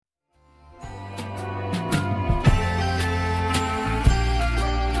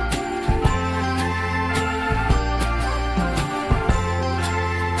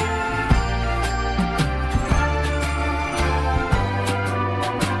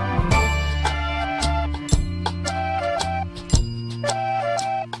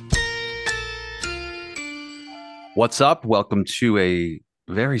What's up? Welcome to a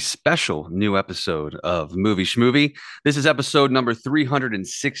very special new episode of Movie Schmovie. This is episode number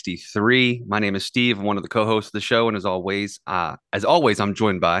 363. My name is Steve, I'm one of the co-hosts of the show, and as always, I'm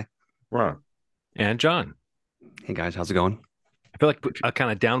joined by. Ron. And John. Hey guys, how's it going? I feel like I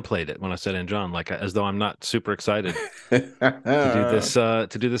kind of downplayed it when I said and John, like as though I'm not super excited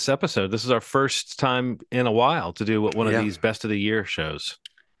to do this episode. This is our first time in a while to do one of Yeah. these best of the year shows.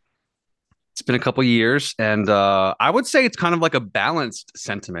 It's been a couple years, and I would say it's kind of like a balanced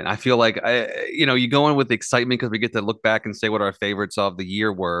sentiment. I feel like you go in with excitement because we get to look back and say what our favorites of the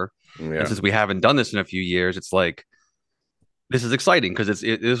year were. And Yeah. since we haven't done this in a few years, it's like this is exciting because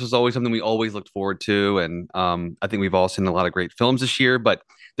this was always something we always looked forward to, and I think we've all seen a lot of great films this year. But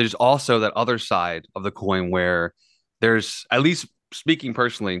there's also that other side of the coin where there's, at least speaking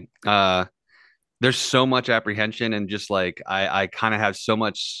personally, there's so much apprehension and just like I kind of have so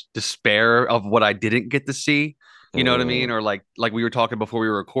much despair of what I didn't get to see. You know what I mean? Mm, Or like we were talking before we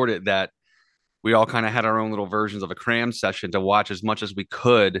recorded that we all kind of had our own little versions of a cram session to watch as much as we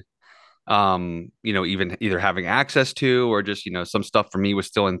could, even either having access to or just, some stuff for me was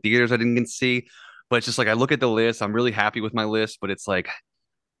still in theaters I didn't get to see. But it's just like I look at the list, I'm really happy with my list, but it's like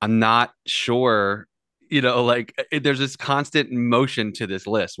I'm not sure, there's this constant motion to this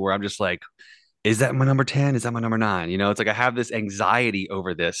list where I'm just like, is that my number 10? Is that my number nine? It's like I have this anxiety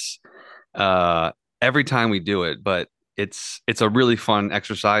over this uh every time we do it, but it's a really fun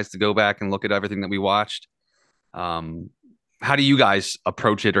exercise to go back and look at everything that we watched. Um, how do you guys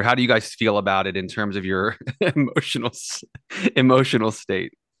approach it, or how do you guys feel about it in terms of your emotional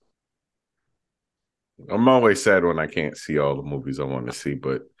state? I'm always sad when I can't see all the movies I want to see,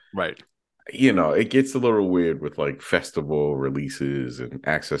 but Right. it gets a little weird with like festival releases and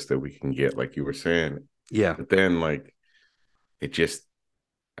access that we can get, like you were saying. Yeah. But then like it just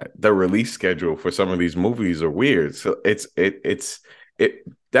the release schedule for some of these movies are weird. So it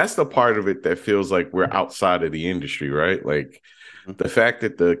that's the part of it that feels like we're outside of the industry, right? Like the fact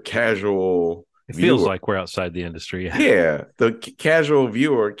that the casual It feels viewer, like we're outside the industry. yeah, the casual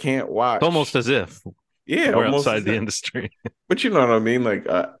viewer can't It's almost watch. as if Yeah, we're almost. outside the industry. But you know what I mean? Like,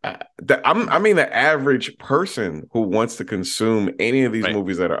 I mean, the average person who wants to consume any of these Right.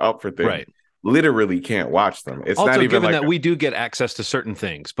 movies that are up for things Right. literally can't watch them. It's not Also, even given like, that we do get access to certain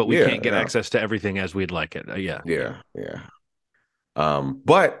things, but we yeah, can't get yeah, access to everything as we'd like it. Yeah. yeah, yeah.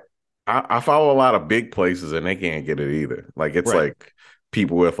 But I follow a lot of big places and they can't get it either. Like, it's Right. like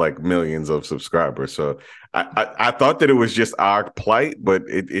people with like millions of subscribers. So I thought that it was just our plight, but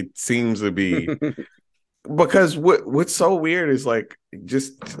it seems to be. Because what's so weird is like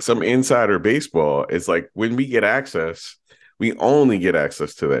just some insider baseball. It's like when we get access, we only get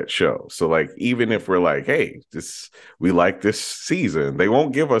access to that show. So like even if we're like, hey, we like this season, they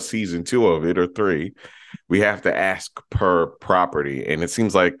won't give us season 2 of it or 3. We have to ask per property, and it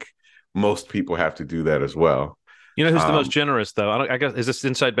seems like most people have to do that as well. You know who's the most Um, generous, though? I guess, is this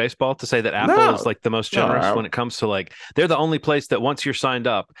inside baseball to say that Apple is no, like the most no, generous when it comes to like they're the only place that once you're signed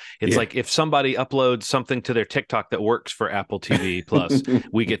up, it's yeah. like if somebody uploads something to their TikTok that works for Apple TV Plus,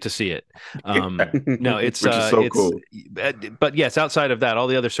 we get to see it. No, it's Which is so it's cool. but yes, outside of that, all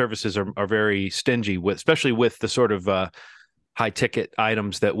the other services are very stingy with, especially with the sort of high ticket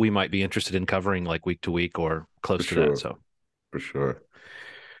items that we might be interested in covering like week to week or close For to that. sure, So. for sure.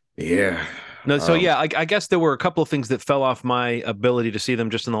 Yeah. No, so Um, yeah, I guess there were a couple of things that fell off my ability to see them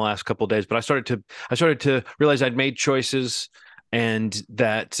just in the last couple of days. But I started to realize I'd made choices, and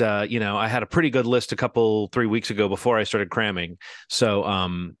that I had a pretty good list 3 weeks ago before I started cramming. So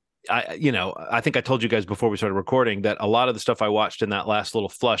I think I told you guys before we started recording that a lot of the stuff I watched in that last little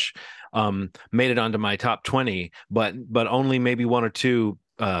flush made it onto my top 20, but only maybe one or two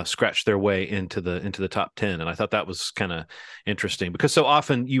scratched their way into the top 10. And I thought that was kind of interesting because so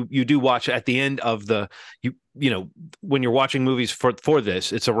often you do watch at the end of when you're watching movies for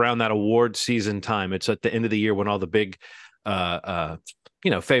this, it's around that award season time. It's at the end of the year when all the big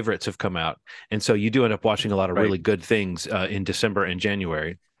favorites have come out, and so you do end up watching a lot of right. really good things in December and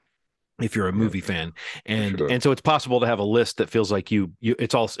January if you're a Yeah, movie fan. for and sure. and so it's possible to have a list that feels like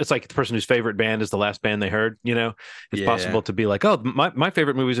it's like the person whose favorite band is the last band they heard. It's Yeah. possible to be like, oh, my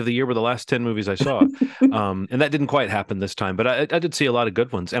favorite movies of the year were the last 10 movies I saw. And that didn't quite happen this time, but I did see a lot of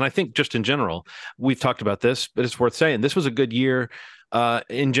good ones. And I think just in general, we've talked about this, but it's worth saying this was a good year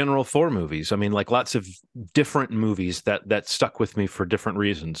in general for movies. I mean, like lots of different movies that stuck with me for different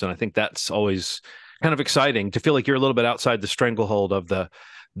reasons. And I think that's always kind of exciting to feel like you're a little bit outside the stranglehold of the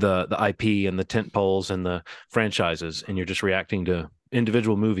IP and the tent poles and the franchises, and you're just reacting to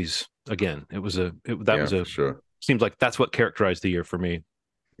individual movies again. Yeah, for sure. Seems like that's what characterized the year for me.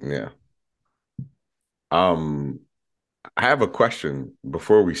 Yeah. Um, I have a question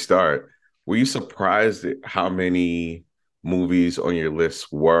before we start. Were you surprised at how many movies on your list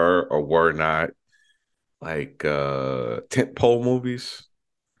were or were not like tentpole movies?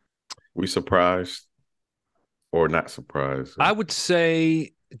 Were you surprised or not surprised? I would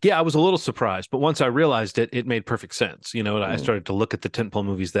say, yeah, I was a little surprised, but once I realized it, it made perfect sense. You know, I Mm. started to look at the tentpole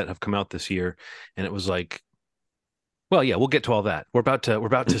movies that have come out this year, and it was like, well, yeah, we'll get to all that. We're about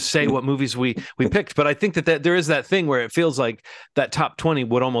to say what movies we picked, but I think that there is that thing where it feels like that top 20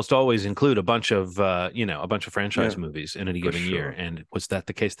 would almost always include a bunch of a bunch of franchise Yeah, movies in any for given year. sure. And was that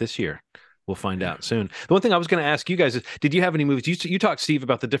the case this year? We'll find out soon. The one thing I was going to ask you guys is, did you have any movies? You talked, Steve,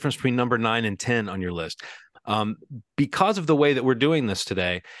 about the difference between number 9 and 10 on your list. Because of the way that we're doing this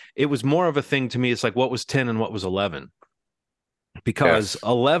today, it was more of a thing to me. It's like, what was 10 and what was 11? Because Yes.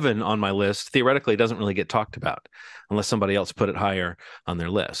 11 on my list theoretically doesn't really get talked about unless somebody else put it higher on their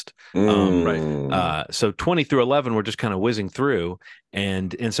list. Right. So 20 through 11 we're just kind of whizzing through,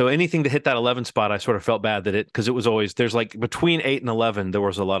 and so anything to hit that 11 spot I sort of felt bad that it, because it was always, there's like between 8 and 11 there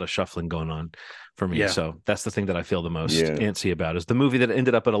was a lot of shuffling going on for me. Yeah. So that's the thing that I feel the most Yeah. antsy about, is the movie that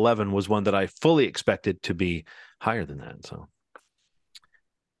ended up at 11 was one that I fully expected to be higher than that. So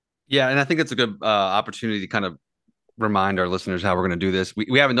Yeah, and I think it's a good opportunity to kind of remind our listeners how we're going to do this.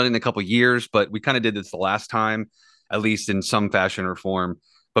 We haven't done it in a couple of years, but we kind of did this the last time, at least in some fashion or form.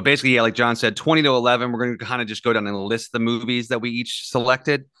 But basically, yeah, like John said, 20 to 11, we're going to kind of just go down and list the movies that we each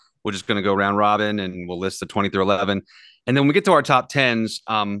selected. We're just going to go round robin and we'll list the 20 through 11. And then when we get to our top 10s,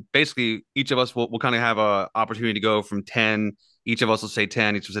 basically each of us will kind of have a opportunity to go from 10. Each of us will say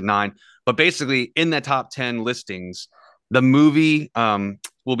 10, each of us say 9. But basically in that top 10 listings, the movie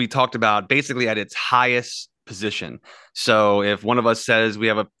will be talked about basically at its highest position. So if one of us says we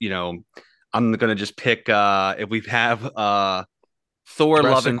have I'm gonna just pick if we have Thor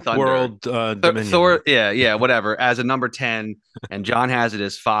Love and Jurassic Thunder. World Dominion. Thor, yeah, whatever, as a number 10, and John has it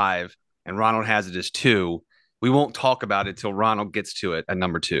as 5, and Ronald has it as 2. We won't talk about it till Ronald gets to it at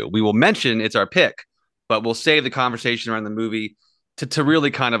number 2. We will mention it's our pick, but we'll save the conversation around the movie to really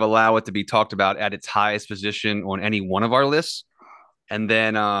kind of allow it to be talked about at its highest position on any one of our lists. And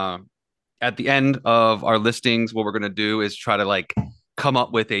then at the end of our listings, what we're going to do is try to like come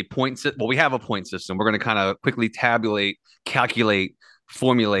up with a point. Well, we have a point system. We're going to kind of quickly tabulate, calculate,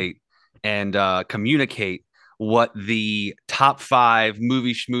 formulate, and communicate what the top 5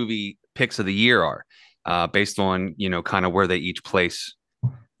 movie schmovie picks of the year are, based on kind of where they each place.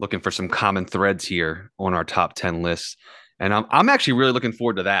 Looking for some common threads here on our top 10 lists. And I'm actually really looking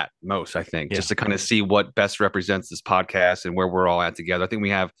forward to that most, I think, just to kind of see what best represents this podcast and where we're all at together. I think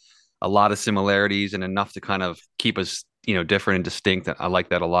we have a lot of similarities and enough to kind of keep us, different and distinct. I like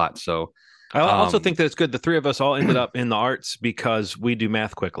that a lot. So I also think that it's good the three of us all ended up in the arts because we do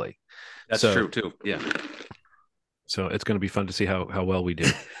math quickly. That's true too. Yeah. So it's going to be fun to see how well we do.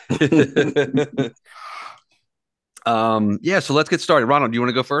 Yeah, so let's get started. Ronald, do you want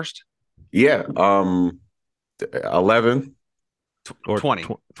to go first? Yeah. 11 or 20.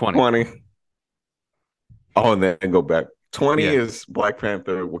 20. Oh, and then go back. 20 Yeah. is Black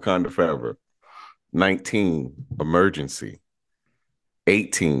Panther Wakanda Forever. 19, Emergency.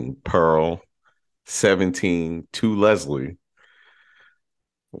 18, Pearl. 17, To Leslie.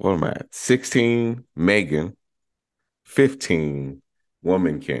 What am I at? 16, Megan. 15,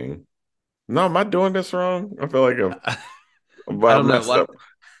 Woman King. No, am I doing this wrong? I feel like I don't know. messed up.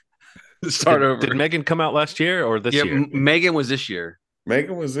 Start over. Did Megan come out last year or this year? Megan was this year.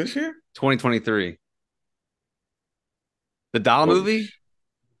 Megan was this year? 2023. The doll movie?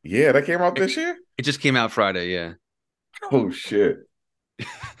 Yeah, that came out this year? It just came out Friday, yeah. Oh, shit.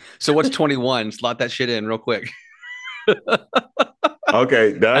 So what's 21? Slot that shit in real quick.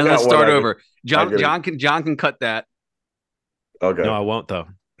 Okay, and let's start over. John can cut that. Okay. No, I won't though.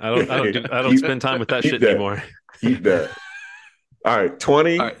 I don't spend time with that shit anymore. Keep that. All right,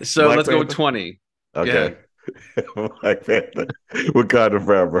 20. All right, so let's go with 20. Okay. Black Panther. Wakanda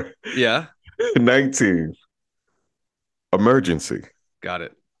Forever. Yeah. 19. Emergency. Got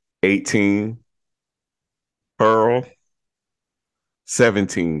it. 18. Pearl.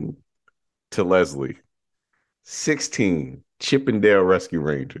 17. To Leslie. 16. Chippendale Rescue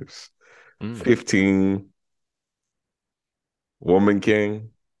Rangers. 15. Woman King.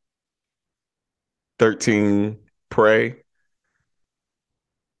 13. Prey.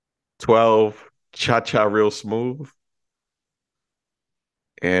 12. Cha-Cha Real Smooth.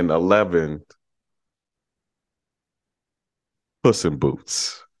 And 11. Puss in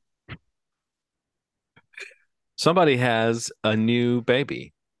Boots. Somebody has a new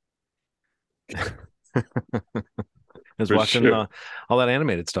baby. I was watching all that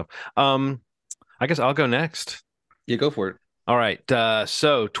animated stuff. I guess I'll go next. Yeah, go for it. All right.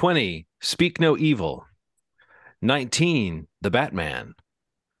 So 20, Speak No Evil. 19, The Batman.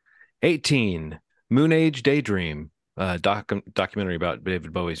 18, Moon Age Daydream, documentary about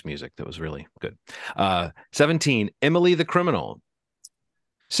David Bowie's music that was really good. 17, Emily the Criminal.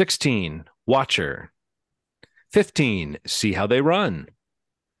 16, Watcher. 15, See How They Run.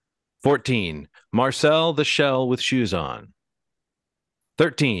 14, Marcel the Shell with Shoes On.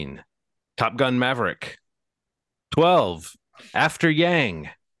 13, Top Gun Maverick. 12, After Yang.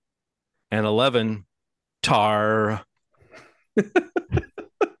 And 11, Tar.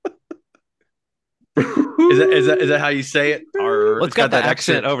 Is that how you say it? Well, it's got the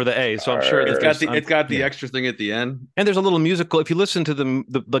accent over the A, so I'm sure that it's got the extra thing at the end. And there's a little musical. If you listen to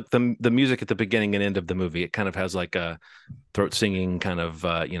the music at the beginning and end of the movie, it kind of has like a throat singing kind of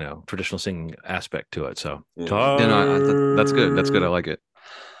traditional singing aspect to it. So that's good. That's good. I like it.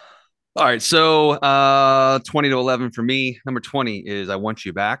 All right, so 20 to 11 for me. Number 20 is I Want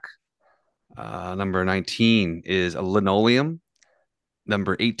You Back. Number 19 is a Linoleum.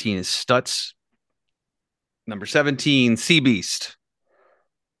 Number 18 is Stutz. Number 17, Sea Beast.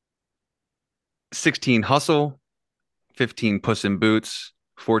 16, Hustle. 15, Puss in Boots.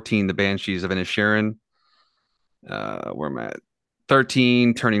 14, The Banshees of Inisherin. Where am I at?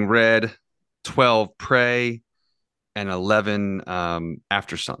 13, Turning Red. 12, Prey. And 11,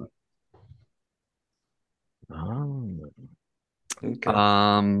 After Sun. Oh. Okay.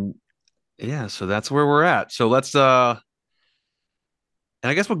 Yeah, so that's where we're at. So let's and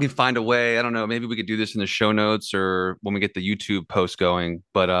I guess we can find a way. I don't know. Maybe we could do this in the show notes or when we get the YouTube post going.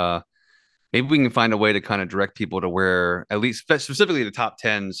 But maybe we can find a way to kind of direct people to where, at least specifically the top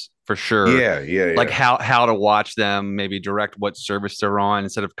tens for sure. Yeah. Like how to watch them. Maybe direct what service they're on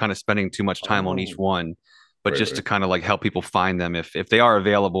instead of kind of spending too much time on each one, but just to kind of like help people find them if they are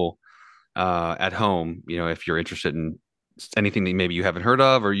available at home. If you're interested in anything that maybe you haven't heard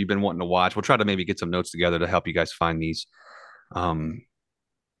of or you've been wanting to watch, we'll try to maybe get some notes together to help you guys find these.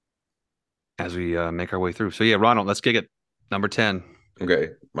 As we make our way through. So yeah, Ronald, let's kick it. Number 10. Okay.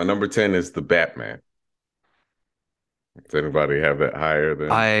 My number 10 is The Batman. Does anybody have that higher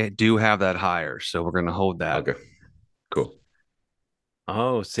than? I do have that higher, so we're going to hold that. Okay. Cool.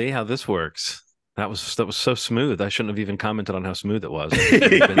 Oh, see how this works. That was so smooth. I shouldn't have even commented on how smooth it was.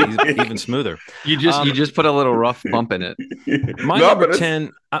 It would have been even smoother. You just put a little rough bump in it. My number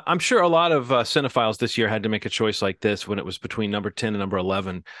 10, I'm sure a lot of cinephiles this year had to make a choice like this when it was between number 10 and number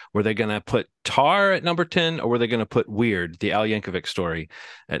 11. Were they going to put Tar at number 10 or were they going to put Weird, the Al Yankovic story,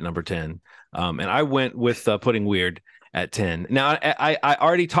 at number 10? And I went with putting Weird at 10. Now, I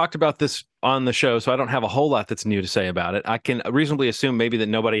already talked about this on the show, so I don't have a whole lot that's new to say about it. I can reasonably assume maybe that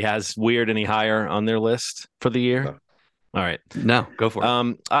nobody has Weird any higher on their list for the year. No. All right. No, go for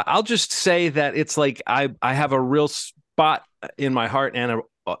it. I'll just say that it's like I have a real spot in my heart and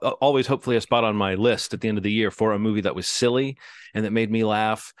always hopefully a spot on my list at the end of the year for a movie that was silly and that made me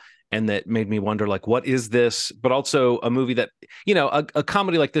laugh and that made me wonder, like, what is this? But also a movie that, a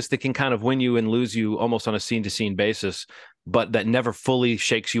comedy like this that can kind of win you and lose you almost on a scene-to-scene basis, but that never fully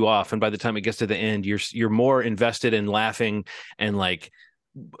shakes you off. And by the time it gets to the end, you're more invested in laughing and like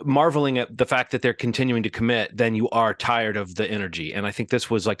marveling at the fact that they're continuing to commit than you are tired of the energy. And I think this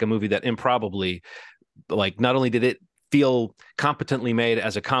was like a movie that improbably, like, not only did it feel competently made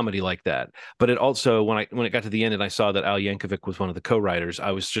as a comedy like that, but it also, when it got to the end and I saw that Al Yankovic was one of the co-writers,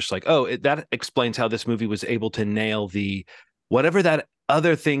 I was just like, that explains how this movie was able to nail the whatever that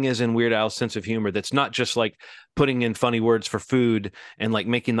other thing is in Weird Al's sense of humor that's not just like putting in funny words for food and like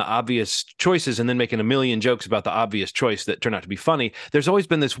making the obvious choices and then making a million jokes about the obvious choice that turned out to be funny. There's always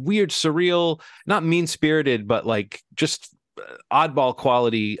been this weird, surreal, not mean-spirited, but like just oddball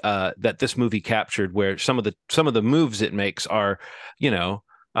quality that this movie captured, where some of the moves it makes are,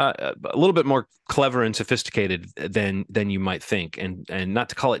 a little bit more clever and sophisticated than you might think, and not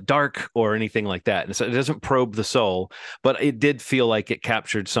to call it dark or anything like that. And so it doesn't probe the soul, but it did feel like it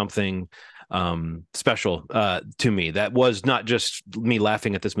captured something special to me. That was not just me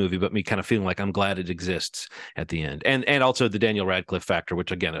laughing at this movie, but me kind of feeling like I'm glad it exists at the end. And also the Daniel Radcliffe factor,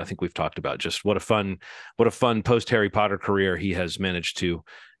 which again, I think we've talked about, just what a fun post Harry Potter career he has managed to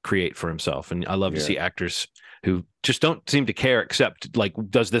create for himself. And I love to see actors who just don't seem to care, except like,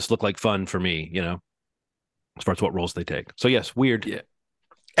 does this look like fun for me, as far as what roles they take. So yes, Weird. Yeah.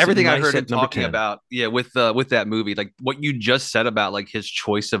 Everything nice I heard him talking 10. about, with that movie, like what you just said about like his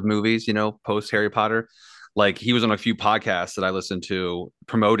choice of movies, post Harry Potter, like he was on a few podcasts that I listened to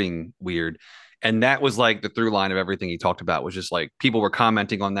promoting Weird, and that was like the through line of everything he talked about was just like people were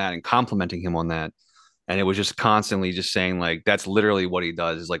commenting on that and complimenting him on that, and it was just constantly just saying like that's literally what he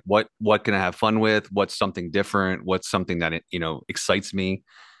does is like what can I have fun with, what's something different, what's something that it, excites me,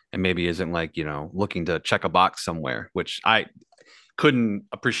 and maybe isn't like looking to check a box somewhere, which I couldn't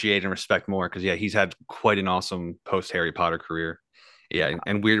appreciate and respect more because yeah, he's had quite an awesome post Harry Potter career. Yeah,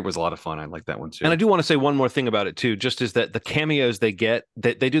 and Weird was a lot of fun. I like that one too. And I do want to say one more thing about it too, just is that the cameos they get,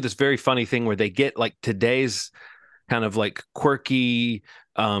 they do this very funny thing where they get like today's kind of like quirky,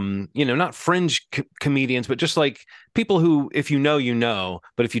 not fringe comedians, but just like people who, if you know,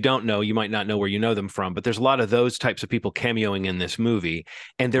 but if you don't know, you might not know where you know them from. But there's a lot of those types of people cameoing in this movie,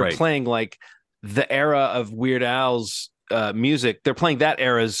 and they're playing like the era of Weird Al's music. They're playing that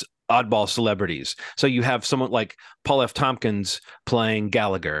era's oddball celebrities. So you have someone like Paul F. Tompkins playing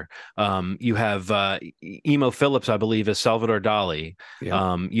Gallagher. You have Emo Phillips, I believe, as Salvador Dali.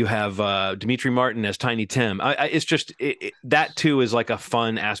 Yeah. You have Dimitri Martin as Tiny Tim. It's just that too is like a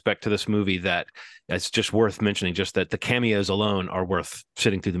fun aspect to this movie that it's just worth mentioning. Just that the cameos alone are worth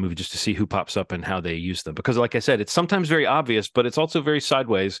sitting through the movie just to see who pops up and how they use them. Because, like I said, it's sometimes very obvious, but it's also very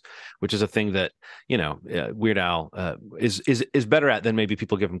sideways, which is a thing that Weird Al is better at than maybe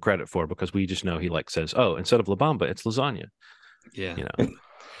people give him credit for. Because we just know he like says, "Oh, instead of La Bamba, it's lasagna." Yeah.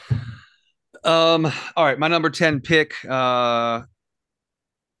 All right, my number 10 pick.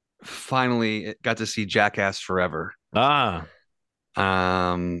 Finally got to see Jackass Forever. It's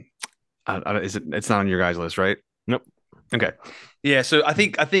not on your guys' list, right? Nope. Okay. Yeah, so I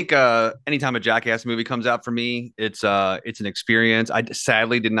think anytime a Jackass movie comes out for me, it's an experience. I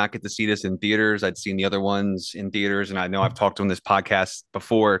sadly did not get to see this in theaters. I'd seen the other ones in theaters, and I know I've talked on this podcast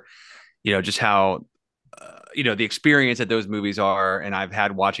before, just how the experience that those movies are, and I've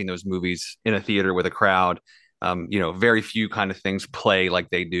had watching those movies in a theater with a crowd. Very few kind of things play like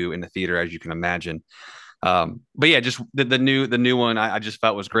they do in the theater, as you can imagine. But yeah, just the new one I just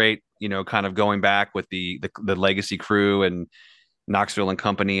felt was great. Kind of going back with the legacy crew and Knoxville and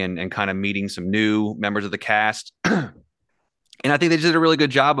company, and kind of meeting some new members of the cast. And I think they did a really good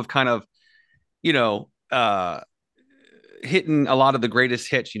job of kind of, hitting a lot of the greatest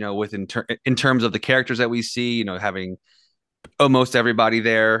hits, with in terms of the characters that we see, having almost everybody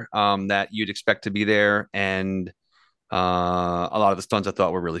there that you'd expect to be there. And a lot of the stunts I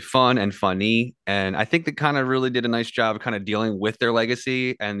thought were really fun and funny. And I think they kind of really did a nice job of kind of dealing with their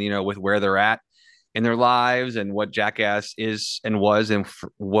legacy and, with where they're at in their lives and what Jackass is and was and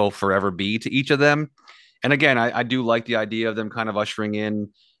will forever be to each of them. And again, I do like the idea of them kind of ushering in,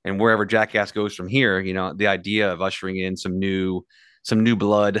 and wherever Jackass goes from here, the idea of ushering in some new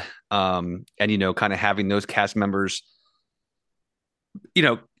blood, and, kind of having those cast members,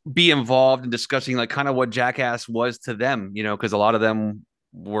 be involved in discussing like kind of what Jackass was to them, because a lot of them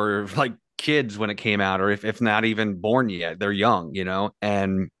were like kids when it came out, or if not even born yet, they're young,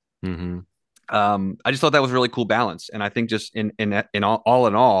 and I just thought that was a really cool balance. And I think just in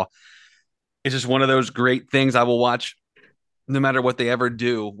all, it's just one of those great things I will watch no matter what they ever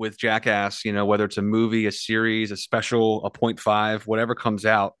do with Jackass, whether it's a movie, a series, a special, a 0.5, whatever comes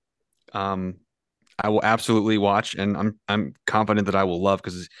out. I will absolutely watch, and I'm confident that I will love,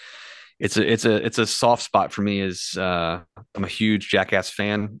 because it's a soft spot for me. Is I'm a huge Jackass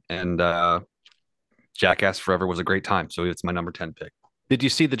fan, and Jackass Forever was a great time, so it's my number 10 pick. Did you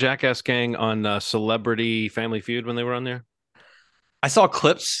see the Jackass gang on Celebrity Family Feud when they were on there? I saw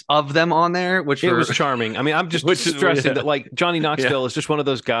clips of them on there, which was charming. I mean, I'm just stressing that like Johnny Knoxville is just one of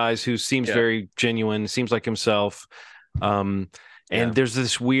those guys who seems very genuine, seems like himself. And there's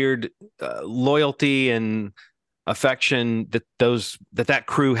this weird loyalty and affection that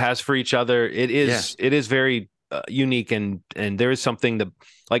crew has for each other. It is very unique, and there is something that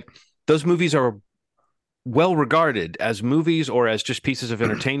like those movies are well regarded as movies, or as just pieces of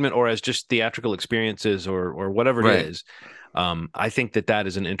entertainment, or as just theatrical experiences, or whatever it is. I think that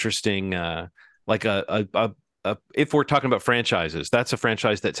is an interesting, if we're talking about franchises, that's a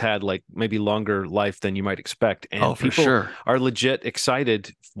franchise that's had like maybe longer life than you might expect. And people are legit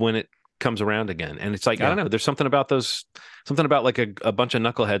excited when it comes around again. And it's like, I don't know, there's something about like a bunch of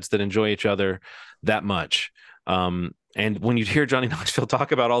knuckleheads that enjoy each other that much. And when you hear Johnny Knoxville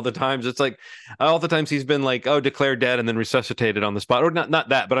talk about all the times, it's like all the times he's been like, declared dead and then resuscitated on the spot, or not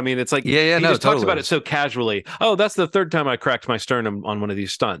that, but I mean, it's like, he just talks about it so casually. Oh, that's the third time I cracked my sternum on one of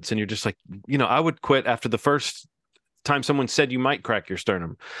these stunts. And you're just like, I would quit after the first time someone said you might crack your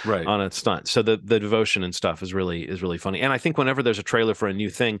sternum on a stunt. So the devotion and stuff is really funny. And I think whenever there's a trailer for a new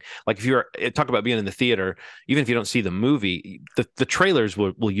thing, like if you're talk about being in the theater, even if you don't see the movie, the trailers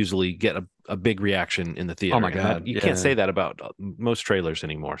will usually get a big reaction in the theater. Oh my God. You can't say that about most trailers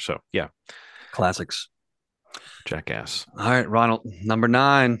anymore. So yeah. Classics. Jackass. All right, Ronald, number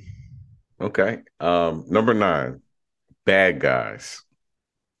 9. Okay. Number 9, Bad Guys.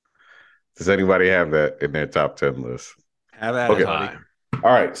 Does anybody have that in their top 10 list? Have at it, Okay. buddy.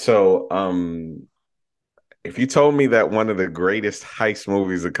 All right. So, if you told me that one of the greatest heist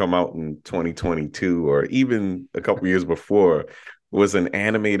movies that come out in 2022 or even a couple years before was an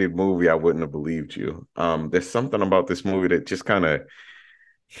animated movie, I wouldn't have believed you. There's something about this movie that just kind of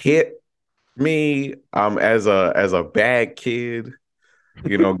hit me as a bad kid,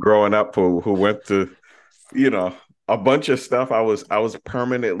 growing up who went to, you know, a bunch of stuff. I was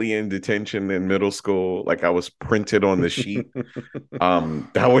permanently in detention in middle school. Like I was printed on the sheet.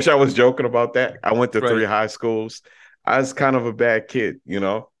 I wish I was joking about that. I went to three Right. high schools. I was kind of a bad kid.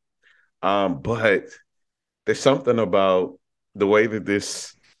 But there's something about the way that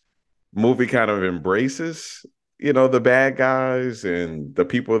this movie kind of embraces, the bad guys and the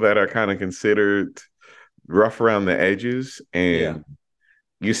people that are kind of considered rough around the edges. Yeah. And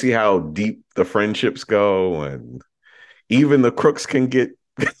you see how deep the friendships go, and even the crooks can get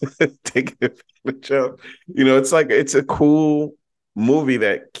taken advantage of. It's a cool movie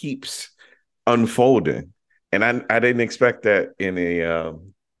that keeps unfolding. And I didn't expect that in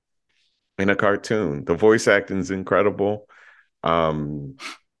a cartoon. The voice acting is incredible. Um,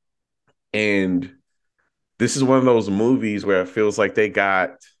 and this is one of those movies where it feels like they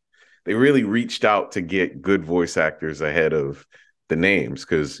really reached out to get good voice actors ahead of the names,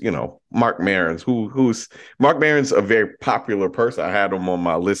 because Mark Maron's who's Mark Maron's a very popular person. I had him on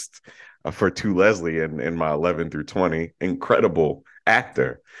my list for To Leslie in my 11 through 20. Incredible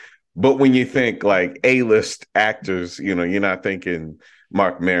actor. But when you think like A-list actors, you're not thinking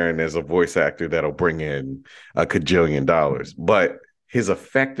Mark Maron as a voice actor that'll bring in a cajillion dollars. But his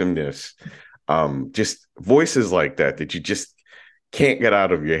effectiveness, just voices like that you just can't get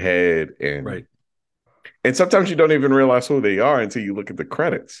out of your head, Right. and sometimes you don't even realize who they are until you look at the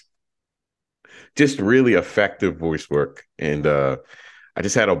credits. Just really effective voice work. And I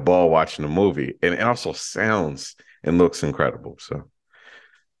just had a ball watching the movie. And it also sounds and looks incredible. So,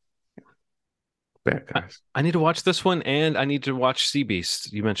 Bad Guys. I need to watch this one, and I need to watch Sea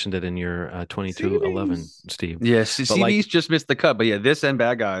Beast. You mentioned it in your 2211, Steve. Yeah. But like, CB's just missed the cut, but yeah, this and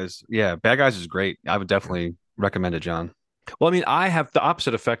Bad Guys. Yeah, Bad Guys is great. I would definitely recommend it, John. well, I mean, I have the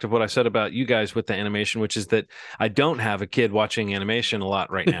opposite effect of what I said about you guys with the animation, which is that I don't have a kid watching animation a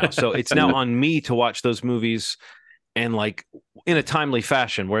lot right now. So it's now on me to watch those movies and like in a timely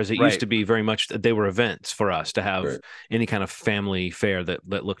fashion, whereas it used Right. to be very much that they were events for us to have Right. any kind of family fare that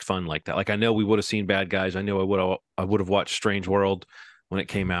looked fun like that. Like I know we would have seen Bad Guys. I know I would have watched Strange World when it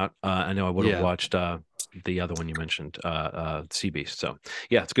came out. I know I would have Yeah. watched the other one you mentioned, Sea Beast. So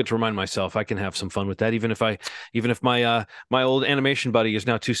yeah, it's good to remind myself I can have some fun with that, even if my my old animation buddy is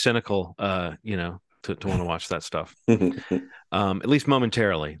now too cynical, to want to watch that stuff. At least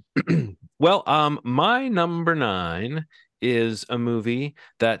momentarily. Well, my number 9 is a movie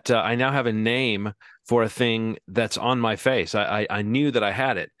that I now have a name for a thing that's on my face. I knew that I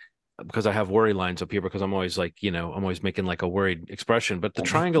had it because I have worry lines up here because I'm always like, I'm always making like a worried expression. But the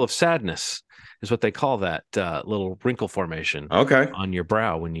triangle of sadness is what they call that little wrinkle formation Okay. on your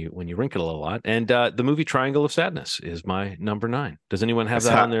brow when you wrinkle a lot. And the movie Triangle of Sadness is my number 9. Does anyone have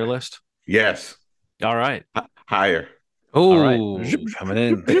That's that on hot. their list? Yes. All right. Higher. right. Oh, coming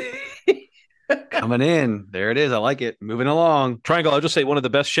in. Coming in. There it is. I like it. Moving along. Triangle, I'll just say one of the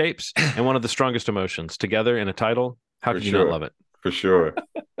best shapes and one of the strongest emotions together in a title. How For can you sure. not love it? For sure.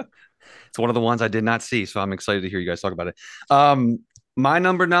 It's one of the ones I did not see, so I'm excited to hear you guys talk about it. My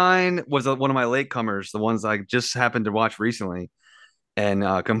number 9 was one of my latecomers, the ones I just happened to watch recently,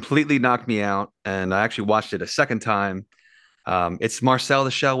 and completely knocked me out. And I actually watched it a second time. It's Marcel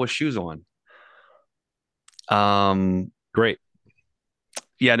the Shell with Shoes on. Great.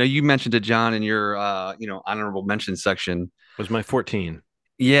 Yeah, no, you mentioned it, John, in your honorable mention section. Was my 14.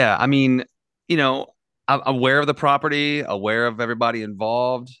 Yeah, I mean, I'm aware of the property, aware of everybody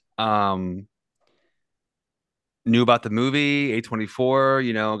involved. Knew about the movie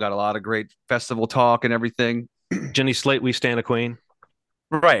A24. Got a lot of great festival talk and everything. Jenny Slate, We Stand a Queen.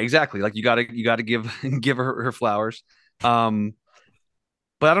 Right, exactly. Like you gotta give give her flowers.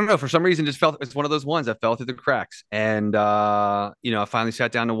 But I don't know, for some reason just felt it's one of those ones that fell through the cracks. And I finally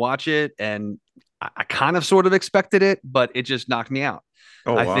sat down to watch it, and I kind of sort of expected it, but it just knocked me out.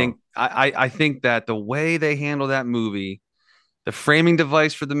 Oh, I wow. think I think that the way they handle that movie, the framing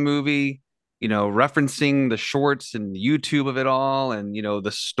device for the movie, referencing the shorts and YouTube of it all, and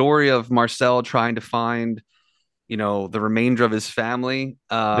the story of Marcel trying to find the remainder of his family.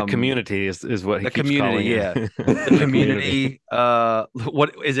 The Community is what he The keeps Community, calling it. yeah. The The Community. Community.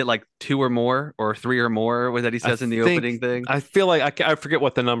 What is it, like two or more or three or more? What that he I says in the think opening thing? I feel like I forget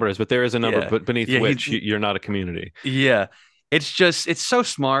what the number is, but there is a number Yeah, but beneath yeah. which you're not a community. Yeah. It's so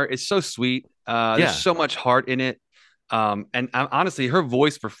smart. It's so sweet. There's Yeah. so much heart in it. And honestly, her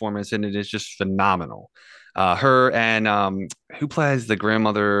voice performance in it is just phenomenal. Her and who plays the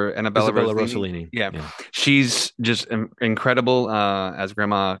grandmother, Annabella Isabella Rossellini? Rossellini. Yeah, Yeah. she's just incredible as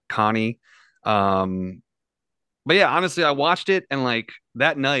Grandma Connie. Um, but yeah, honestly, I watched it and like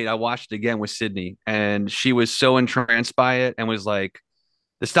that night I watched it again with Sydney, and she was so entranced by it and was like,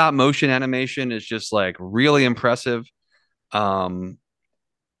 the stop motion animation is just like really impressive. Um,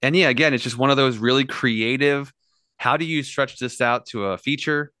 and yeah, again, it's just one of those really creative. How do you stretch this out to a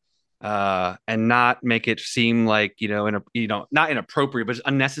feature, and not make it seem like not inappropriate, but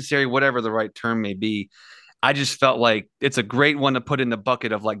unnecessary, whatever the right term may be. I just felt like it's a great one to put in the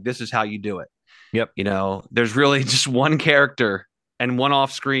bucket of like, this is how you do it. Yep. There's really just one character and one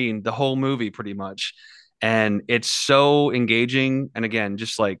off screen the whole movie pretty much, and it's so engaging. And again,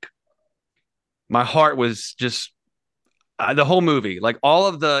 just like my heart was just the whole movie, like all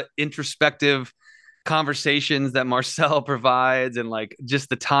of the introspective conversations that Marcel provides, and like just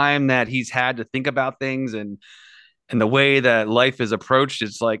the time that he's had to think about things, and the way that life is approached.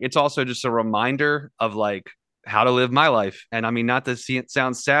 It's like it's also just a reminder of like how to live my life. And I mean, not to see it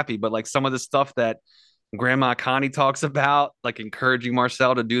sound sappy, but like some of the stuff that Grandma Connie talks about, like encouraging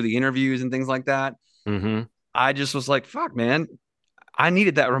Marcel to do the interviews and things like that. Mm-hmm. I just was like, fuck, man, I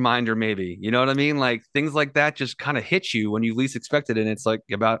needed that reminder, maybe. You know what I mean? Like things like that just kind of hit you when you least expect it. And it's like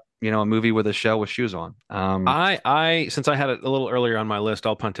about, a movie with a shell with shoes on. Since I had it a little earlier on my list,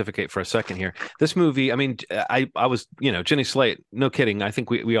 I'll pontificate for a second here. This movie, I mean, I was, Jenny Slate, no kidding. I think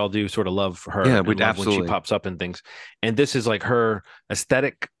we all do sort of love her Yeah, and we'd love when she absolutely. pops up in things. And this is like her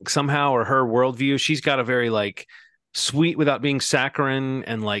aesthetic somehow, or her worldview. She's got a very like sweet without being saccharine,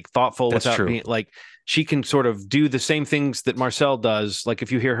 and like thoughtful That's without true. being like, she can sort of do the same things that Marcel does. Like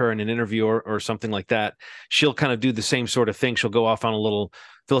if you hear her in an interview or something like that, she'll kind of do the same sort of thing. She'll go off on a little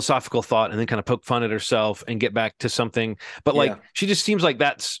philosophical thought and then kind of poke fun at herself and get back to something. But like, Yeah. she just seems like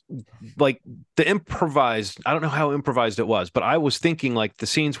that's like the improvised. I don't know how improvised it was, but I was thinking like the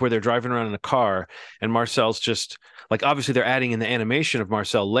scenes where they're driving around in a car and Marcel's just like, obviously they're adding in the animation of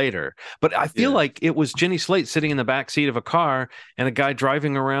Marcel later, but I feel Yeah. like it was Jenny Slate sitting in the back seat of a car and a guy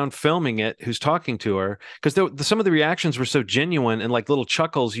driving around filming it who's talking to her, because some of the reactions were so genuine, and like little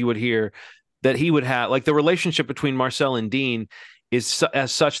chuckles you would hear that he would have. Like the relationship between Marcel and Dean is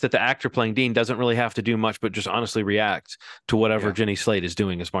as such that the actor playing Dean doesn't really have to do much but just honestly react to whatever Yeah. Jenny Slate is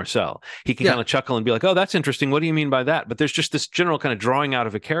doing as Marcel. He can Yeah. kind of chuckle and be like, "Oh, that's interesting. What do you mean by that?" But there's just this general kind of drawing out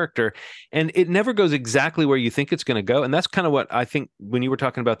of a character, and it never goes exactly where you think it's going to go. And that's kind of what I think when you were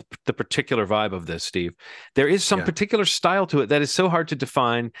talking about the particular vibe of this, Steve. There is some Yeah. particular style to it that is so hard to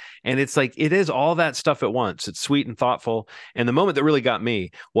define, and it's like it is all that stuff at once. It's sweet and thoughtful. And the moment that really got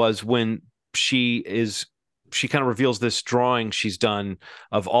me was when she kind of reveals this drawing she's done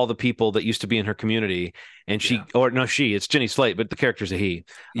of all the people that used to be in her community, and it's Jenny Slate, but the character's a he.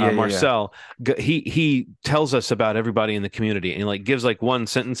 Yeah. Marcel, he tells us about everybody in the community, and like gives like one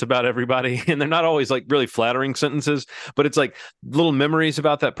sentence about everybody, and they're not always like really flattering sentences, but it's like little memories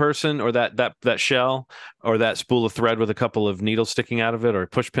about that person, or that shell, or that spool of thread with a couple of needles sticking out of it, or a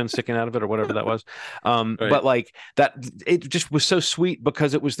push pin sticking out of it, or whatever that was. Right. But like that, it just was so sweet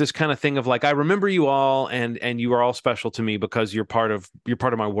because it was this kind of thing of like, I remember you all, and you are all special to me because you're part of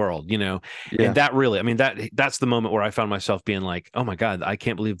my world, Yeah. And that really, I mean, that's the moment where I found myself being like, oh my God, I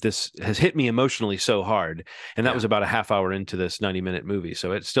can't believe this has hit me emotionally so hard. And that Yeah. was about a half hour into this 90-minute movie.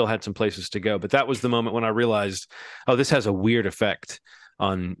 So it still had some places to go. But that was the moment when I realized, oh, this has a weird effect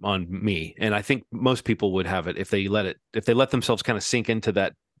on me. And I think most people would have it if they let themselves kind of sink into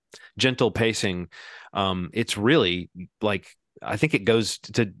that gentle pacing. It's really like, I think it goes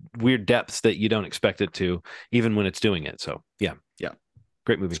to weird depths that you don't expect it to, even when it's doing it. So yeah.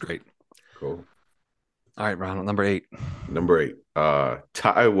 Great movie. It's great. Cool. All right, Ronald, number 8. Number 8,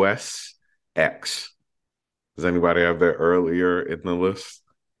 Ty West X. Does anybody have that earlier in the list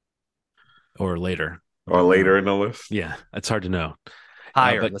Or later. or later in the list? Yeah, it's hard to know.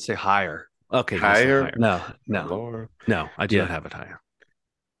 Higher. But- Let's say higher. Okay, yes, Higher? No. Lord. No, I do Yeah. not have it higher.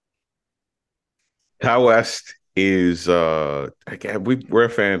 Ty West is again, we're a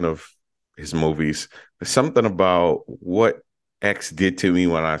fan of his movies. There's something about what X did to me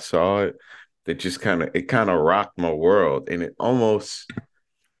when I saw it that just kind of rocked my world, and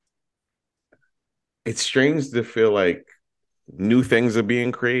it's strange to feel like new things are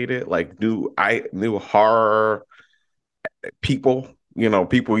being created, like new horror people,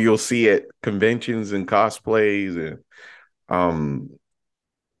 people you'll see at conventions and cosplays, and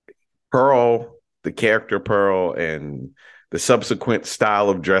Pearl, the character Pearl, and the subsequent style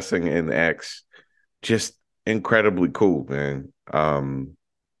of dressing in X, just incredibly cool, man.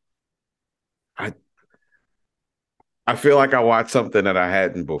 I I feel like I watched something that I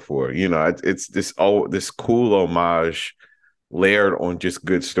hadn't before. It's this cool homage layered on just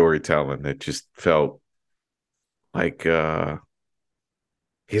good storytelling that just felt like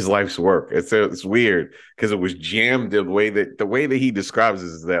his life's work. It's weird because it was jammed the way that he describes it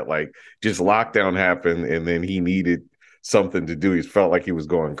is that like just lockdown happened and then he needed something to do. He felt like he was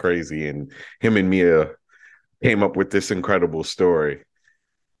going crazy, and him and Mia came up with this incredible story.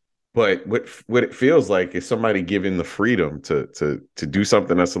 But what it feels like is somebody given the freedom to do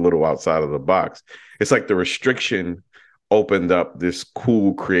something that's a little outside of the box. It's like the restriction opened up this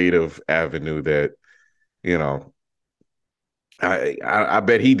cool creative avenue that you know I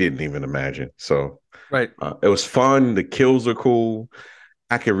bet he didn't even imagine. So Right. it was fun. The kills are cool.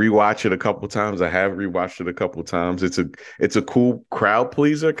 I can rewatch it a couple times. I have rewatched it a couple times. It's a cool crowd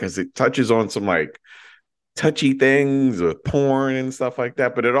pleaser because it touches on some like touchy things with porn and stuff like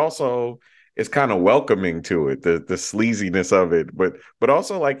that, but it also is kind of welcoming to it, the sleaziness of it, but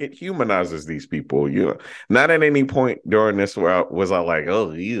also like it humanizes these people. Not at any point during this where I like,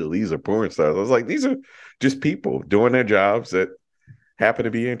 oh, these are porn stars. I was like, these are just people doing their jobs that happen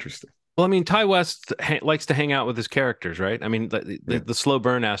to be interesting. Well, I mean, Ty West likes to hang out with his characters, right? I mean, the slow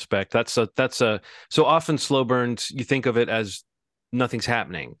burn aspect. That's a so often slow burns. You think of it as nothing's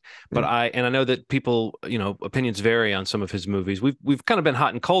happening, but I know that people, opinions vary on some of his movies. We've kind of been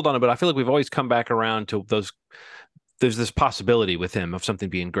hot and cold on it, but I feel like we've always come back around to those. There's this possibility with him of something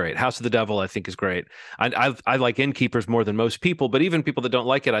being great. House of the Devil, I think, is great. I like Innkeepers more than most people, but even people that don't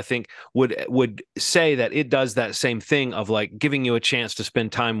like it, I think would say that it does that same thing of like giving you a chance to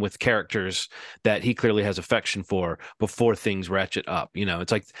spend time with characters that he clearly has affection for before things ratchet up.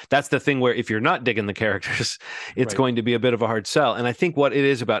 It's like that's the thing where if you're not digging the characters, it's Right. going to be a bit of a hard sell. And I think what it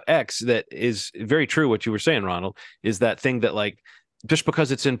is about X that is very true, what you were saying, Ronald, is that thing that like just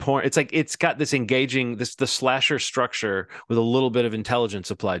because it's in porn, it's like it's got this engaging the slasher structure with a little bit of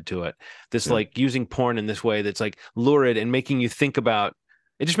intelligence applied to it. This Yeah. like using porn in this way that's like lurid and making you think about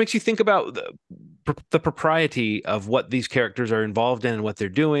it. Just makes you think about the propriety of what these characters are involved in and what they're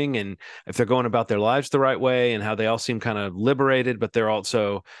doing, and if they're going about their lives the right way, and how they all seem kind of liberated, but they're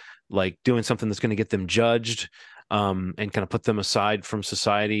also like doing something that's going to get them judged, and kind of put them aside from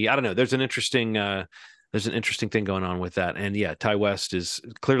society. I don't know. There's an interesting thing going on with that. And yeah, Ty West is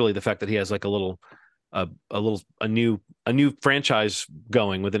clearly the fact that he has like a new franchise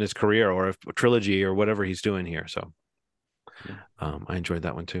going within his career, or a trilogy or whatever he's doing here. So I enjoyed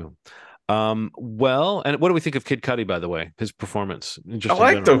that one too. Well, and what do we think of Kid Cudi, by the way? His performance, just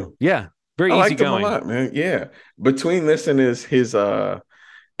I liked him. Yeah, very I liked him a easygoing. lot, man. Yeah. Between this and his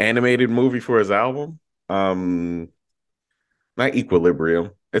animated movie for his album, not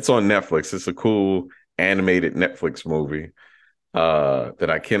Equilibrium. It's on Netflix. It's a cool animated Netflix movie that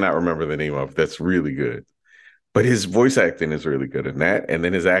I cannot remember the name of. That's really good. But his voice acting is really good in that, and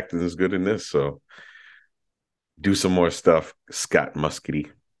then his acting is good in this. So do some more stuff, Scott Muskety.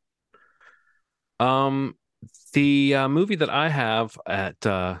 The movie that I have at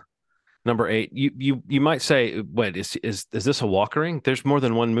number 8, you might say, wait, is this a walkering? There's more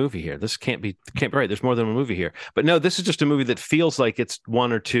than one movie here. This can't be right. There's more than one movie here. But no, this is just a movie that feels like it's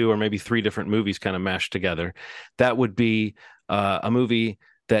one or two or maybe three different movies kind of mashed together. That would be a movie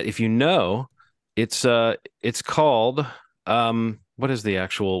that, if it's called what does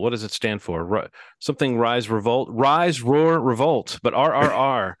it stand for? Something Rise Roar Revolt, but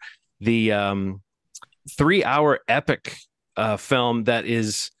RRR, the 3-hour epic film that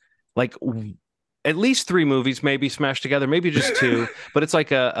is like at least 3 movies, maybe smashed together, maybe just 2, but it's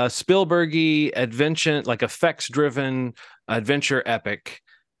like a Spielbergy adventure, like effects-driven adventure epic,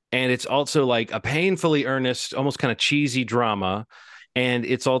 and it's also like a painfully earnest, almost kind of cheesy drama, and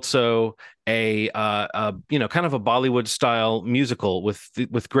it's also a kind of a Bollywood style musical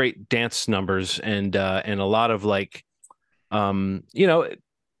with great dance numbers and a lot of like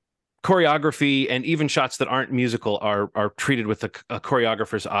choreography, and even shots that aren't musical are treated with a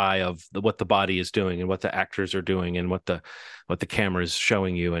choreographer's eye of what the body is doing and what the actors are doing and what the camera is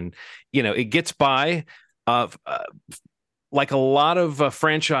showing you. And it gets by like a lot of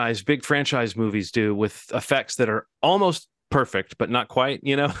big franchise movies do, with effects that are almost perfect but not quite.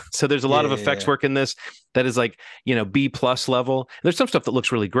 So there's a lot of effects work in this that is like B+ level. There's some stuff that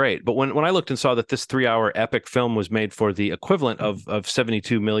looks really great, but when I looked and saw that this 3-hour epic film was made for the equivalent of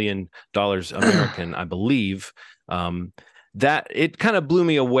 $72 million American, I believe, that it kind of blew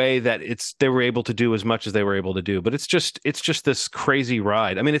me away that they were able to do as much as they were able to do. But it's just this crazy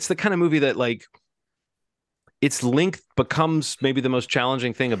ride. I mean, it's the kind of movie that like its length becomes maybe the most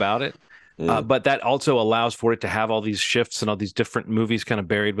challenging thing about it. But that also allows for it to have all these shifts and all these different movies kind of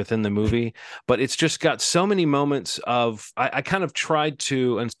buried within the movie. But it's just got so many moments of I kind of tried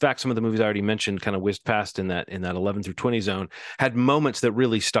to, in fact, some of the movies I already mentioned kind of whizzed past in that 11 through 20 zone had moments that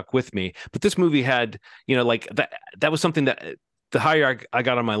really stuck with me. But this movie had, like that was something that the higher I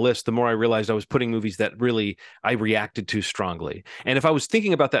got on my list, the more I realized I was putting movies that really I reacted to strongly. And if I was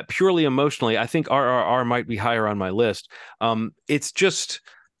thinking about that purely emotionally, I think RRR might be higher on my list. It's just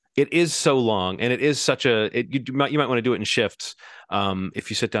it is so long, and it is such you might want to do it in shifts if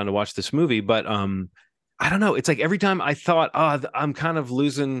you sit down to watch this movie. But I don't know. It's like every time I thought, I'm kind of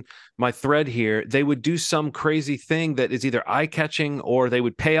losing my thread here, they would do some crazy thing that is either eye catching or they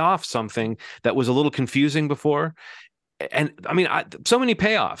would pay off something that was a little confusing before. And I mean, so many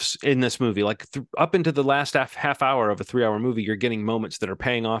payoffs in this movie, like up into the last half hour of a 3 hour movie, you're getting moments that are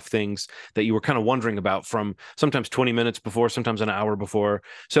paying off things that you were kind of wondering about from sometimes 20 minutes before, sometimes an hour before.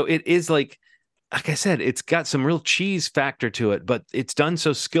 So it is like I said, it's got some real cheese factor to it, but it's done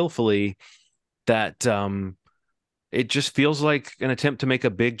so skillfully that it just feels like an attempt to make a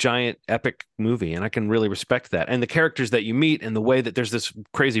big, giant, epic movie. And I can really respect that. And the characters that you meet and the way that there's this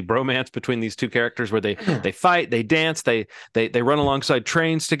crazy bromance between these two characters where they fight, they dance, they run alongside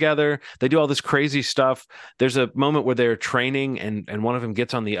trains together. They do all this crazy stuff. There's a moment where they're training and one of them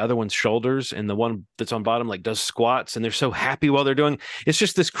gets on the other one's shoulders and the one that's on bottom like does squats and they're so happy while they're doing. It's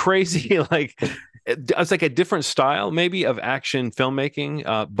just this crazy like it's like a different style maybe of action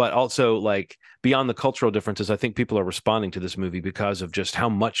filmmaking, but also like beyond the cultural differences, I think people are responding to this movie because of just how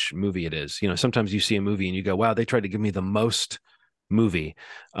much movie it is. Sometimes you see a movie and you go, wow, they tried to give me the most movie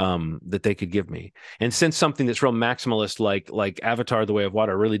that they could give me. And since something that's real maximalist like Avatar the Way of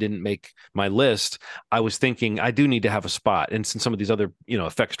Water really didn't make my list, I was thinking I do need to have a spot. And since some of these other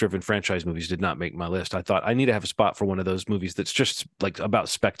effects driven franchise movies did not make my list, I thought I need to have a spot for one of those movies that's just like about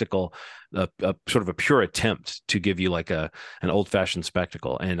spectacle, a sort of a pure attempt to give you like an old fashioned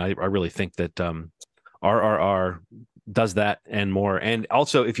spectacle. And I really think that RRR does that and more. And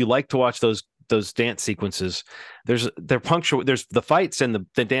also, if you like to watch those dance sequences, there's the fights and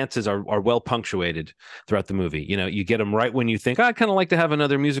the dances are well punctuated throughout the movie. You get them right when you think, I'd kind of like to have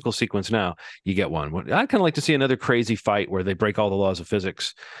another musical sequence now. You get one. I'd kind of like to see another crazy fight where they break all the laws of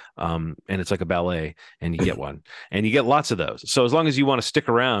physics, and it's like a ballet, and you get one. And you get lots of those. So as long as you want to stick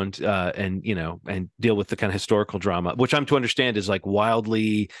around and deal with the kind of historical drama, which I'm to understand is like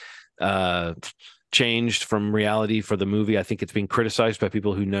wildly changed from reality for the movie. I think it's being criticized by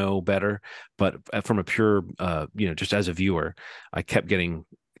people who know better, but from a pure, just as a viewer, I kept getting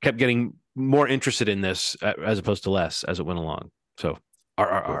more interested in this as opposed to less as it went along. So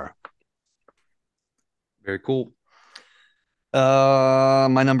RRR. Very cool.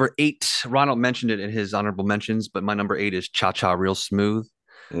 My number 8, Ronald mentioned it in his honorable mentions, but my number 8 is Cha Cha Real Smooth.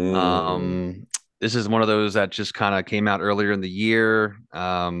 This is one of those that just kind of came out earlier in the year.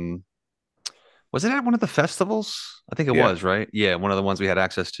 Was it at one of the festivals? I think it was, right? Yeah, one of the ones we had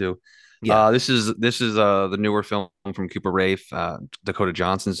access to. Yeah. This is the newer film from Cooper Raiff. Dakota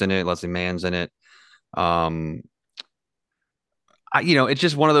Johnson's in it. Leslie Mann's in it. It's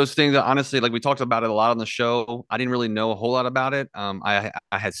just one of those things that honestly, like we talked about it a lot on the show. I didn't really know a whole lot about it. I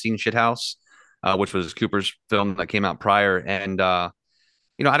had seen Shithouse, which was Cooper's film that came out prior, and I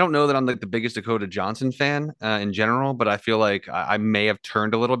don't know that I'm like the biggest Dakota Johnson fan in general, but I feel like I may have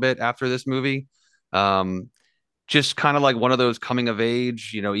turned a little bit after this movie. Just kind of like one of those coming of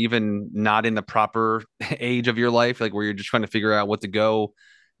age, even not in the proper age of your life, like where you're just trying to figure out what to go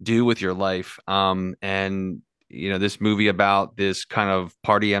do with your life. And this movie about this kind of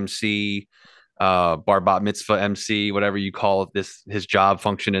party MC, bar bat mitzvah MC, whatever you call it, his job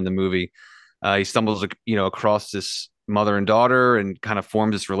function in the movie. He stumbles, across this mother and daughter and kind of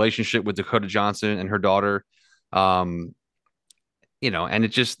forms this relationship with Dakota Johnson and her daughter. And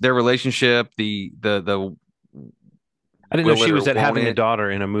it's just their relationship, the I didn't know she was at having a daughter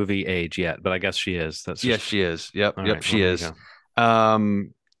in a movie age yet, but I guess she is. Yes, she is. Yep, right, she is.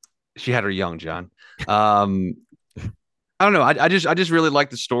 She had her young, John. I don't know. I just really like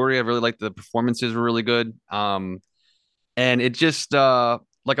the story. I really like the performances were really good. And it just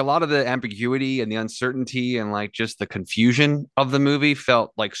like a lot of the ambiguity and the uncertainty and like just the confusion of the movie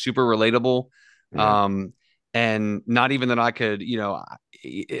felt like super relatable. Yeah. And not even that I could,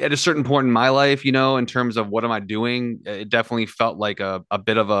 at a certain point in my life, in terms of what am I doing, it definitely felt like a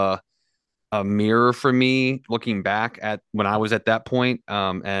bit of a mirror for me looking back at when I was at that point.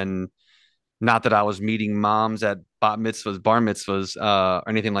 And Not that I was meeting moms at bat mitzvahs, bar mitzvahs, or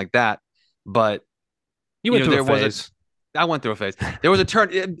anything like that, but You went through a there was a phase. I went through a phase. There was a turn,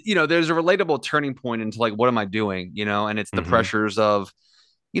 there's a relatable turning point into like, what am I doing? And it's the Hmm. pressures of,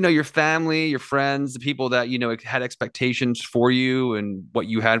 your family, your friends, the people that, had expectations for you and what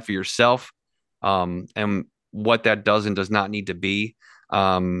you had for yourself. And what that does and does not need to be,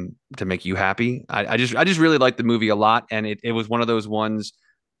 to make you happy. I just really liked the movie a lot. And it was one of those ones,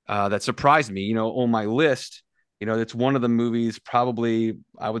 that surprised me, on my list. It's one of the movies, probably,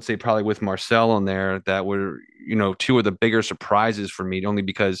 I would say, probably with Marcel on there, that were, two of the bigger surprises for me, only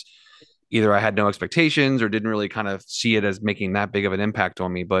because either I had no expectations or didn't really kind of see it as making that big of an impact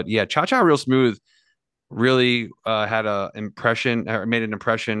on me. But yeah, Cha Cha Real Smooth really, had a impression, or made an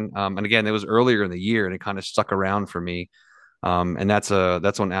impression. And again, it was earlier in the year, and it kind of stuck around for me. And that's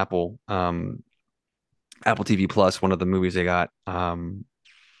on Apple TV Plus, one of the movies they got.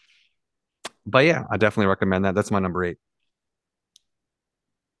 But yeah, I definitely recommend that. That's my number 8.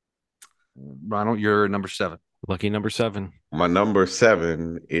 Ronald, you're number 7. Lucky number 7. My number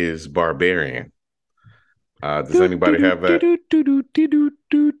 7 is Barbarian. Does anybody have that?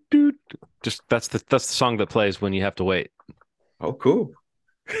 Just that's the song that plays when you have to wait. Oh, cool.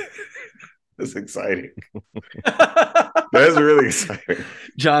 That's exciting. That's really exciting.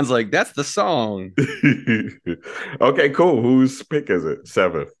 John's like, that's the song. Okay, cool. Whose pick is it?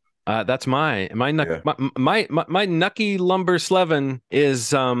 7. That's my Yeah. Nucky Lumber Slevin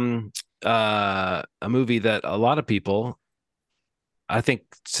is a movie that a lot of people, I think,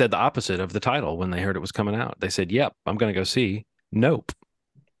 said the opposite of the title when they heard it was coming out. They said, "Yep, I'm going to go see Nope."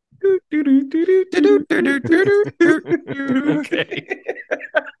 Okay.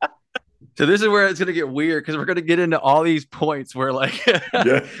 So this is where it's gonna get weird, because we're gonna get into all these points where like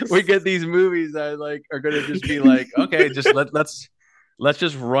Yes. we get these movies that like are gonna just be like, okay, just let's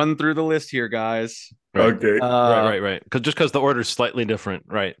just run through the list here, guys. Right. Okay. Right. Because the order's slightly different.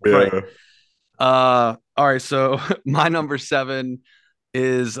 Right. Yeah. Right. All right. So my number 7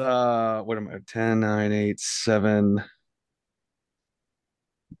 is what am I? 10, 9, 8, 7.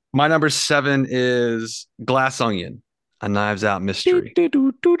 My number 7 is Glass Onion, a Knives Out mystery.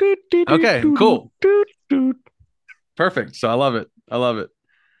 Okay, cool. Perfect. So I love it. I love it.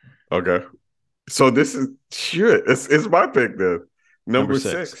 Okay. So this is shit. It's my pick then. Number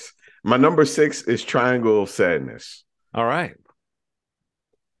 6. My number 6 is Triangle of Sadness. All right.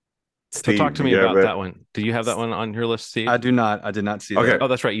 Steve, so talk to me about that one. Do you have that one on your list, Steve? I do not. I did not see Okay. that. Oh,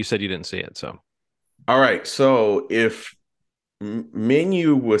 that's right. You said you didn't see it. So, all right. So if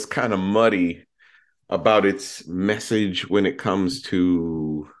Menu was kind of muddy about its message when it comes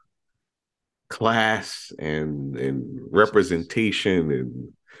to class and representation,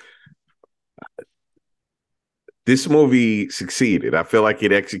 and this movie succeeded. I feel like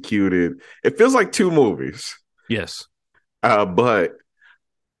it executed. It feels like 2 movies. yes. But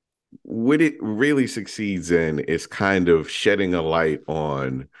what it really succeeds in is kind of shedding a light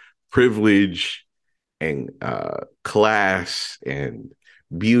on privilege and class and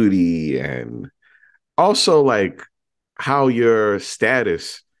beauty, and also like how your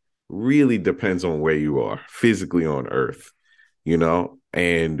status really depends on where you are physically on earth,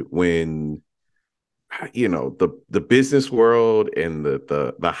 and when the business world and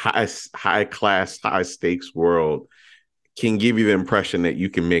the high class, high stakes world can give you the impression that you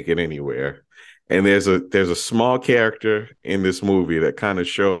can make it anywhere. And there's a small character in this movie that kind of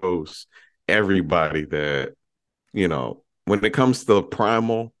shows everybody that, when it comes to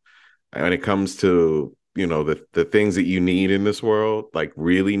primal, when it comes to, the things that you need in this world, like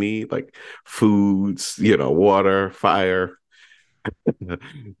really need, like foods, water, fire.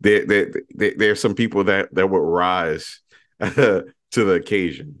 There's some people that would rise to the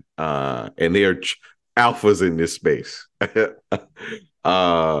occasion, and they are alphas in this space.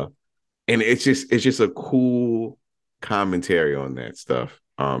 And it's just a cool commentary on that stuff.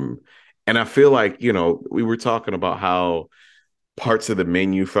 And I feel like, we were talking about how parts of the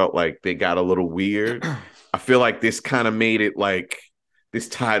menu felt like they got a little weird. I feel like this kind of made it like, this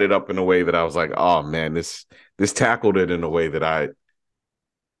tied it up in a way that I was like, oh man, this tackled it in a way that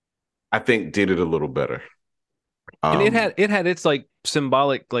I think did it a little better. And it had its like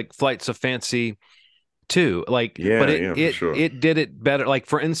symbolic like flights of fancy too. Like, but it did it better. Like,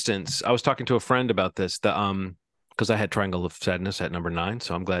 for instance, I was talking to a friend about this, because I had Triangle of Sadness at number 9,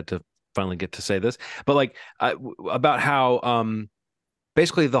 so I'm glad to finally get to say this. But like, about how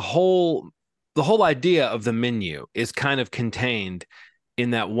basically the whole idea of the menu is kind of contained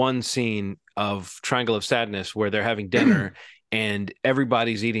in that one scene of Triangle of Sadness where they're having dinner and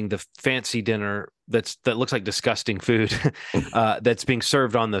everybody's eating the fancy dinner that looks like disgusting food that's being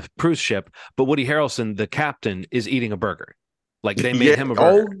served on the cruise ship. But Woody Harrelson, the captain, is eating a burger. Like they made Yeah. him a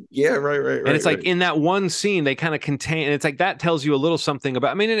burger. Oh, yeah. Right. Right. And Right. it's like Right. in that one scene, they kind of contain, and it's like that tells you a little something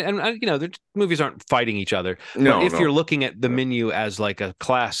about. I mean, and you know, the movies aren't fighting each other, but No. if you're No. looking at the No. menu as like a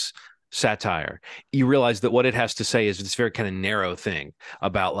class satire, you realize that what it has to say is this very kind of narrow thing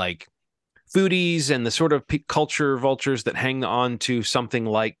about like foodies and the sort of culture vultures that hang on to something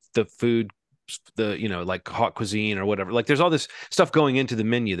like the food, the you know, like hot cuisine or whatever. Like there's all this stuff going into the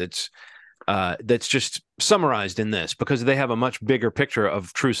menu that's just summarized in this because they have a much bigger picture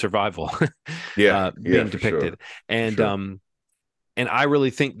of true survival Yeah. Yeah. being For depicted. sure. And Sure. and I really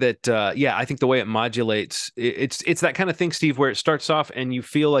think that yeah, I think the way it modulates it's that kind of thing, Steve, where it starts off and you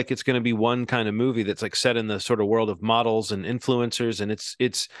feel like it's going to be one kind of movie that's like set in the sort of world of models and influencers, and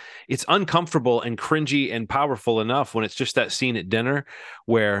it's uncomfortable and cringy and powerful enough when it's just that scene at dinner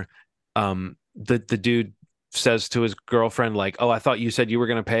where the dude says to his girlfriend like, oh, I thought you said you were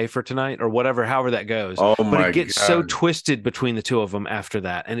going to pay for tonight or whatever, however that goes. Oh But my it gets so God. twisted between the two of them after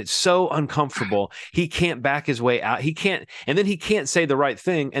that, and it's so uncomfortable. He can't back his way out. He can't, and then he can't say the right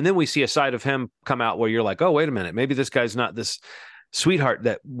thing, and then we see a side of him come out where you're like, oh, wait a minute, maybe this guy's not this sweetheart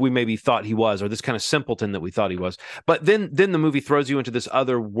that we maybe thought he was, or this kind of simpleton that we thought he was. But then the movie throws you into this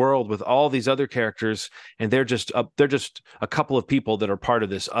other world with all these other characters, and they're just a couple of people that are part of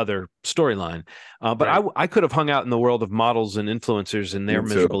this other storyline. But Right. I could have hung out in the world of models and influencers and their Me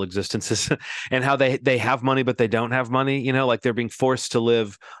too. miserable existences and how they have money but they don't have money. You know, like they're being forced to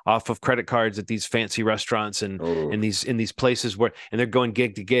live off of credit cards at these fancy restaurants and Oh, in these places where, and they're going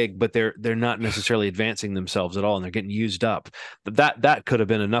gig to gig, but they're not necessarily advancing themselves at all, and they're getting used up. That could have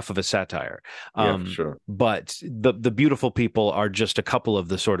been enough of a satire. yeah. For sure. But the beautiful people are just a couple of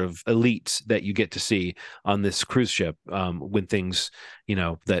the sort of elites that you get to see on this cruise ship when things, you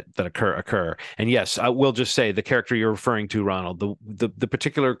know, that occur. And yes, I will just say the character you're referring to, Ronald, the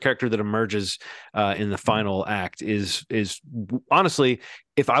particular character that emerges in the final act is honestly,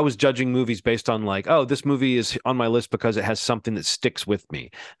 if I was judging movies based on like, oh, this movie is on my list because it has something that sticks with me,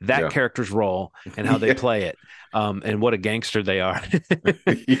 that Yeah. character's role and how they Yeah. play it, and what a gangster they are,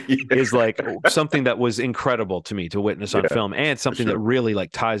 Yeah. is like something that was incredible to me to witness on Yeah, film, and something sure. that really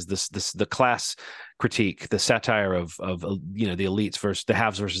like ties this the class critique, the satire of you know, the elites versus the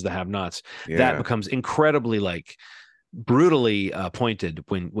haves versus the have-nots. That Yeah. becomes incredibly like brutally pointed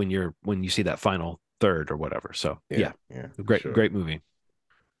when you see that final third or whatever. So yeah, Yeah. For great sure. great movie,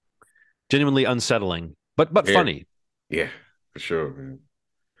 genuinely unsettling but Yeah. funny. Yeah. For sure, man.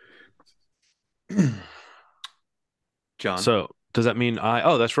 John. So does that mean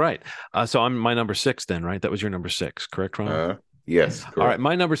oh, that's right. So I'm my number 6 then, right? That was your number 6, correct, Ron? Yes. All right, Correct.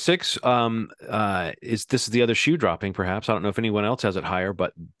 my number 6 is this is the other shoe dropping, perhaps. I don't know if anyone else has it higher,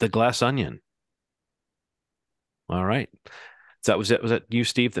 but The Glass Onion. All right. So that was it. Was it you,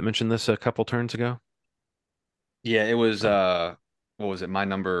 Steve, that mentioned this a couple turns ago? Yeah, it was what was it? My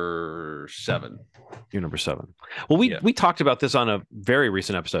number 7. You're number 7. Well, we Yeah. we talked about this on a very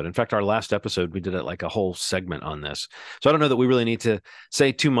recent episode. In fact, our last episode, we did it like a whole segment on this. So I don't know that we really need to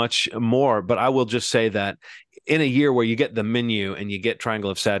say too much more, but I will just say that in a year where you get The Menu and you get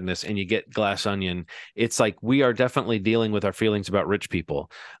Triangle of Sadness and you get Glass Onion, it's like we are definitely dealing with our feelings about rich people,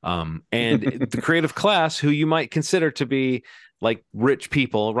 and the creative class who you might consider to be like rich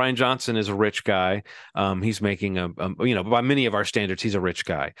people. Ryan Johnson is a rich guy. He's making you know, by many of our standards, he's a rich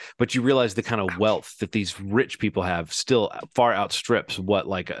guy. But you realize the kind of wealth that these rich people have still far outstrips what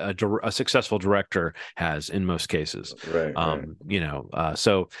like a successful director has in most cases. Right. Right. You know,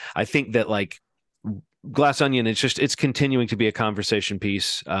 so I think that like Glass Onion, it's continuing to be a conversation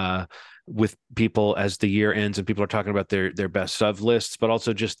piece with people as the year ends and people are talking about their best of lists, but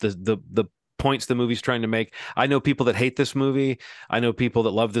also just the points the movie's trying to make. I know people that hate this movie. I know people that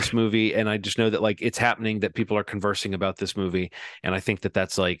love this movie, and I just know that like it's happening, that people are conversing about this movie, and I think that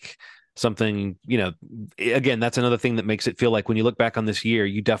that's like something, you know, again, that's another thing that makes it feel like when you look back on this year,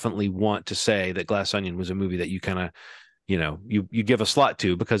 you definitely want to say that Glass Onion was a movie that you kind of, you know, you give a slot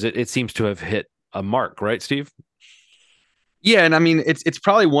to because it seems to have hit a mark, right, Steve? Yeah, and I mean it's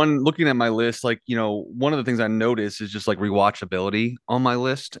probably one, looking at my list, like, you know, one of the things I notice is just like rewatchability on my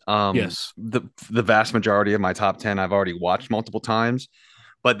list. Yes. The vast majority of my top 10 I've already watched multiple times,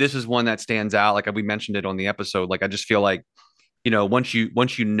 but this is one that stands out. Like we mentioned it on the episode. Like I just feel like, you know, once you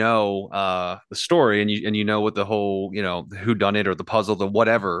know the story and you know what the whole, you know, who done it or the puzzle, the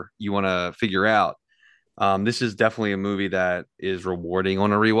whatever you want to figure out. This is definitely a movie that is rewarding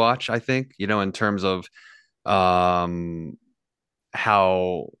on a rewatch, I think, you know, in terms of um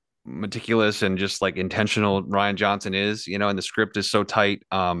how meticulous and just like intentional Rian Johnson is, and the script is so tight.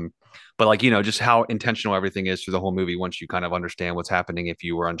 But like, just how intentional everything is through the whole movie once you kind of understand what's happening if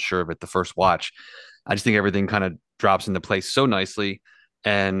you were unsure of it the first watch. I just think everything kind of drops into place so nicely.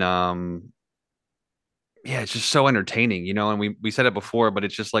 And yeah, it's just so entertaining, and we said it before, but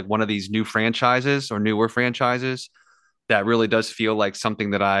it's just like one of these new franchises or newer franchises that really does feel like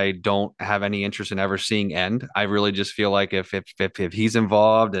something that I don't have any interest in ever seeing end. I really just feel like if he's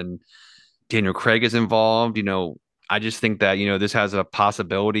involved and Daniel Craig is involved, I just think that, this has a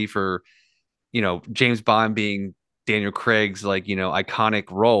possibility for, James Bond being Daniel Craig's like,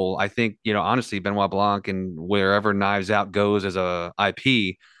 iconic role. I think, honestly, Benoit Blanc and wherever Knives Out goes as a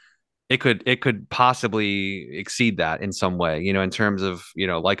IP, it could possibly exceed that in some way, in terms of,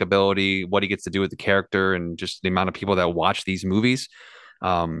 likability, what he gets to do with the character and just the amount of people that watch these movies.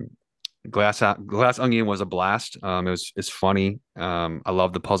 Um, Glass Onion was a blast. It's funny. I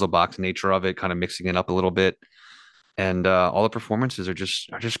love the puzzle box nature of it, kind of mixing it up a little bit. And all the performances are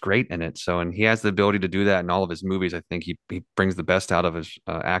just great in it. So, and he has the ability to do that in all of his movies. I think he brings the best out of his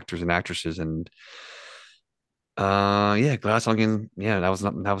actors and actresses. And yeah, Glass Onion. Yeah,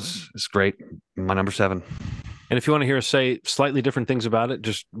 it's great. My number 7. And if you want to hear us say slightly different things about it,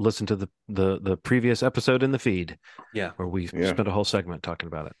 just listen to the previous episode in the feed. Yeah, where we spent a whole segment talking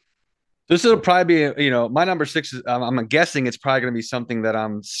about it. This will probably be, my number 6 is, I'm guessing it's probably going to be something that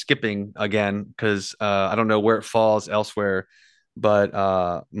I'm skipping again because I don't know where it falls elsewhere. But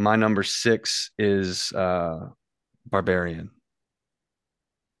my number 6 is Barbarian.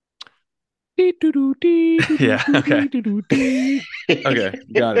 Yeah. Okay. Okay.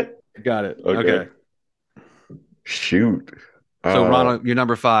 Got it. Okay. Shoot. So Ronald, your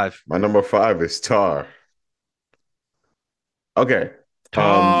number 5. My number 5 is Tar. Okay.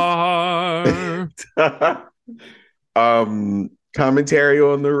 Tar. Commentary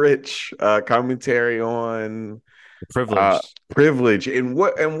on the rich, commentary on privilege and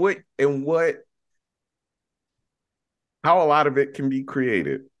what how a lot of it can be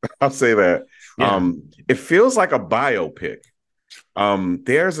created. I'll say that. Yeah. It feels like a biopic.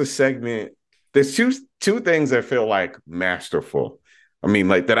 There's a segment. There's two things that feel like masterful. I mean,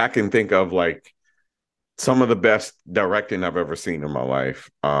 like that I can think of, like some of the best directing I've ever seen in my life.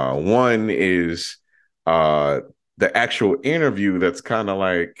 One is the actual interview that's kind of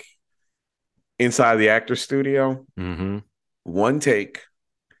like inside the actor studio. Mm-hmm. One take,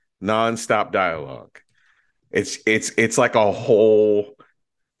 nonstop dialogue. It's like a whole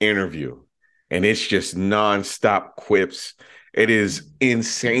interview, and it's just nonstop quips. It is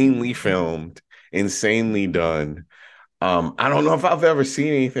insanely filmed, insanely done. I don't know if I've ever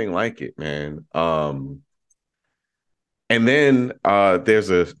seen anything like it, man. And then there's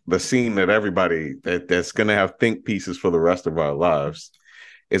the scene that everybody that's gonna have think pieces for the rest of our lives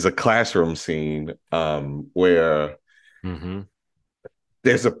is a classroom scene where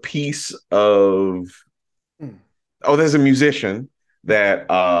there's a piece of there's a musician that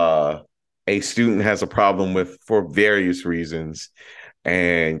a student has a problem with for various reasons,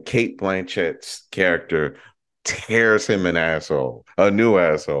 and Cate Blanchett's character tears him a new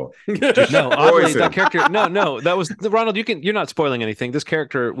asshole. No, oddly, that character. No, that was Ronald. You're not spoiling anything. This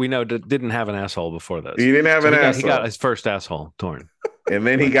character we know didn't have an asshole before this. He didn't have an asshole. He got his first asshole torn, and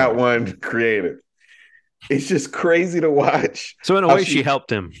then he got one created. It's just crazy to watch. So in a way, she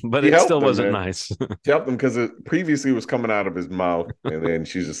helped him, but it still wasn't nice. She helped him because it previously was coming out of his mouth, and then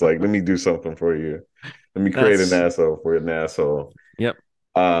she's just like, "Let me do something for you. Let me create an asshole for an asshole." Yep.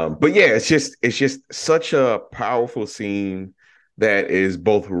 But yeah, it's just such a powerful scene that is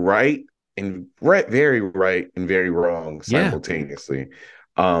both right and very right and very wrong simultaneously.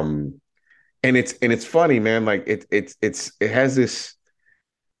 And it's funny, man. Like it has this.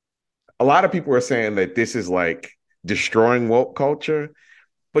 A lot of people are saying that this is like destroying woke culture,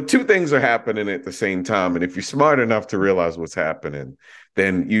 but two things are happening at the same time. And if you're smart enough to realize what's happening,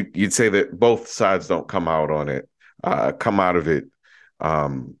 then you'd say that both sides don't come out of it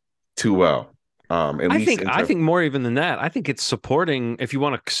too well. I think more even than that. I think it's supporting, if you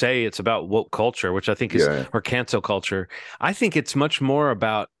want to say it's about woke culture, which I think is or cancel culture. I think it's much more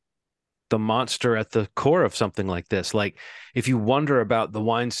about the monster at the core of something like this. Like if you wonder about the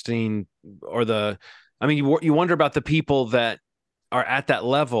Weinstein or you wonder about the people that are at that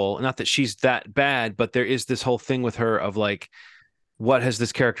level, not that she's that bad, but there is this whole thing with her of like, what has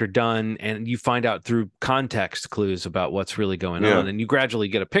this character done? And you find out through context clues about what's really going on. And you gradually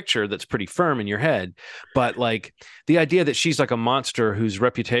get a picture that's pretty firm in your head. But like the idea that she's like a monster whose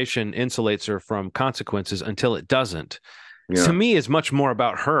reputation insulates her from consequences until it doesn't. to me is much more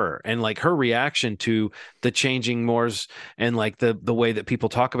about her and like her reaction to the changing mores and like the way that people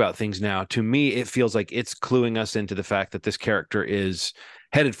talk about things now. To me, it feels like it's cluing us into the fact that this character is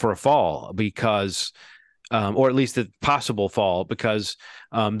headed for a fall because or at least a possible fall, because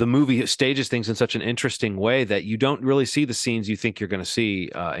the movie stages things in such an interesting way that you don't really see the scenes you think you're going to see,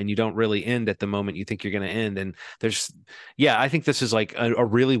 and you don't really end at the moment you think you're going to end. And I think this is like a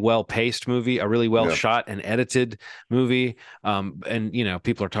really well paced movie, a really well shot and edited movie. And you know,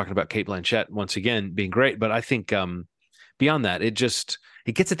 people are talking about Cate Blanchett once again being great, but I think beyond that, it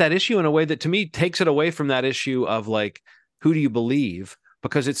gets at that issue in a way that to me takes it away from that issue of like, who do you believe?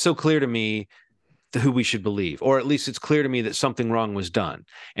 Because it's so clear to me who we should believe, or at least it's clear to me that something wrong was done.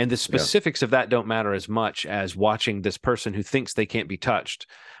 And the specifics of that don't matter as much as watching this person who thinks they can't be touched,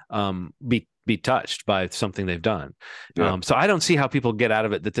 be touched by something they've done. So I don't see how people get out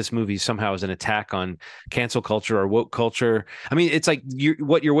of it that this movie somehow is an attack on cancel culture or woke culture. I mean, it's like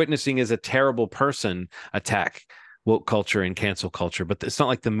what you're witnessing is a terrible person attack woke culture and cancel culture, but it's not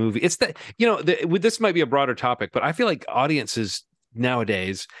like the movie. It's that, you know, this might be a broader topic, but I feel like audiences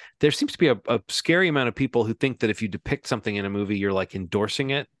nowadays, there seems to be a scary amount of people who think that if you depict something in a movie, you're like endorsing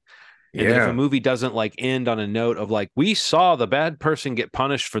it. And that if a movie doesn't like end on a note of like, we saw the bad person get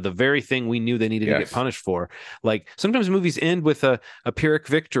punished for the very thing we knew they needed to get punished for. Like sometimes movies end with a Pyrrhic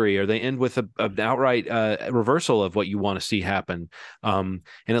victory, or they end with an outright reversal of what you want to see happen. And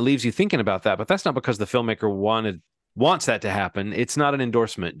it leaves you thinking about that, but that's not because the filmmaker wants that to happen. It's not an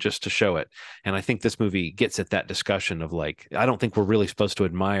endorsement just to show it. And I think this movie gets at that discussion of like, I don't think we're really supposed to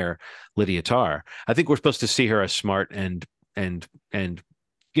admire Lydia Tarr. I think we're supposed to see her as smart and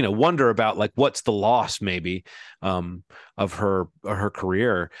you know, wonder about like what's the loss maybe of her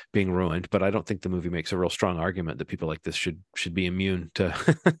career being ruined. But I don't think the movie makes a real strong argument that people like this should be immune to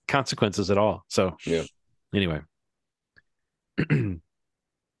consequences at all. So anyway.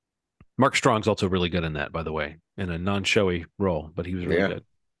 Mark Strong's also really good in that, by the way, in a non-showy role, but he was really good.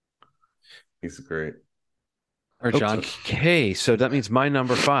 He's great. All right, John. Okay, so that means my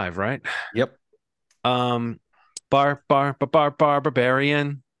number 5, right? Yep. Barbarian.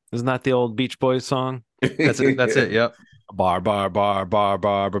 Isn't that the old Beach Boys song? That's it. Yep. Barbarian.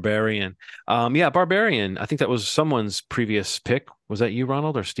 Barbarian. I think that was someone's previous pick. Was that you,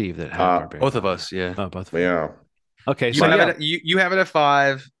 Ronald, or Steve that had Barbarian? Both of us, yeah. Oh, both of us. Yeah. Okay, you have it at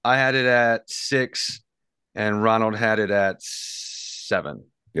 5. I had it at 6, and Ronald had it at 7.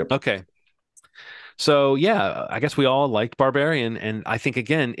 Yep. Okay. So I guess we all liked Barbarian, and I think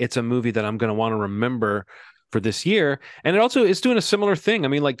again it's a movie that I'm going to want to remember for this year. And it also is doing a similar thing. I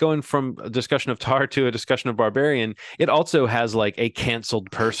mean, like going from a discussion of Tar to a discussion of Barbarian, it also has like a canceled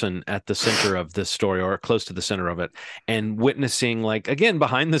person at the center of this story, or close to the center of it, and witnessing like, again,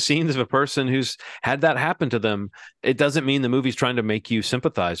 behind the scenes of a person who's had that happen to them. It doesn't mean the movie's trying to make you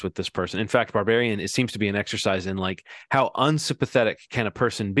sympathize with this person. In fact, Barbarian, it seems to be an exercise in like how unsympathetic can a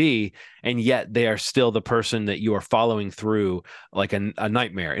person be, and yet they are still the person that you are following through like a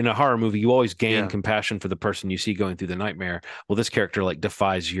nightmare. In a horror movie, you always gain compassion for the person you see going through the nightmare. Well, this character like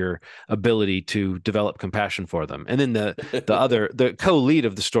defies your ability to develop compassion for them. And then the co-lead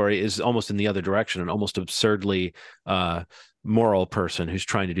of the story is almost in the other direction, an almost absurdly moral person who's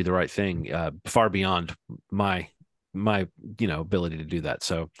trying to do the right thing, far beyond my ability to do that.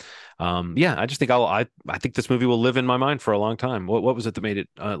 So I just think I think this movie will live in my mind for a long time. What was it that made it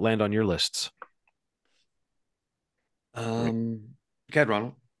land on your lists? Go ahead,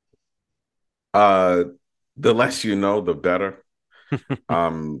 Ronald. The less you know, the better.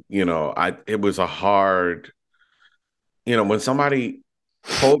 It was a hard, when somebody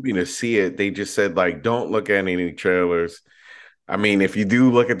told me to see it, they just said like, don't look at any trailers. I mean, if you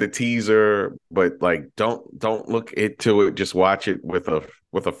do look at the teaser, but like, don't look into it. Just watch it with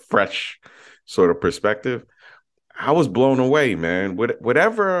a fresh sort of perspective. I was blown away, man.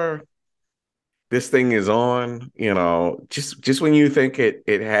 Whatever this thing is on, just when you think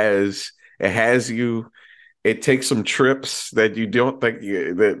it has you. It takes some trips that you don't think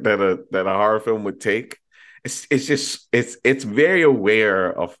that a horror film would take. It's very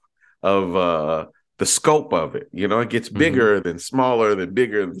aware of the scope of it. It gets bigger than smaller, than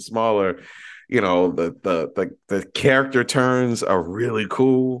bigger than smaller. The character turns are really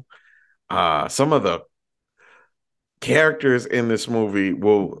cool. Some of the characters in this movie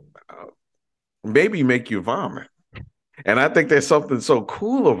will maybe make you vomit, and I think there's something so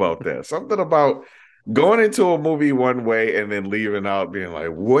cool about that. Something about going into a movie one way and then leaving out being like,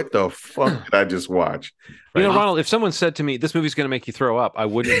 what the fuck did I just watch? Ronald, if someone said to me, this movie's going to make you throw up, I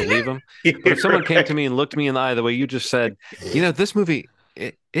wouldn't believe them. But if someone came to me and looked me in the eye the way you just said, this movie,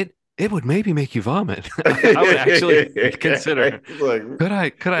 it it would maybe make you vomit. I would actually consider,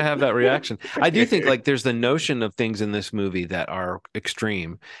 Like, could I have that reaction? I do think like there's the notion of things in this movie that are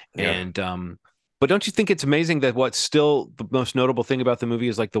extreme, yeah, and but don't you think it's amazing that what's still the most notable thing about the movie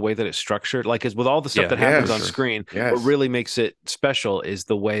is like the way that it's structured? Like, is with all the stuff Yeah, that yeah, happens for on sure. screen, what Yes. really makes it special is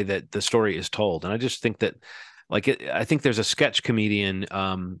the way that the story is told. And I just think that, like, I think there's a sketch comedian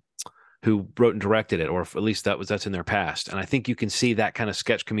who wrote and directed it, or at least that's in their past. And I think you can see that kind of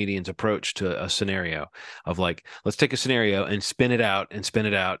sketch comedian's approach to a scenario of like, let's take a scenario and spin it out and spin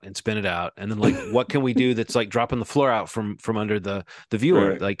it out and spin it out, and then like, what can we do that's like dropping the floor out from under the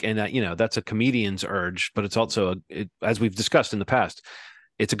viewer, Right. like, and that's a comedian's urge, but it's also as we've discussed in the past,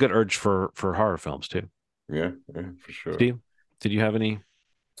 it's a good urge for horror films too. Yeah, yeah, for sure. Steve, did you have any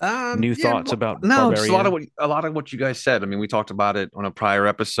new Yeah, thoughts about no, just Barbarian? a lot of what you guys said. I mean, we talked about it on a prior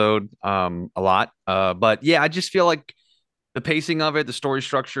episode, a lot. But yeah, I just feel like the pacing of it, the story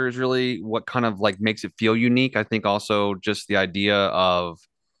structure is really what kind of like makes it feel unique. I think also just the idea of,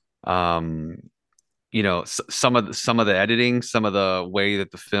 um, some of the editing, some of the way that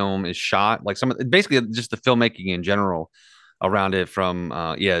the film is shot, like some of basically just the filmmaking in general around it. From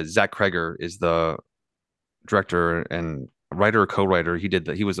Zach Kreger is the director and writer or co-writer.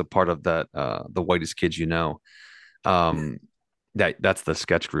 He was a part of that the Whitest Kids You Know. Um that's the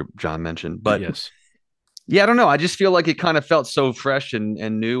sketch group John mentioned. But Yes. yeah, I don't know. I just feel like it kind of felt so fresh and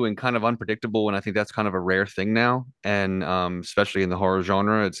new and kind of unpredictable. And I think that's kind of a rare thing now. And especially in the horror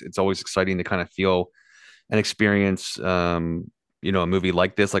genre, it's always exciting to kind of feel and experience a movie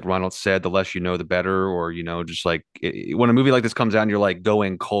like this. Like Ronald said, the less you know the better. Or just like when a movie like this comes out and you're like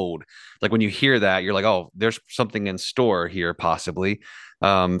going cold, like when you hear that you're like, oh, there's something in store here, possibly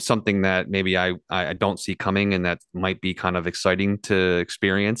something that maybe I don't see coming, and that might be kind of exciting to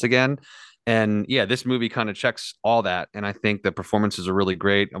experience again. And yeah, this movie kind of checks all that, and I think the performances are really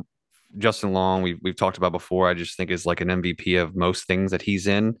great. Justin Long, we've talked about before, I just think is like an MVP of most things that he's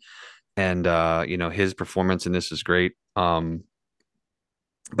in. And his performance in this is great.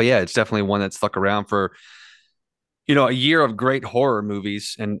 But yeah, it's definitely one that stuck around for a year of great horror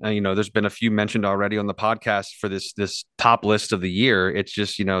movies. And there's been a few mentioned already on the podcast for this top list of the year. It's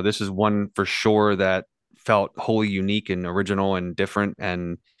just this is one for sure that felt wholly unique and original and different,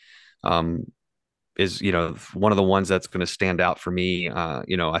 and um is one of the ones that's going to stand out for me.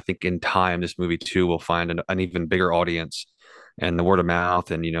 I think in time this movie too will find an even bigger audience, and the word of mouth,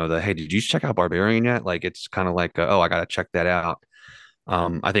 and the, hey, did you check out Barbarian yet? Like, it's kind of like, oh, I gotta check that out.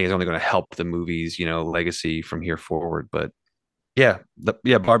 I think it's only going to help the movie's legacy from here forward. But yeah,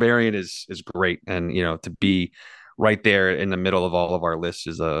 Barbarian is great, and to be right there in the middle of all of our lists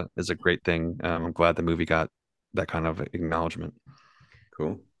is a great thing. I'm glad the movie got that kind of acknowledgement.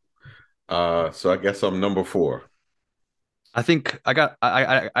 Cool. So I guess I'm number 4. I think I got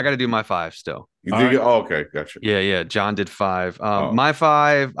to do my 5 still. You All did right. it? Oh, okay, gotcha. Yeah. John did 5. Oh. My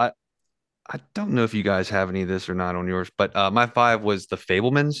 5. I don't know if you guys have any of this or not on yours, but my 5 was The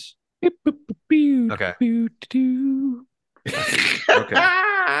Fabelmans. Okay. Okay.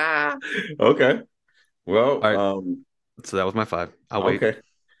 Okay. Well, All right. So that was my 5. I'll wait. okay.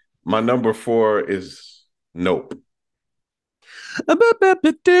 My number 4 is Nope.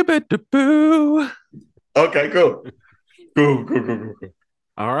 Okay, cool. Cool.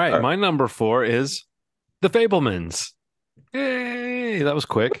 All right. My number 4 is The Fablemans. Yay, that was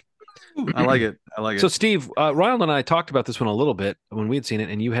quick. I like it. So, Steve, Ryan and I talked about this one a little bit when we had seen it,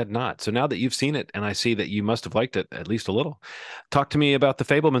 and you had not. So now that you've seen it, and I see that you must have liked it at least a little, talk to me about The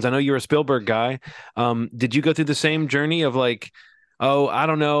Fablemans. I know you're a Spielberg guy. Did you go through the same journey of like, oh, I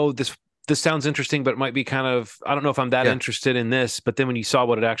don't know, this sounds interesting, but it might be kind of, I don't know if I'm that interested in this. But then when you saw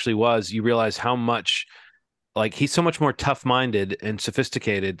what it actually was, you realize how much, like, he's so much more tough-minded and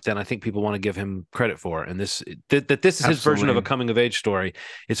sophisticated than I think people want to give him credit for. And this is his version of a coming-of-age story.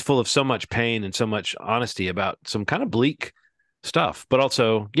 It's full of so much pain and so much honesty about some kind of bleak stuff. But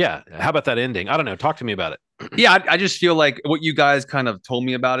also, yeah, how about that ending? I don't know. Talk to me about it. Yeah, I just feel like what you guys kind of told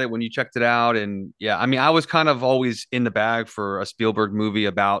me about it when you checked it out. And yeah, I mean, I was kind of always in the bag for a Spielberg movie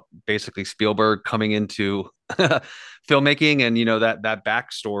about basically Spielberg coming into filmmaking, and that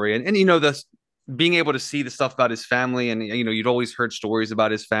backstory, and this being able to see the stuff about his family. And you'd always heard stories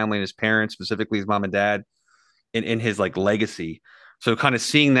about his family and his parents, specifically his mom and dad, in his like legacy. So kind of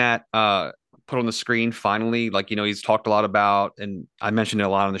seeing that put on the screen finally, like he's talked a lot about, and I mentioned it a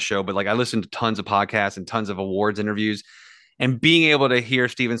lot on the show, but like I listened to tons of podcasts and tons of awards interviews, and being able to hear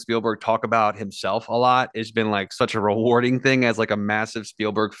Steven Spielberg talk about himself a lot has been like such a rewarding thing as like a massive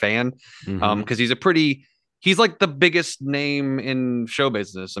Spielberg fan. Because he's like the biggest name in show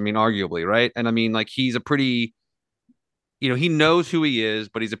business. I mean, arguably, right? And I mean, like, he's a pretty he knows who he is,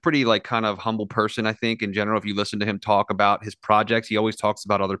 but he's a pretty like kind of humble person, I think, in general. If you listen to him talk about his projects, he always talks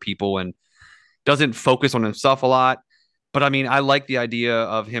about other people and doesn't focus on himself a lot. But I mean, I like the idea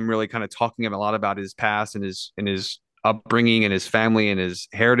of him really kind of talking a lot about his past and his upbringing and his family and his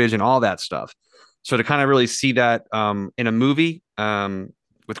heritage and all that stuff. So to kind of really see that in a movie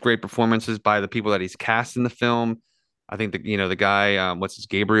with great performances by the people that he's cast in the film. I think the guy what's his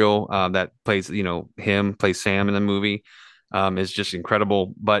Gabriel that plays him plays Sam in the movie is just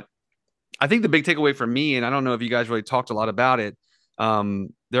incredible. But I think the big takeaway for me, and I don't know if you guys really talked a lot about it,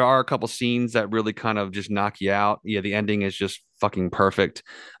 there are a couple scenes that really kind of just knock you out. Yeah, the ending is just fucking perfect.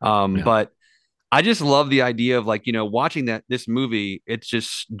 Yeah. But I just love the idea of like, watching this movie, it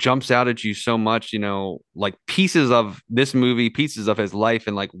just jumps out at you so much, like pieces of this movie, pieces of his life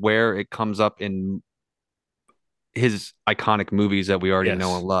and like where it comes up in his iconic movies that we already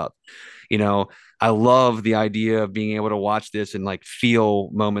know Yes. and love. I love the idea of being able to watch this and like feel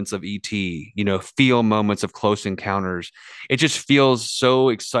moments of ET, feel moments of Close Encounters. It just feels so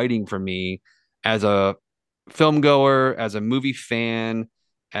exciting for me as a film goer, as a movie fan,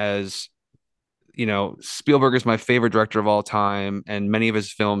 as Spielberg is my favorite director of all time, and many of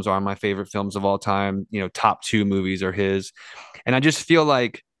his films are my favorite films of all time. Top two movies are his. And I just feel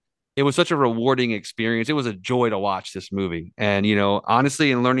like it was such a rewarding experience. It was a joy to watch this movie. And,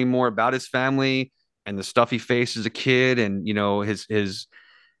 honestly, and learning more about his family and the stuff he faced as a kid and, his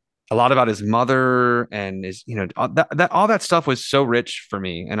a lot about his mother and his, all that stuff was so rich for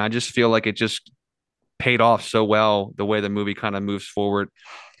me. And I just feel like it just paid off so well the way the movie kind of moves forward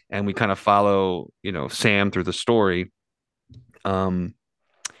and we kind of follow, Sam through the story. I don't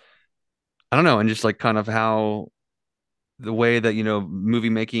know. And just like kind of how the way that movie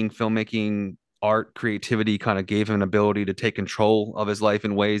making, filmmaking, art, creativity kind of gave him an ability to take control of his life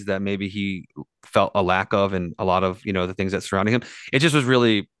in ways that maybe he felt a lack of in a lot of the things that surrounding him. It just was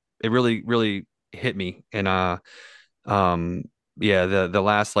really it really really hit me. And um yeah, the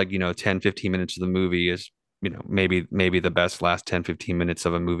last like 10-15 minutes of the movie is maybe the best last 10-15 minutes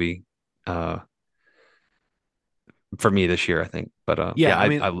of a movie for me this year, I think. But Yeah, yeah, I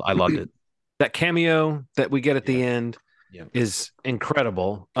mean, I loved it. that cameo that we get at the end Yeah. is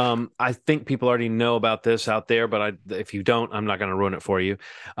incredible. I think people already know about this out there, but if you don't, I'm not going to ruin it for you.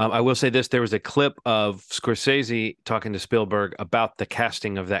 I will say this: there was a clip of Scorsese talking to Spielberg about the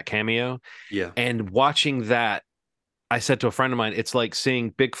casting of that cameo, Yeah. and watching that, I said to a friend of mine, it's like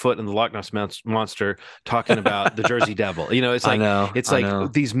seeing Bigfoot and the Loch Ness monster talking about the Jersey Devil. It's I like know. it's I like know.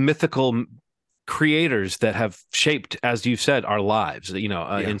 these mythical creators that have shaped, as you said, our lives,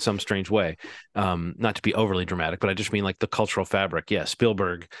 in some strange way. Not to be overly dramatic, but I just mean like the cultural fabric. Yeah,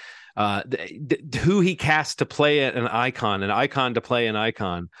 Spielberg, who he cast to play an icon to play an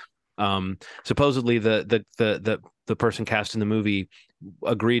icon. Supposedly the person cast in the movie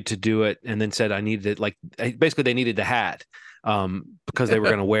agreed to do it and then said I needed it, like basically they needed the hat because they were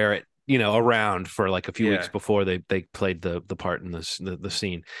going to wear it around for like a few weeks before they played the part in the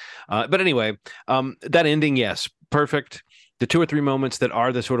scene. But anyway, that ending, yes, perfect. The two or three moments that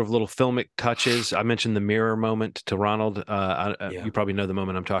are the sort of little filmic touches. I mentioned the mirror moment to Ronald. You probably know the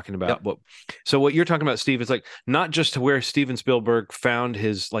moment I'm talking about. Yep. So what you're talking about, Steve, is like not just to where Steven Spielberg found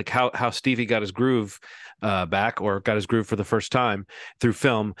his, like how Stevie got his groove back, or got his groove for the first time through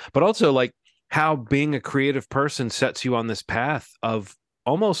film, but also like how being a creative person sets you on this path of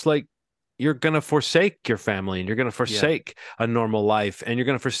almost like you're going to forsake your family and you're going to forsake a normal life, and you're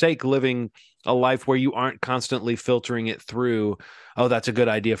going to forsake living a life where you aren't constantly filtering it through, oh, that's a good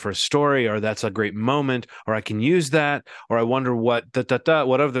idea for a story, or that's a great moment, or I can use that, or I wonder what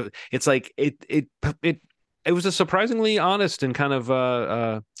whatever. It's like it was a surprisingly honest and kind of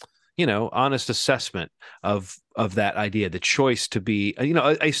honest assessment of that idea, the choice to be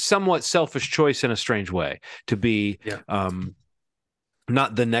a somewhat selfish choice in a strange way, to be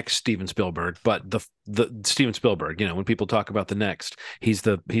not the next Steven Spielberg, but the Steven Spielberg. When people talk about the next, he's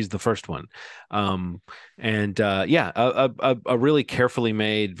the first one. A really carefully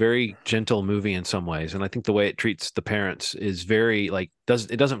made, very gentle movie in some ways, and I think the way it treats the parents is very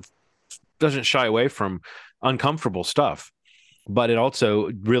doesn't shy away from uncomfortable stuff, but it also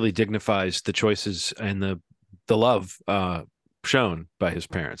really dignifies the choices and the love shown by his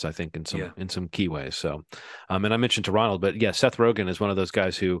parents, I think, in some key ways. So, and I mentioned to Ronald, but yeah, Seth Rogen is one of those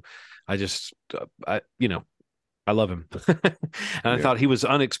guys who I just, I love him. And I thought he was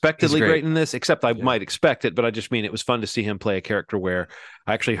unexpectedly great in this, except I might expect it, but I just mean it was fun to see him play a character where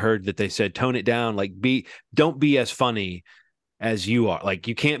I actually heard that they said, tone it down, like don't be as funny as you are. Like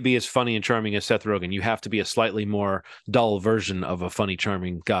you can't be as funny and charming as Seth Rogen. You have to be a slightly more dull version of a funny,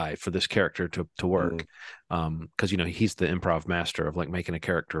 charming guy for this character to work. Because he's the improv master of like making a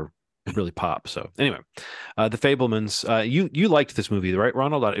character really pop. So anyway, The Fablemans. You liked this movie, right,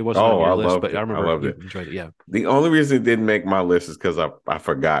 Ronald? It wasn't on Oh, your I list, loved but it. I I remember loved you it. enjoyed it. Yeah. The only reason it didn't make my list is because I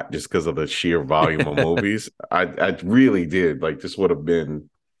forgot, just because of the sheer volume of movies. I really did. Like, this would have been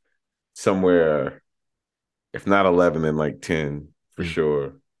somewhere, if not 11, then like 10 for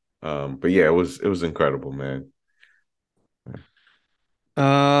sure. But yeah, it was incredible, man.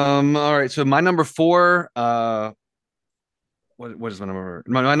 All right. So my number four, what is my number?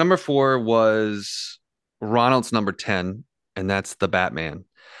 My number four was Ronald's number 10, and that's the Batman.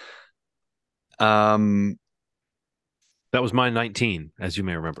 Um, That was my 19, as you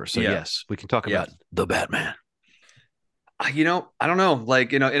may remember. So yeah, yes, we can talk yeah. about the Batman. I don't know.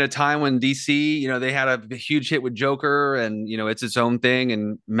 Like, in a time when DC, they had a huge hit with Joker, and it's its own thing,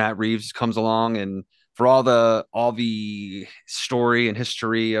 and Matt Reeves comes along, and for all the story and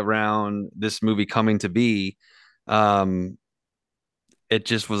history around this movie coming to be, um, it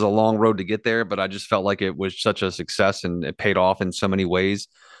just was a long road to get there, but I just felt like it was such a success and it paid off in so many ways.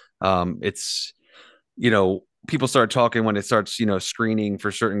 It's people start talking when it starts, screening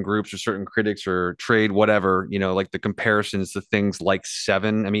for certain groups or certain critics or trade, whatever, like the comparisons to things like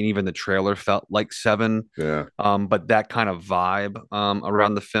Seven. I mean, even the trailer felt like Seven. Yeah. But that kind of vibe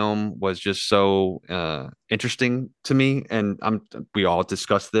around the film was just so interesting to me. And we all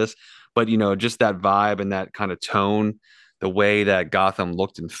discussed this, but just that vibe and that kind of tone, the way that Gotham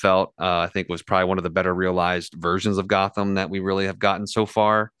looked and felt, I think was probably one of the better realized versions of Gotham that we really have gotten so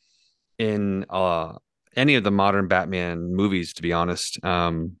far in any of the modern Batman movies, to be honest. Yeah,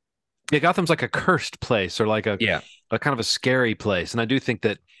 Gotham's like a cursed place or like a Yeah. kind of a scary place. And I do think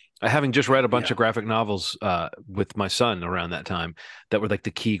that having just read a bunch Yeah. of graphic novels with my son around that time that were like the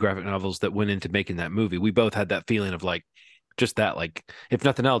key graphic novels that went into making that movie, we both had that feeling of like just that, like, if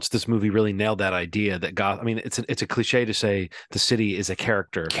nothing else, this movie really nailed that idea that I mean, it's a cliche to say the city is a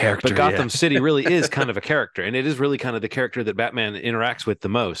character, but Gotham City really is kind of a character, and it is really kind of the character that Batman interacts with the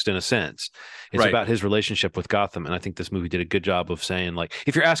most, in a sense. It's Right. about his relationship with Gotham, and I think this movie did a good job of saying, like,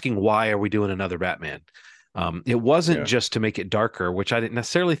 if you're asking why are we doing another Batman, it wasn't just to make it darker, which I didn't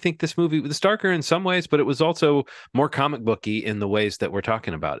necessarily think this movie was darker in some ways, but it was also more comic booky in the ways that we're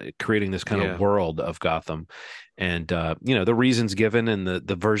talking about it, creating this kind of world of Gotham. And the reasons given and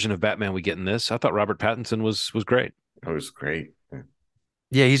the version of Batman we get in this, I thought Robert Pattinson was great. It was great.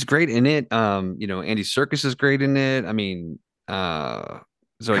 Yeah, he's great in it. Andy Serkis is great in it. I mean,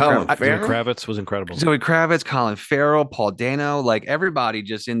 Zoe Kravitz was incredible. Zoe Kravitz, Colin Farrell, Paul Dano, like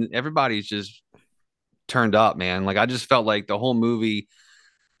everybody's just turned up, man. Like I just felt like the whole movie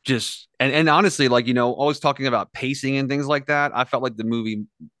just and honestly, like, always talking about pacing and things like that. I felt like the movie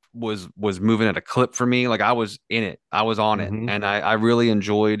was moving at a clip for me. Like I was in it. I was on it. And I really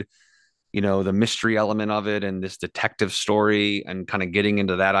enjoyed, the mystery element of it and this detective story and kind of getting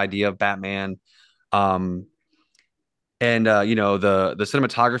into that idea of Batman. The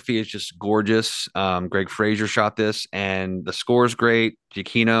cinematography is just gorgeous. Greg Fraser shot this, and the score is great.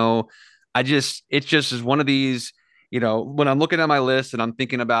 Giacchino. It just is one of these, when I'm looking at my list and I'm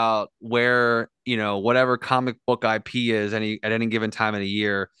thinking about where, whatever comic book IP is at any given time in a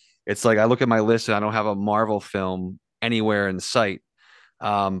year, it's like I look at my list and I don't have a Marvel film anywhere in sight.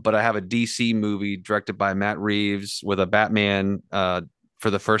 But I have a DC movie directed by Matt Reeves with a Batman for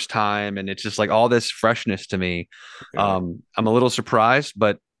the first time, and it's just like all this freshness to me. I'm a little surprised,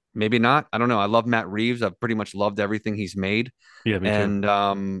 but maybe not. I don't know. I love Matt Reeves. I've pretty much loved everything he's made. Yeah, me too.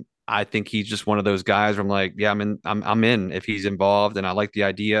 And I think he's just one of those guys where I'm like, yeah, I'm in if he's involved, and I like the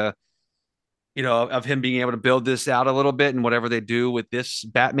idea, of him being able to build this out a little bit and whatever they do with this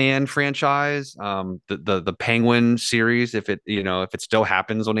Batman franchise, the Penguin series, if it still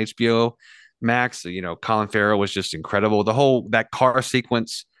happens on HBO Max, Colin Farrell was just incredible. That car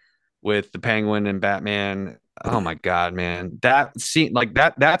sequence with the Penguin and Batman. Oh my God, man. That scene, like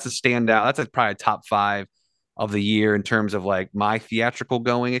that's a standout. That's probably a top 5 of the year in terms of like my theatrical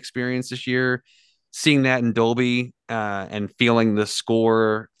going experience this year. Seeing that in Dolby and feeling the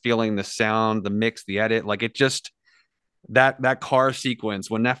score, feeling the sound, the mix, the edit, like it just that car sequence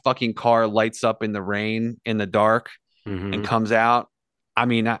when that fucking car lights up in the rain in the dark and comes out. I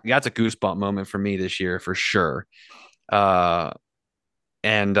mean, that's a goosebump moment for me this year for sure. I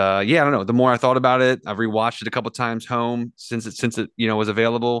don't know. The more I thought about it, I've rewatched it a couple times home since it was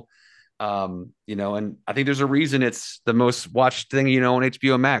available. And I think there's a reason it's the most watched thing, on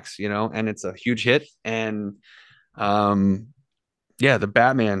HBO Max, and it's a huge hit. And the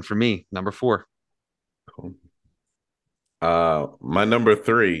Batman for me, number 4. Cool. My number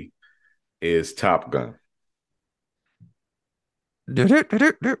 3 is Top Gun. I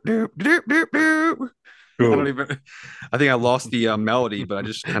don't even. I think I lost the melody, but I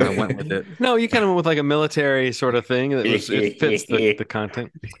just kind of went with it. No, you kind of went with like a military sort of thing that was it fits the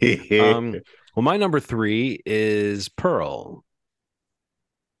content. Well, my number 3 is Pearl,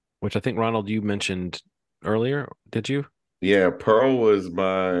 which I think Ronald you mentioned earlier. Did you? Yeah, Pearl was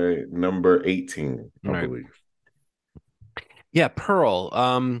my number 18, I Right. believe. Yeah, Pearl.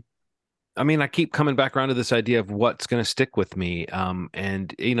 I mean, I keep coming back around to this idea of what's going to stick with me.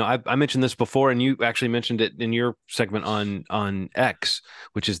 And you know, I mentioned this before, and you actually mentioned it in your segment on X,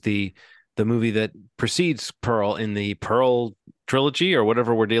 which is the movie that precedes Pearl in the Pearl trilogy or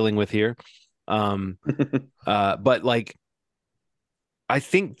whatever we're dealing with here. But like, I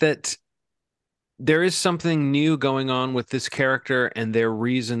think that there is something new going on with this character and their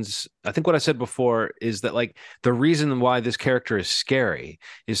reasons. I think what I said before is that like the reason why this character is scary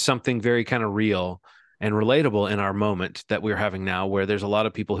is something very kind of real and relatable in our moment that we're having now, where there's a lot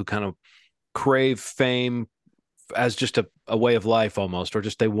of people who kind of crave fame as just a way of life almost, or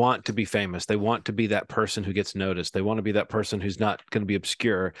just they want to be famous. They want to be that person who gets noticed. They want to be that person who's not going to be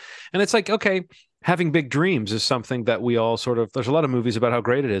obscure. And it's like, okay, having big dreams is something that we all sort of, there's a lot of movies about how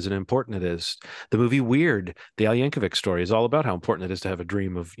great it is and important it is. The movie Weird, the Al Yankovic story, is all about how important it is to have a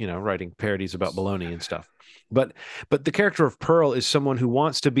dream of, you know, writing parodies about baloney and stuff. But the character of Pearl is someone who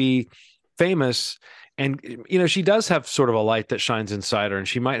wants to be famous, and you know, she does have sort of a light that shines inside her, and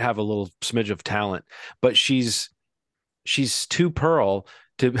she might have a little smidge of talent, but she's too Pearl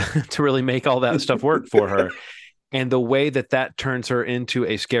to to really make all that stuff work for her. And the way that that turns her into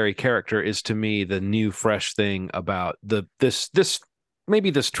a scary character is to me the new fresh thing about this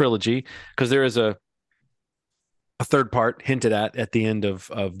maybe this trilogy, because there is a third part hinted at the end of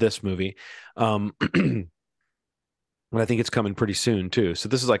this movie. But I think it's coming pretty soon too. So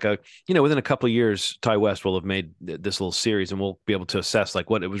this is like a, you know, within a couple of years, Ty West will have made this little series, and we'll be able to assess like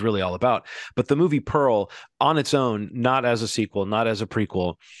what it was really all about. But the movie Pearl on its own, not as a sequel, not as a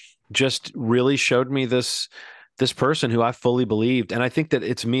prequel, just really showed me this person who I fully believed. And I think that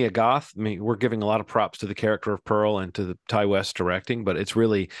it's Mia Goth. I mean, we're giving a lot of props to the character of Pearl and to the Ty West directing, but it's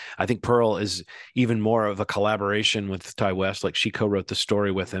really, I think Pearl is even more of a collaboration with Ty West. Like she co-wrote the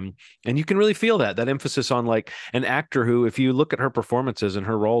story with him. And you can really feel that emphasis on like an actor who, if you look at her performances and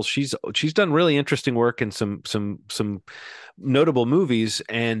her roles, she's done really interesting work in some notable movies.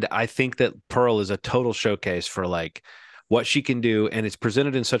 And I think that Pearl is a total showcase for like what she can do, and it's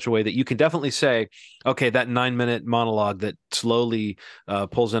presented in such a way that you can definitely say, okay, that 9-minute monologue that slowly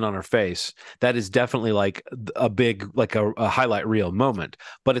pulls in on her face, that is definitely like a big, like a highlight reel moment.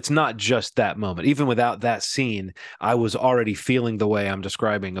 But it's not just that moment. Even without that scene, I was already feeling the way I'm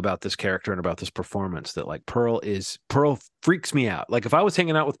describing about this character and about this performance, that like Pearl freaks me out. Like if I was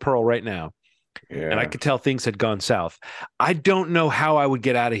hanging out with Pearl right now, and I Yeah. could tell things had gone south, I don't know how I would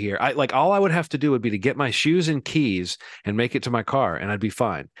get out of here. I like all I would have to do would be to get my shoes and keys and make it to my car, and I'd be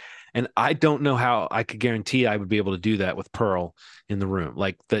fine. And I don't know how I could guarantee I would be able to do that with Pearl in the room.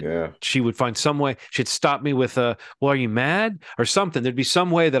 Like that Yeah. she would find some way. She'd stop me with well, are you mad? Or something. There'd be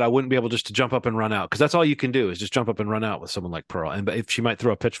some way that I wouldn't be able just to jump up and run out. Because that's all you can do is just jump up and run out with someone like Pearl. And but if she might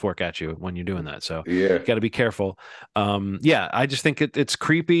throw a pitchfork at you when you're doing that. So Yeah. you got to be careful. Yeah, I just think it's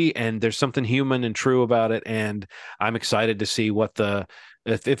creepy, and there's something human and true about it. And I'm excited to see what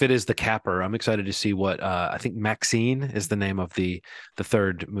if it is the capper. I'm excited to see what I think Maxine is the name of the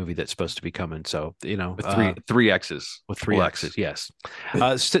third movie that's supposed to be coming. So you know, With three X's. with three Full X's, yes.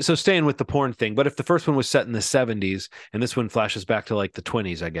 So staying with the porn thing, but if the first one was set in the 70s and this one flashes back to like the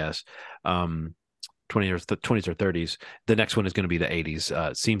 20s, I guess, 20s or 30s, the next one is going to be the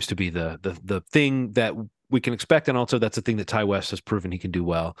 80s. Seems to be the thing that we can expect, and also that's the thing that Ty West has proven he can do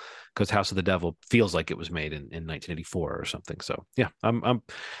well, because House of the Devil feels like it was made in 1984 or something. So yeah, I'm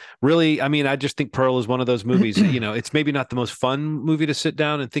really, I mean, I just think Pearl is one of those movies. You know, it's maybe not the most fun movie to sit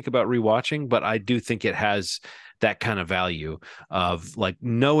down and think about rewatching, but I do think it has that kind of value of like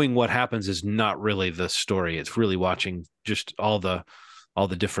knowing what happens is not really the story. It's really watching just all the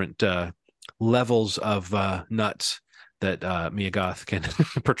different levels of nuts that Mia Goth can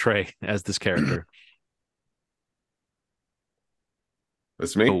portray as this character.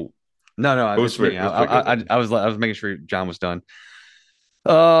 That's me. Oh, no, Who's it's me. Rick? Who's Rick? I was making sure John was done.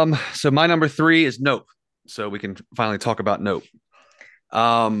 So my number 3 is Nope. So we can finally talk about Nope.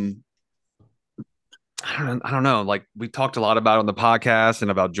 I don't know. Like we talked a lot about it on the podcast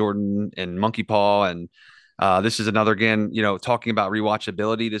and about Jordan and Monkey Paw, and this is another, again, you know, talking about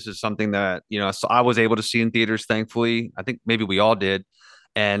rewatchability. This is something that, you know, so I was able to see in theaters, thankfully. I think maybe we all did.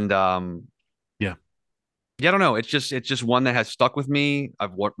 And Yeah. yeah, I don't know. It's just one that has stuck with me.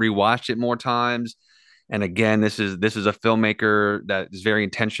 I've rewatched it more times. And again, this is a filmmaker that is very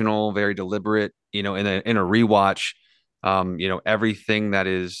intentional, very deliberate, in a rewatch. Everything that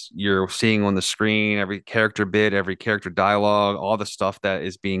is you're seeing on the screen, every character bit, every character dialogue, all the stuff that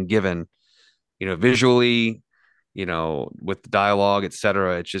is being given, visually, with the dialogue,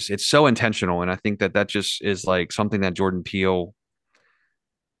 etc. It's so intentional. And I think that just is like something that Jordan Peele,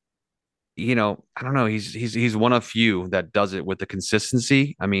 I don't know. He's one of few that does it with the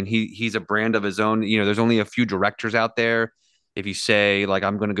consistency. I mean, he's a brand of his own. There's only a few directors out there. If you say like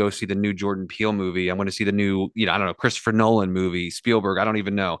I'm going to go see the new Jordan Peele movie, I'm going to see the new, I don't know, Christopher Nolan movie, Spielberg, I don't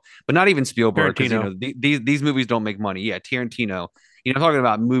even know, but not even Spielberg because Tarantino. these movies don't make money. Yeah, Tarantino. I'm talking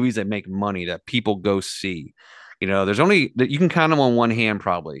about movies that make money that people go see. There's only that you can count them on one hand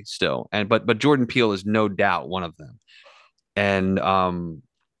probably still, and but Jordan Peele is no doubt one of them. And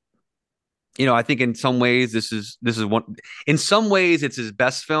I think in some ways this is one. In some ways, it's his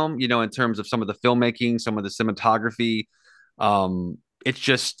best film. In terms of some of the filmmaking, some of the cinematography. It's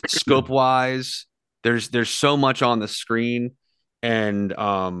just scope wise. There's so much on the screen, and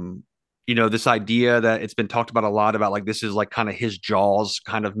this idea that it's been talked about a lot about like this is like kind of his Jaws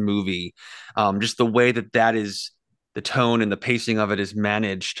kind of movie. Just the way that is the tone and the pacing of it is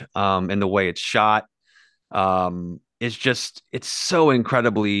managed, and the way it's shot. It's so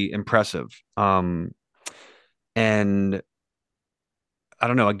incredibly impressive. And I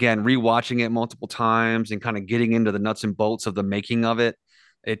don't know, again, rewatching it multiple times and kind of getting into the nuts and bolts of the making of it,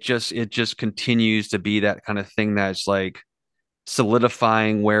 it just continues to be that kind of thing that's like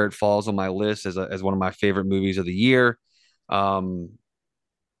solidifying where it falls on my list as one of my favorite movies of the year. Um,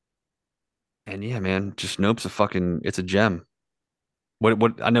 and yeah, man, just Nope's it's a gem.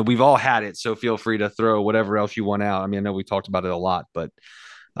 What I know we've all had it, so feel free to throw whatever else you want out. I mean, I know we talked about it a lot, but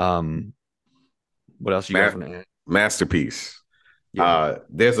um, what else you guys want to add? Masterpiece. Yeah.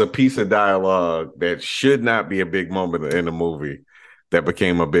 There's a piece of dialogue that should not be a big moment in the movie that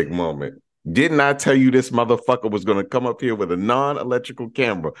became a big moment. Didn't I tell you this motherfucker was going to come up here with a non-electrical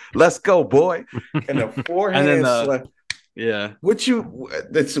camera? Let's go, boy. And a And then forehand slap. yeah,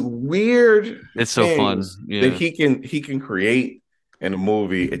 That's weird it's so fun. things that Yeah. he can create in a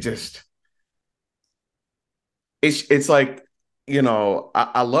movie. It's like,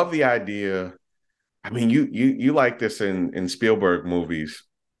 I love the idea. I mean, you like this in Spielberg movies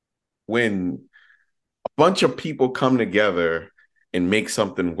when a bunch of people come together and make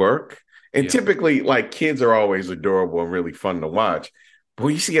something work. And Yeah. typically, like kids are always adorable and really fun to watch. But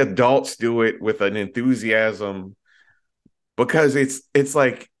when you see adults do it with an enthusiasm, because it's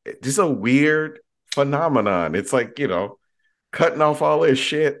like just a weird phenomenon. It's like, cutting off all this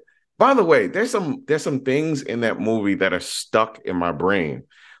shit. By the way, there's some things in that movie that are stuck in my brain,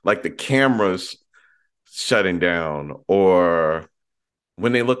 like the cameras shutting down, or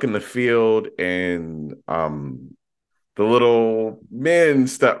when they look in the field and the little men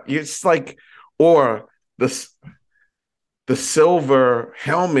stuff. It's like, or the silver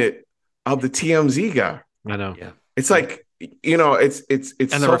helmet of the TMZ guy. I know. Yeah. It's like, it's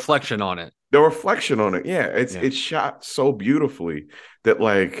And the reflection on it. the reflection on it. Yeah, Yeah. it's shot so beautifully that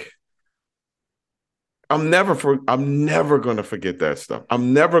like I'm never gonna forget that stuff.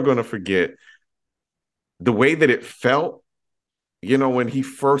 I'm never gonna forget the way that it felt, when he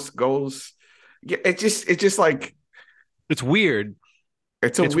first goes. Yeah, it's just like It's weird.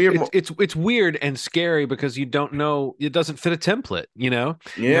 it's a It's weird it's weird and scary because you don't know, it doesn't fit a template, And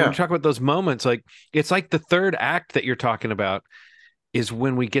when yeah. we talk about those moments, like it's like the third act that you're talking about is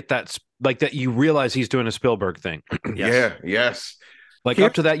when we get that like that you realize he's doing a Spielberg thing. Yeah, yes. Like Here-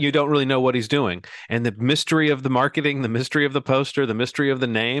 up to that, you don't really know what he's doing, and the mystery of the marketing, the mystery of the poster, the mystery of the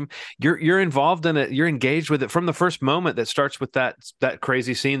name. You're involved in it. You're engaged with it from the first moment that starts with that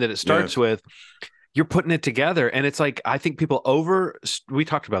crazy scene that it starts Yes. with. You're putting it together, and it's like I think we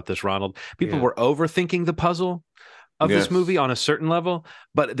talked about this, Ronald. People Yeah. were overthinking the puzzle of Yes. this movie on a certain level,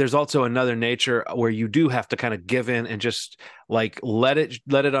 but there's also another nature where you do have to kind of give in and just like let it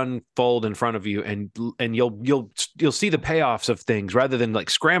unfold in front of you, and you'll see the payoffs of things rather than like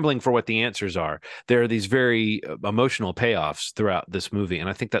scrambling for what the answers are. There are these very emotional payoffs throughout this movie, and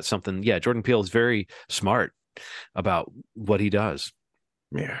I think that's something. Yeah, Jordan Peele is very smart about what he does.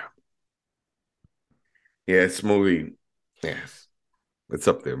 Yeah. Yeah, it's movie. Yes. It's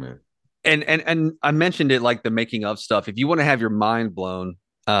up there, man. And I mentioned it like the making of stuff. If you want to have your mind blown,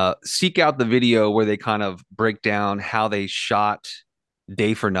 seek out the video where they kind of break down how they shot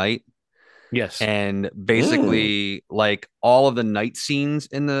day for night. Yes. And basically like all of the night scenes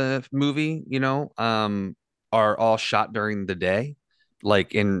in the movie, are all shot during the day,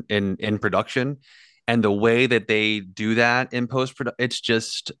 like in production. And the way that they do that in post production, it's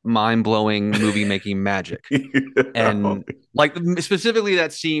just mind blowing movie making magic. And like specifically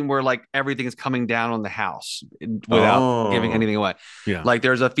that scene where like everything is coming down on the house without giving anything away. Yeah. Like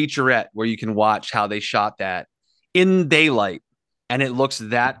there's a featurette where you can watch how they shot that in daylight, and it looks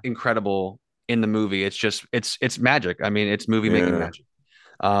that incredible in the movie. It's just it's magic. I mean, it's movie making magic.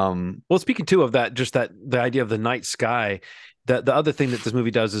 Well, speaking too of that, just that the idea of the night sky, the other thing that this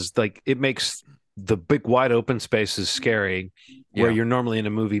movie does is like it makes the big wide open spaces scary, where you're normally in a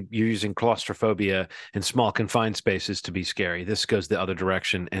movie you're using claustrophobia and small confined spaces to be scary. This goes the other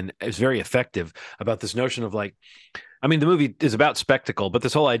direction and is very effective about this notion of like, I mean, the movie is about spectacle, but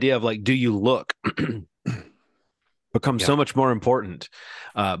this whole idea of like, do you look becomes so much more important.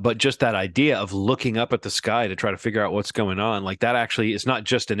 But just that idea of looking up at the sky to try to figure out what's going on, like that actually is not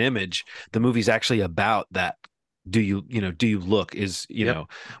just an image. The movie's actually about that. Do you look is, know,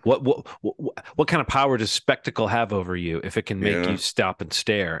 what kind of power does spectacle have over you if it can make you stop and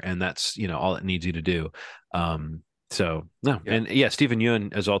stare? And that's, all it needs you to do. And Stephen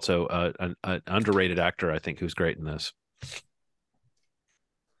Yeun is also an underrated actor, I think, who's great in this.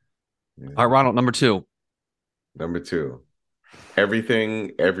 All right, Ronald, number two.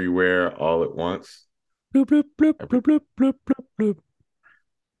 Everything, Everywhere, All at Once. Bloop, bloop, bloop, bloop, bloop, bloop, bloop, bloop.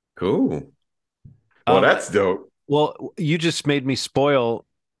 Cool. Well, that's dope. Well, you just made me spoil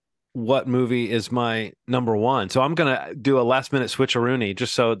what movie is my number one. So I'm going to do a last minute switcheroony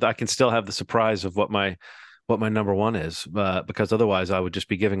just so that I can still have the surprise of what my number one is, because otherwise I would just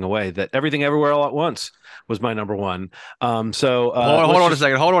be giving away that Everything Everywhere All at Once was my number one. Hold on a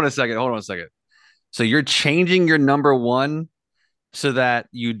second. So you're changing your number one so that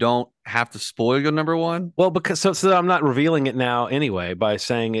you don't have to spoil your number one? Well, because so I'm not revealing it now anyway by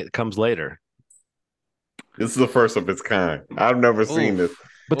saying it comes later. This is the first of its kind. I've never seen this.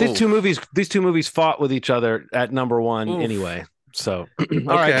 But these two movies fought with each other at number one anyway. So all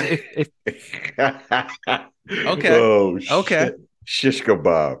right. Okay. Oh, okay. Shish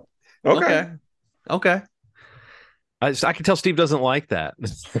kebab. Okay. I can tell Steve doesn't like that.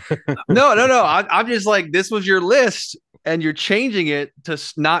 No. I'm just like, this was your list and you're changing it to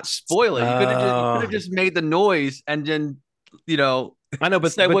not spoil it. You could have just made the noise and then, I know,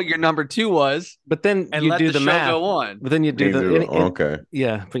 but say what your number two was. But then you do the math. Go on. But then you do the okay.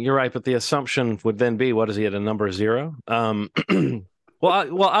 Yeah, but you're right. But the assumption would then be, what is he at a number zero? I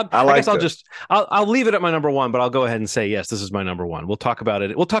guess I'll leave it at my number one, but I'll go ahead and say yes, this is my number one. We'll talk about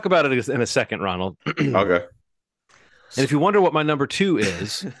it. We'll talk about it in a second, Ronald. Okay. And if you wonder what my number two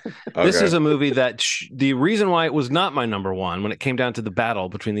is, this is a movie that the reason why it was not my number one when it came down to the battle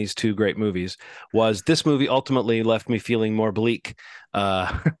between these two great movies was this movie ultimately left me feeling more bleak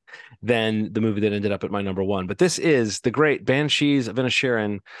than the movie that ended up at my number one. But this is the great Banshees of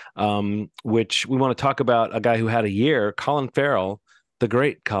Inisherin, which we want to talk about a guy who had a year, Colin Farrell, the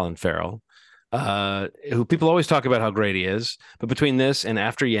great Colin Farrell. Who people always talk about how great he is, but between this and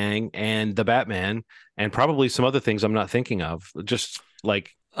After Yang and The Batman and probably some other things I'm not thinking of, just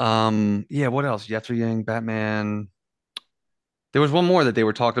like what else? After Yang, Batman. There was one more that they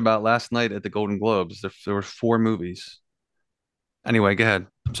were talking about last night at the Golden Globes. There were 4 movies. Anyway, go ahead.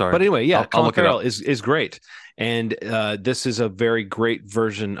 I'm sorry. But anyway, Colin Farrell is great. And this is a very great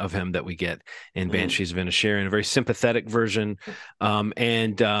version of him that we get in Banshees of Inisherin, a very sympathetic version.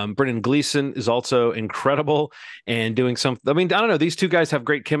 And Brendan Gleeson is also incredible and doing something. I mean, I don't know. These two guys have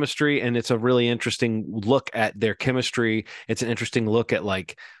great chemistry, and it's a really interesting look at their chemistry. It's an interesting look at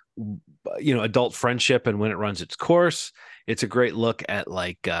adult friendship and when it runs its course. It's a great look at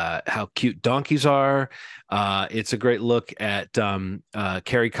how cute donkeys are. It's a great look at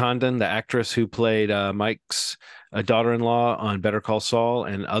Carrie Condon, the actress who played Mike's daughter-in-law on Better Call Saul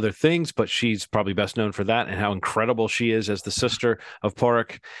and other things, but she's probably best known for that and how incredible she is as the sister of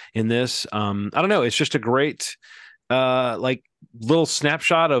Porrick in this. I don't know. It's just a great little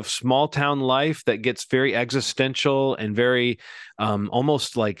snapshot of small town life that gets very existential and very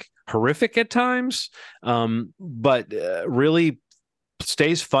almost like horrific at times, but really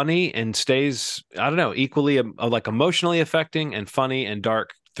stays funny and stays, I don't know, equally like emotionally affecting and funny and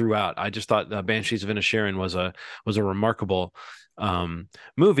dark throughout. I just thought Banshees of Inisherin was a remarkable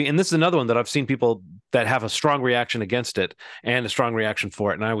movie, and this is another one that I've seen people that have a strong reaction against it and a strong reaction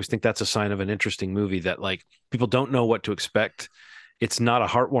for it, and I always think that's a sign of an interesting movie that like people don't know what to expect. It's not a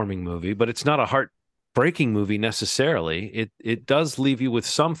heartwarming movie, but it's not a heartbreaking movie necessarily. It does leave you with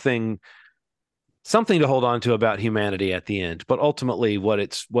something something to hold on to about humanity at the end. But ultimately, what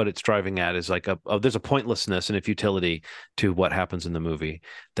it's driving at is like there's a pointlessness and a futility to what happens in the movie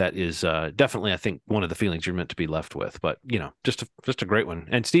that is definitely, I think, one of the feelings you're meant to be left with. But just a great one.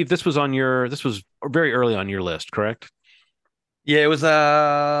 And Steve, this was very early on your list, correct? Yeah, it was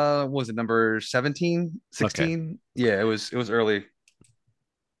what was it, number 17, Okay. 16? Yeah, it was early.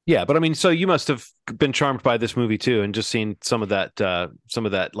 Yeah, but I mean, so you must have been charmed by this movie too, and just seen some of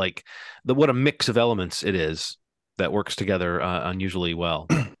that, like what a mix of elements it is that works together unusually well.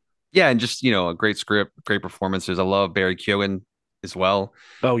 Yeah, and just, a great script, great performances. I love Barry Keoghan as well.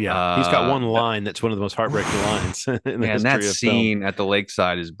 Oh yeah, he's got one That line that's one of the most heartbreaking lines in the man, that history of film. scene at the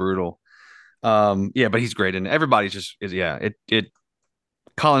lakeside is brutal. Yeah, but he's great, and everybody's just is yeah. It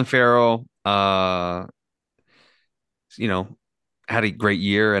Colin Farrell, you know, had a great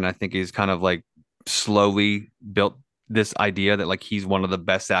year, and I think he's kind of like slowly built this idea that like he's one of the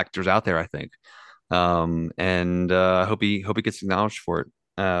best actors out there. I think, and hope he gets acknowledged for it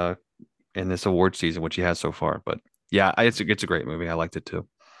in this award season, which he has so far. But yeah, it's a great movie. I liked it too.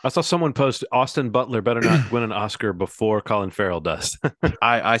 I saw someone post Austin Butler better not win an Oscar before Colin Farrell does.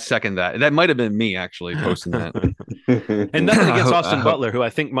 I second that. That might have been me actually posting that. And nothing against I Austin hope. Butler, who I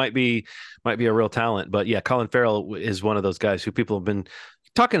think might be a real talent. But yeah, Colin Farrell is one of those guys who people have been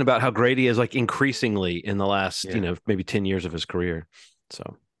talking about how great he is, like increasingly in the last, Yeah, maybe 10 years of his career.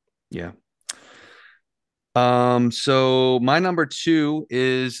 So yeah. So my number two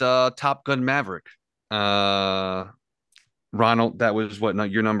is Top Gun Maverick. Uh, Ronald, that was what? No,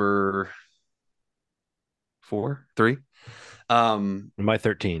 your number four, three, my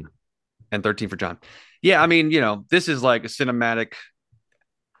 13. and 13 for John. Yeah, I mean, this is like a cinematic,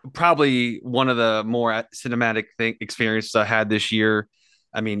 probably one of the more cinematic experiences I had this year.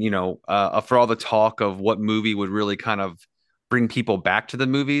 I mean, for all the talk of what movie would really kind of bring people back to the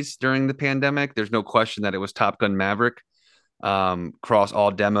movies during the pandemic, there's no question that it was Top Gun Maverick. Across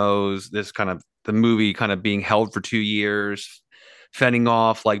all demos, this kind of the movie kind of being held for 2 years, fending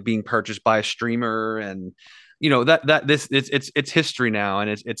off like being purchased by a streamer, and that this it's history now, and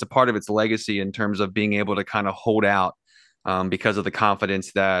it's a part of its legacy in terms of being able to kind of hold out because of the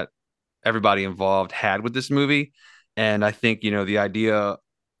confidence that everybody involved had with this movie. And I think, the idea,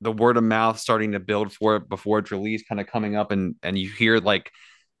 the word of mouth starting to build for it before its release, kind of coming up, and you hear like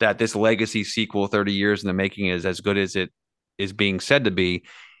that this legacy sequel 30 years in the making is as good as it is being said to be.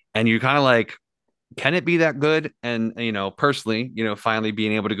 And you're kind of like, can it be that good? And, personally, finally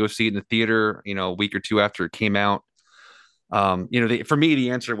being able to go see it in the theater, a week or two after it came out, for me,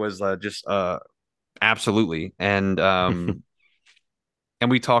 the answer was just absolutely. And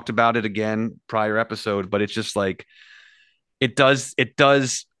we talked about it again prior episode, but it's just like it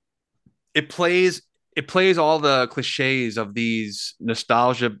it plays it plays all the cliches of these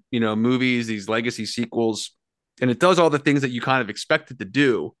nostalgia, movies, these legacy sequels, and it does all the things that you kind of expect it to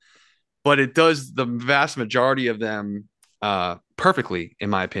do, but it does the vast majority of them perfectly, in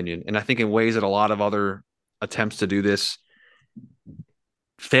my opinion. And I think in ways that a lot of other attempts to do this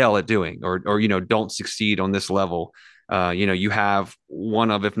fail at doing, or don't succeed on this level. You have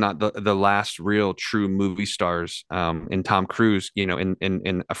one of, if not the last real true movie stars in Tom Cruise,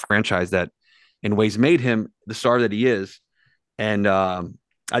 in a franchise that in ways made him the star that he is. And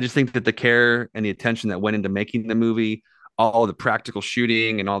I just think that the care and the attention that went into making the movie, all the practical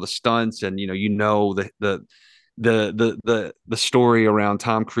shooting and all the stunts, and the story around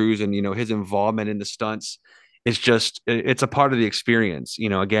Tom Cruise and his involvement in the stunts, it's a part of the experience.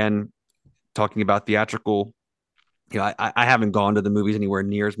 Again, talking about theatrical, I haven't gone to the movies anywhere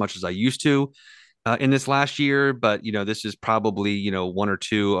near as much as I used to in this last year, but this is probably one or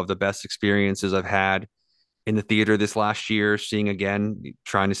two of the best experiences I've had in the theater this last year. Seeing again,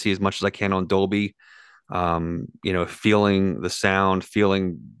 trying to see as much as I can on Dolby. Feeling the sound,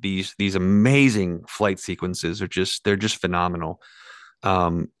 feeling these amazing flight sequences they're just phenomenal.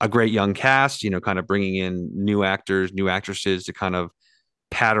 A great young cast, kind of bringing in new actors, new actresses to kind of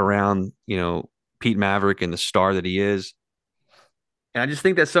pat around, Pete Maverick and the star that he is. And I just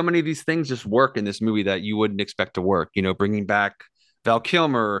think that so many of these things just work in this movie that you wouldn't expect to work. Bringing back Val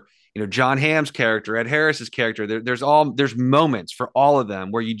Kilmer, John Hamm's character, Ed Harris's character. There's moments for all of them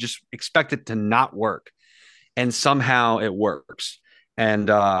where you just expect it to not work, and somehow it works. And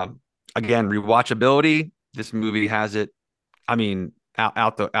again, rewatchability. This movie has it. I mean,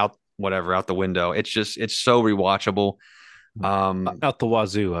 out the window. It's so rewatchable. Out the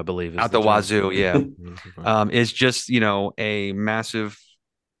wazoo, I believe is Out the the term. wazoo, yeah. Is just a massive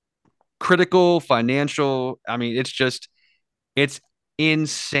critical financial. I mean, it's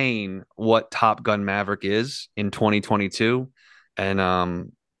insane what Top Gun Maverick is in 2022,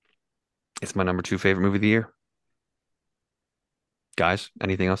 and It's my number 2 favorite movie of the year. Guys,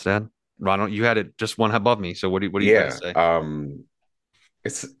 anything else to add? Ronald, you had it just one above me. So what do you guys Yeah.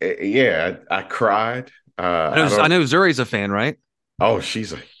 say? Yeah, I cried. I I don't. know Zuri's a fan, right? Oh,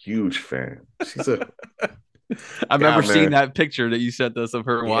 she's a huge fan. She's a I remember God, seeing man. that picture that you sent us of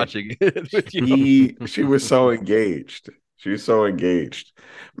her Yeah, watching it with you. she was so engaged. She was so engaged.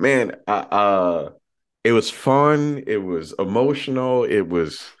 Man, it was fun. It was emotional. It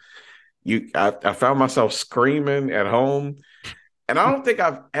was I found myself screaming at home. And I don't think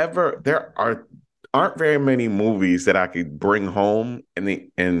aren't very many movies that I could bring home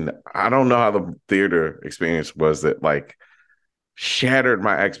and I don't know how the theater experience was that like shattered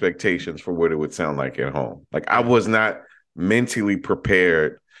my expectations for what it would sound like at home. Like I Yeah. was not mentally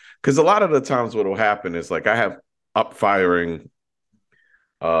prepared because a lot of the times what will happen is like I have up firing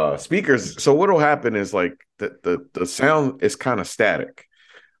speakers. So what will happen is like the sound is kind of static.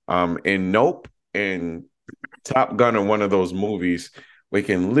 In Nope and Top Gun are one of those movies we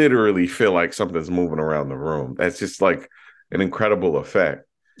can literally feel like something's moving around the room. That's just like an incredible effect.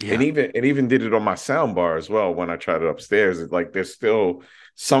 And Yeah. even did it on my sound bar as well when I tried it upstairs. It's like there's still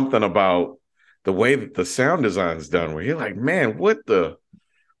something about the way that the sound design is done where you're like, man, what the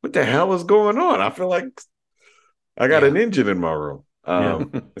hell is going on? I feel like I got Yeah. an engine in my room. Yeah.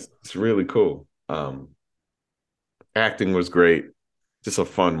 It's really cool. Acting was great. Just a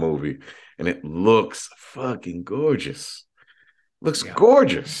fun movie. And it looks fucking gorgeous. Looks Yeah.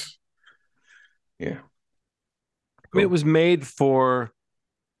 gorgeous. Yeah. I mean, it Cool. was made for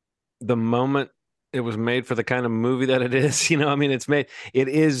the moment. It was made for the kind of movie that it is. I mean, it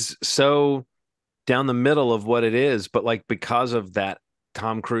is so down the middle of what it is, but like because of that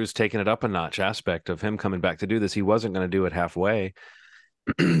Tom Cruise taking it up a notch aspect of him coming back to do this, he wasn't going to do it halfway.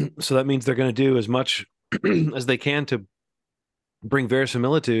 So that means they're going to do as much as they can to bring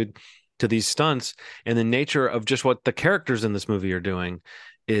verisimilitude to these stunts, and the nature of just what the characters in this movie are doing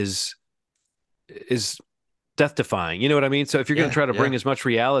is is death defying. You know what I mean? So if you're going to Yeah. try to Yeah. bring as much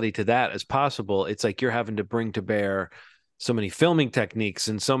reality to that as possible, it's like you're having to bring to bear so many filming techniques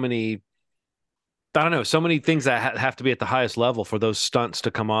and so many, I don't know, so many things that have to be at the highest level for those stunts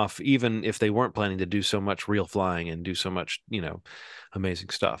to come off, even if they weren't planning to do so much real flying and do so much, amazing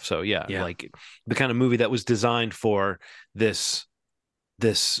stuff. So yeah, Yeah. like the kind of movie that was designed for this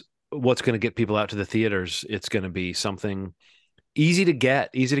what's going to get people out to the theaters. It's going to be something easy to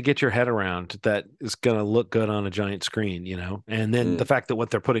get your head around that is going to look good on a giant screen, and then the Mm. fact that what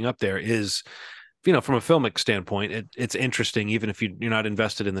they're putting up there is, from a filmic standpoint, it's interesting. Even if you're not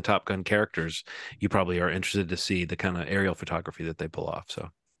invested in the Top Gun characters, you probably are interested to see the kind of aerial photography that they pull off. So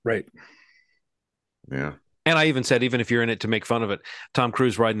Right. Yeah. and I even said, even if you're in it to make fun of it, Tom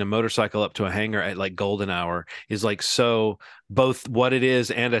Cruise riding a motorcycle up to a hangar at like golden hour is like so both what it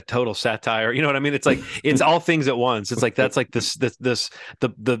is and a total satire. You know what I mean? It's like it's all things at once. It's like that's like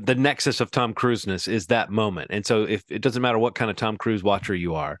the nexus of Tom Cruise-ness is that moment. And so if it doesn't matter what kind of Tom Cruise watcher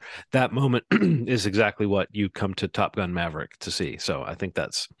you are, that moment is exactly what you come to Top Gun Maverick to see. So I think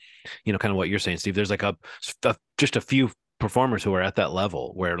that's kind of what you're saying, Steve. There's like just a few performers who are at that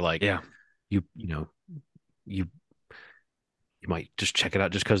level where like Yeah. you know you might just check it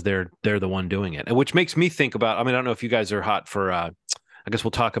out just because they're the one doing it, and which makes me think about. I mean, I don't know if you guys are hot for. I guess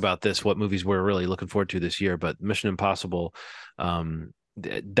we'll talk about this. What movies we're really looking forward to this year, but Mission Impossible.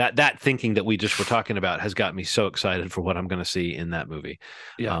 That thinking that we just were talking about has got me so excited for what I'm going to see in that movie.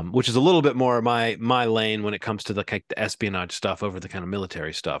 Yeah. Which is a little bit more my lane when it comes to the espionage stuff over the kind of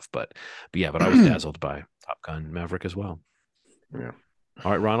military stuff. But I was dazzled by Top Gun Maverick as well. Yeah.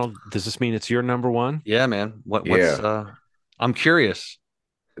 All right, Ronald, does this mean it's your number one? Yeah, man. What's Yeah. I'm curious.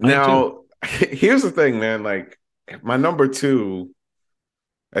 I am too. Now, here's the thing, man. Like my number two.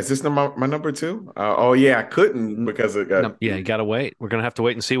 Is this my number two? Oh yeah, I couldn't because it got. No, Yeah, you got to wait. We're gonna have to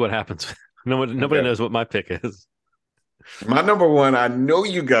wait and see what happens. Nobody Okay. knows what my pick is. My number one. I know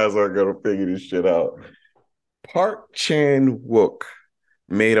you guys aren't gonna figure this shit out. Park Chan Wook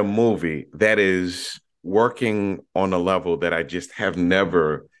made a movie that is working on a level that I just have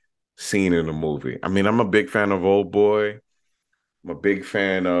never seen in a movie. I mean, I'm a big fan of Old Boy. I'm a big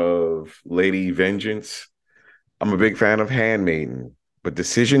fan of Lady Vengeance. I'm a big fan of Handmaiden. But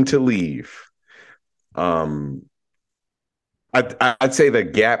Decision to Leave. Um, I'd say the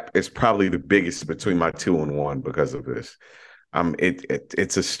gap is probably the biggest between my two and one because of this.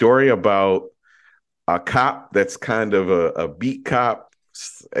 It's a story about a cop that's kind of a beat cop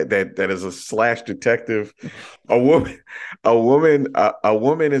that is a slash detective. A woman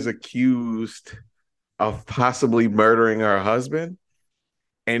is accused of possibly murdering her husband,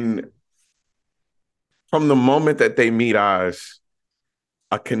 and from the moment that they meet eyes,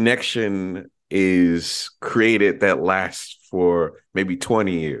 a connection is created that lasts for maybe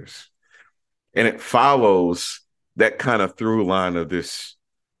 20 years. And it follows that kind of through line of this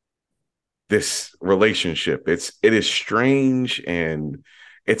relationship. It is strange, and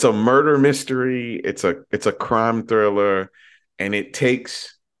it's a murder mystery. It's a crime thriller, and it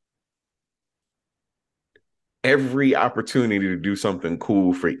takes every opportunity to do something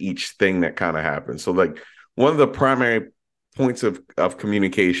cool for each thing that kind of happens. So like one of the primary points of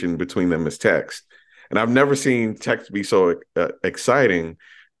communication between them is text. And I've never seen text be so exciting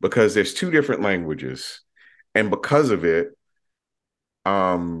because there's two different languages. And because of it,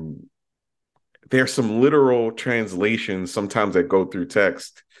 there's some literal translations sometimes that go through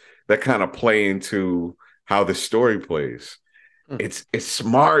text that kind of play into how the story plays. It's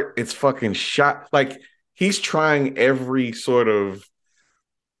smart. It's fucking shot. Like he's trying every sort of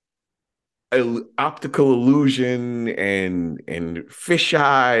optical illusion and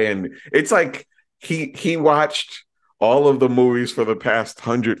fisheye, and it's like he watched all of the movies for the past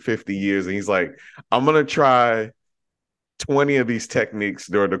 150 years, and he's like, I'm gonna try 20 of these techniques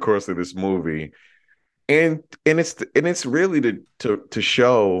during the course of this movie, and it's really to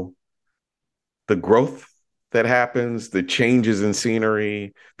show the growth that happens, the changes in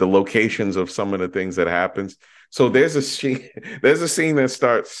scenery, the locations of some of the things that happens. So there's a scene that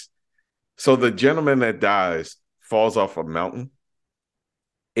starts. So the gentleman that dies falls off a mountain.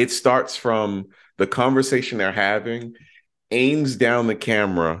 It starts from the conversation they're having, aims down the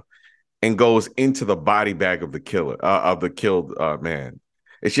camera, and goes into the body bag of the killer, of the killed man.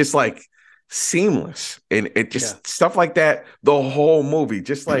 It's just like seamless, and it just stuff like that. The whole movie,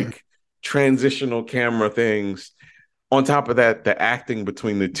 just like transitional camera things. On top of that, the acting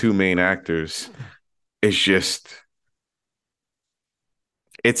between the two main actors is just.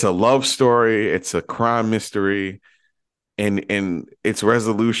 It's a love story. It's a crime mystery, and its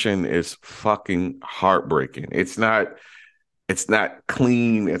resolution is fucking heartbreaking. It's not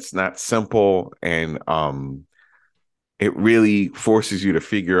clean. It's not simple, and it really forces you to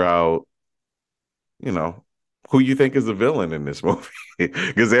figure out, who you think is the villain in this movie,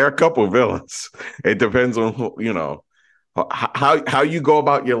 because there are a couple of villains. It depends on who, how you go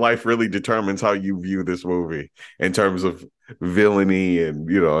about your life really determines how you view this movie in terms of villainy, and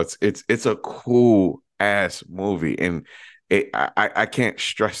it's a cool ass movie, and I can't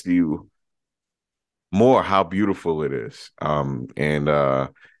stress to you more how beautiful it is. And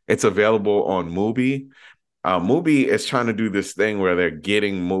it's available on Mubi. Mubi is trying to do this thing where they're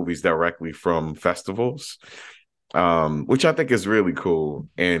getting movies directly from festivals, which I think is really cool,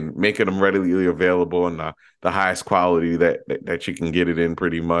 and making them readily available in the highest quality that you can get it in,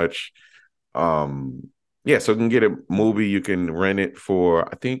 pretty much. So you can get a movie. You can rent it for,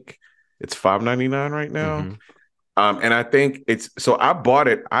 I think it's $5.99 right now. Mm-hmm. And I think I bought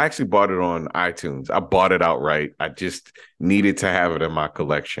it. I actually bought it on iTunes. I bought it outright. I just needed to have it in my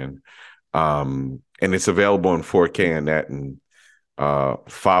collection. And it's available in 4K and that, and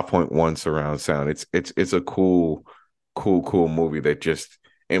 5.1 surround sound. It's a cool movie that just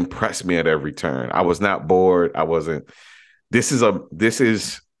impressed me at every turn. I was not bored. I wasn't.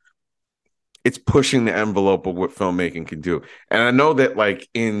 It's pushing the envelope of what filmmaking can do. And I know that like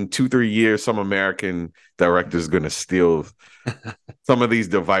in 2-3 years, some American director is going to steal some of these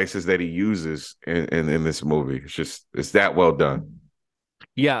devices that he uses in this movie. It's that well done.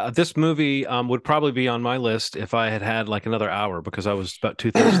 Yeah, this movie would probably be on my list if I had like another hour, because I was about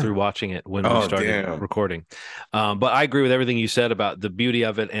 2/3 through watching it when we started recording. But I agree with everything you said about the beauty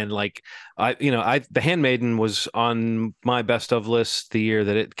of it, and like The Handmaiden was on my best of list the year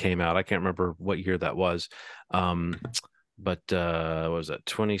that it came out. I can't remember what year that was. But what was that,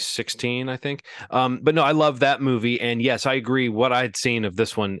 2016, I think. But no, I love that movie, and yes, I agree. What I'd seen of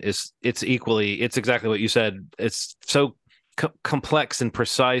this one it's exactly what you said. It's so complex and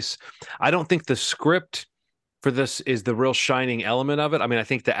precise. I don't think the script for this is the real shining element of it. I mean, I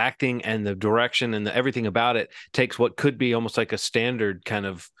think the acting and the direction and everything about it takes what could be almost like a standard kind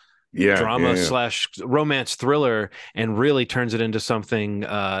of drama / romance thriller and really turns it into something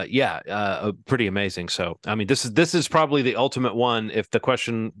pretty amazing. So I mean, this is probably the ultimate one. If the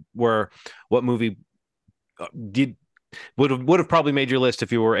question were what movie would have probably made your list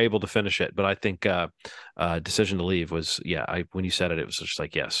if you were able to finish it, but I think Decision to Leave was when you said it was just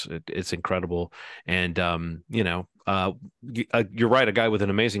like, yes, it's incredible. And you're right, a guy with an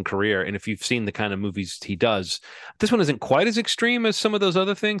amazing career, and if you've seen the kind of movies he does, this one isn't quite as extreme as some of those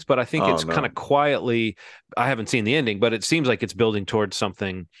other things, but I think kind of quietly, I haven't seen the ending, but it seems like it's building towards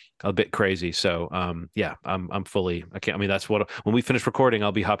something a bit crazy. So I'm fully, that's what, when we finish recording,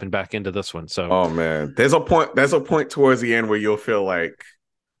 I'll be hopping back into this one. So man, there's a point towards the end where you'll feel like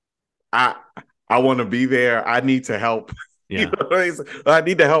I I want to be there. I need to help. You Yeah. know what I mean? I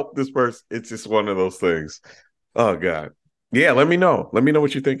need to help this person. It's just one of those things. Oh God. Yeah, let me know. Let me know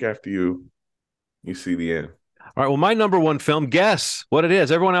what you think after you see the end. All right. Well, my number one film, guess what it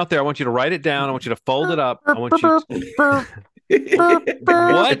is. Everyone out there, I want you to write it down. I want you to fold it up. I want you to.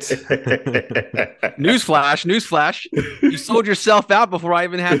 What? Newsflash, newsflash. You sold yourself out before I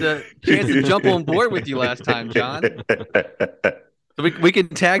even had the chance to jump on board with you last time, John. So we can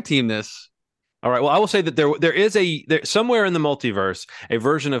tag team this. All right. Well, I will say that there somewhere in the multiverse, a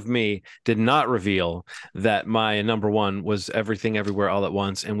version of me did not reveal that my number one was Everything Everywhere All at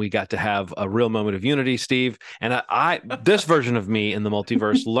Once, and we got to have a real moment of unity, Steve. And I this version of me in the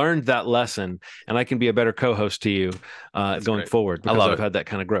multiverse learned that lesson, and I can be a better co-host to you going great. forward because I've had that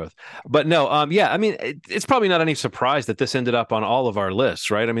kind of growth. But no, yeah, I mean, it's probably not any surprise that this ended up on all of our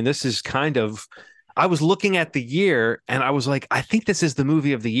lists, right? I mean, this is kind of. I was looking at the year and I was like, I think this is the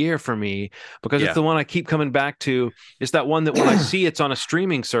movie of the year for me because it's the one I keep coming back to. It's that one that when I see it's on a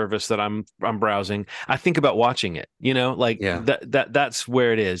streaming service that I'm browsing, I think about watching it, that's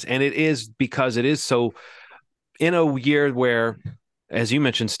where it is. And it is because it is so in a year where, as you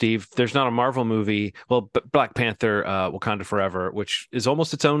mentioned, Steve, there's not a Marvel movie. Well, Black Panther, Wakanda Forever, which is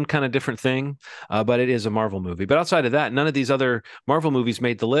almost its own kind of different thing, but it is a Marvel movie. But outside of that, none of these other Marvel movies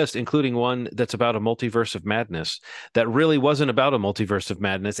made the list, including one that's about a multiverse of madness that really wasn't about a multiverse of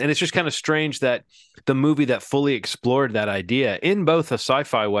madness. And it's just kind of strange that the movie that fully explored that idea in both a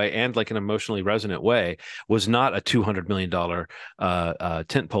sci-fi way and like an emotionally resonant way was not a $200 million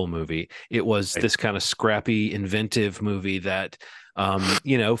tentpole movie. It was this kind of scrappy, inventive movie that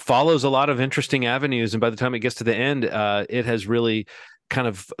follows a lot of interesting avenues. And by the time it gets to the end, it has really kind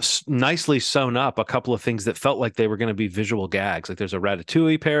of nicely sewn up a couple of things that felt like they were going to be visual gags. Like there's a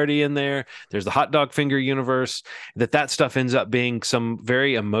Ratatouille parody in there. There's the hot dog finger universe. That stuff ends up being some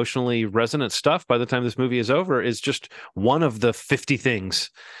very emotionally resonant stuff by the time this movie is over is just one of the 50 things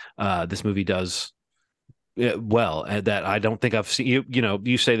this movie does well that I don't think I've seen.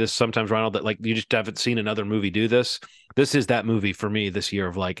 You say this sometimes, Ronald, that like you just haven't seen another movie do this. This is that movie for me this year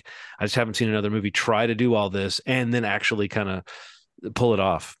of like I just haven't seen another movie try to do all this and then actually kind of pull it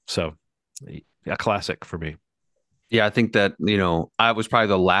off. So a classic for me. Yeah, I think that I was probably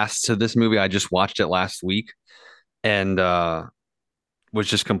the last to this movie. I just watched it last week and was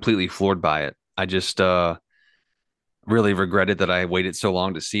just completely floored by it. I just really regretted that I waited so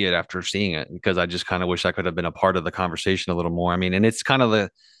long to see it after seeing it because I just kind of wish I could have been a part of the conversation a little more. I mean, and it's kind of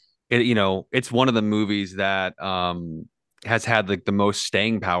it's one of the movies that has had like the most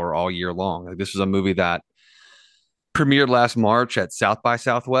staying power all year long. Like this was a movie that premiered last March at South by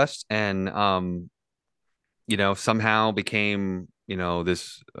Southwest and somehow became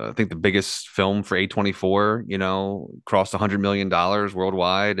this I think the biggest film for A24, crossed $100 million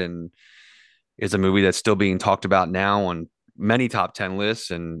worldwide and is a movie that's still being talked about now on many top 10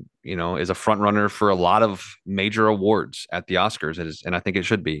 lists and is a front runner for a lot of major awards at the Oscars. And I think it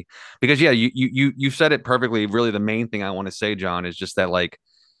should be because you said it perfectly. Really the main thing I want to say, John, is just that like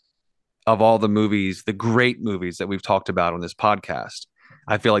of all the movies, the great movies that we've talked about on this podcast,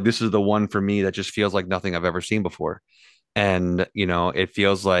 I feel like this is the one for me that just feels like nothing I've ever seen before. And it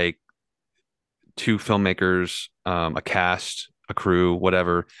feels like two filmmakers, a cast, a crew,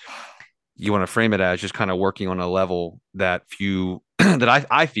 whatever you want to frame it as, just kind of working on a level that few that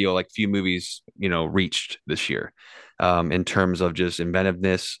I feel like few movies reached this year in terms of just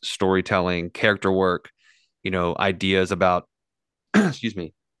inventiveness, storytelling, character work, ideas about excuse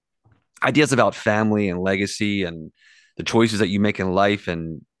me, ideas about family and legacy and the choices that you make in life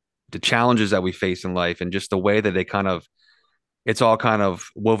and the challenges that we face in life and just the way that it's all kind of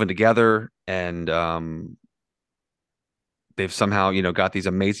woven together and they've somehow got these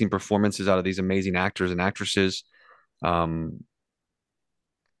amazing performances out of these amazing actors and actresses and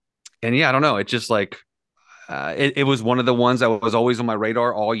yeah, I don't know, it's just like it was one of the ones that was always on my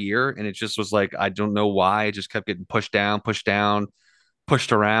radar all year and it just was like I don't know why it just kept getting pushed down, pushed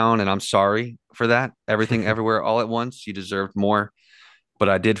around, and I'm sorry for that. Everything Everywhere All at Once, you deserved more, but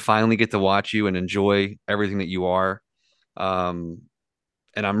I did finally get to watch you and enjoy everything that you are. And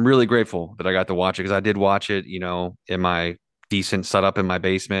I'm really grateful that I got to watch it because I did watch it, in my decent setup in my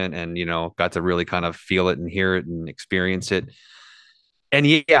basement and, got to really kind of feel it and hear it and experience it. And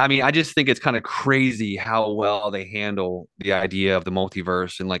yeah, I mean, I just think it's kind of crazy how well they handle the idea of the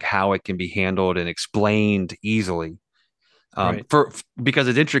multiverse and like how it can be handled and explained easily. Right. Because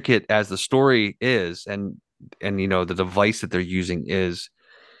as intricate as the story is and the device that they're using is,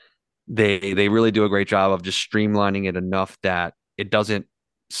 they really do a great job of just streamlining it enough that it doesn't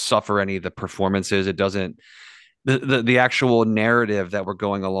suffer any of the performances. It doesn't the actual narrative that we're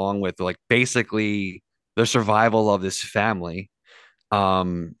going along with, like basically the survival of this family,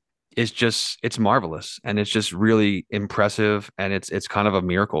 um, is just it's marvelous and it's just really impressive and it's kind of a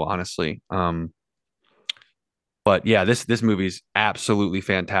miracle, honestly. But yeah, this movie's absolutely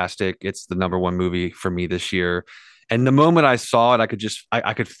fantastic. It's the number one movie for me this year. And the moment I saw it,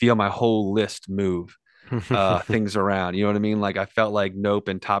 I could feel my whole list move things around. You know what I mean? Like I felt like Nope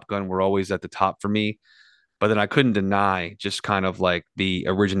and Top Gun were always at the top for me, but then I couldn't deny just kind of like the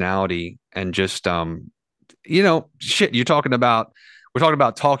originality and just shit, we're talking about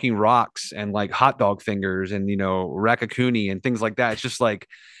talking rocks and like hot dog fingers and Raccacoonie and things like that. It's just like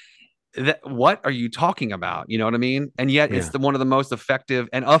that, what are you talking about? You know what I mean? And yet it's Yeah. the one of the most effective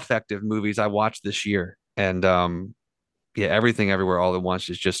movies I watched this year. And yeah, Everything Everywhere All at Once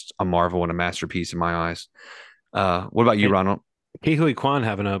is just a marvel and a masterpiece in my eyes. What about you, And Ronald? Ke Huy Quan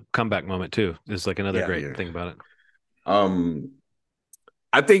having a comeback moment too is like another Yeah, great yeah. thing about it. Um,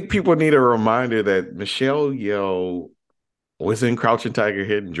 I think people need a reminder that Michelle Yeoh was in Crouching Tiger,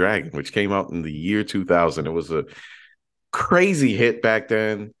 Hidden Dragon, which came out in the year 2000. It was a crazy hit back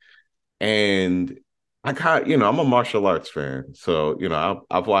then, and I'm a martial arts fan, so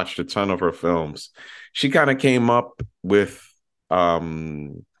I've watched a ton of her films. She kind of came up with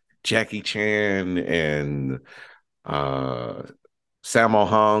um, Jackie Chan and uh, Sammo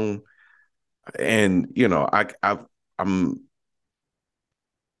Hung, and I'm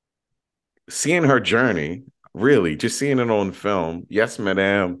seeing her journey, really, just seeing it on film. Yes,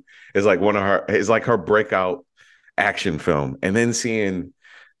 Madame is like her breakout action film. And then seeing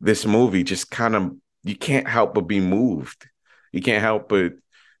this movie just kind of you can't help but be moved. You can't help but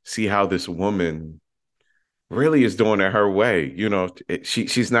see how this woman really is doing it her way.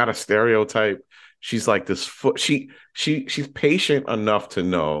 She's not a stereotype. She's like this she's patient enough to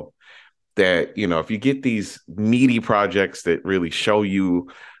know that if you get these meaty projects that really show you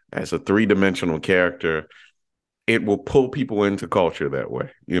as a three-dimensional character, it will pull people into culture that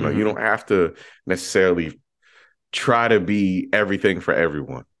way. You Mm-hmm. don't have to necessarily try to be everything for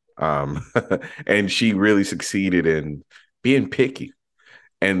everyone. And she really succeeded in being picky.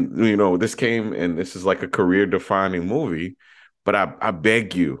 And this is like a career defining movie, but I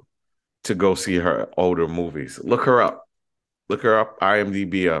beg you to go see her older movies. Look her up,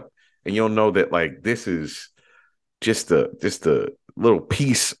 IMDb up, and you'll know that like this is just a little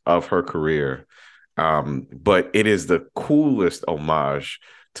piece of her career. But it is the coolest homage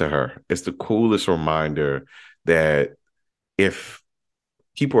to her. It's the coolest reminder that if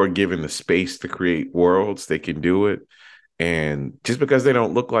people are given the space to create worlds, they can do it. And just because they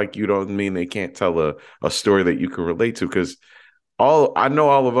don't look like you don't mean they can't tell a story that you can relate to. Because I know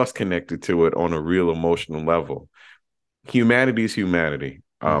all of us connected to it on a real emotional level. Humanity is humanity.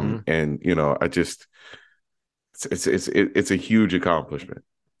 Mm-hmm. And I just it's a huge accomplishment.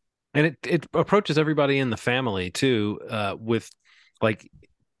 And it approaches everybody in the family too, with like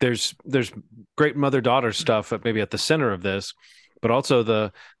there's great mother daughter stuff maybe at the center of this, but also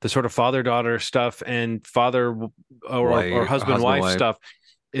the sort of father daughter stuff and father or husband Husband wife wife. stuff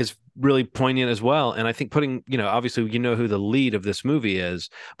is really poignant as well. And I think putting obviously who the lead of this movie is,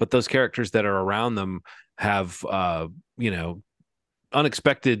 but those characters that are around them have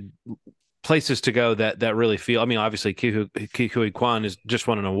unexpected places to go that really feel. I mean, obviously, Ke Huy Quan is just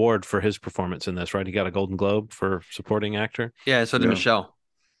won an award for his performance in this, right? He got a Golden Globe for supporting actor. Yeah, so did Yeah. Michelle.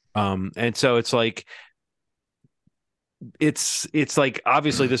 And so it's like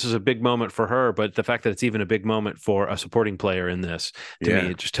obviously this is a big moment for her, but the fact that it's even a big moment for a supporting player in this, to me,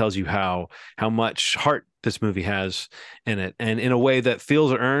 it just tells you how much heart this movie has in it, and in a way that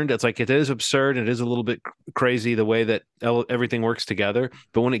feels earned. It's like it is absurd and it is a little bit crazy the way that everything works together,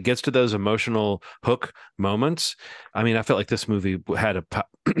 but when it gets to those emotional hook moments, I mean, I felt like this movie had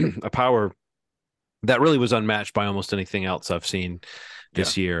a power that really was unmatched by almost anything else I've seen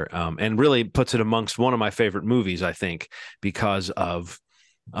this year, and really puts it amongst one of my favorite movies, I think, because of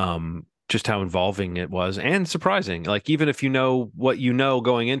just how involving it was and surprising. Like, even if you know what you know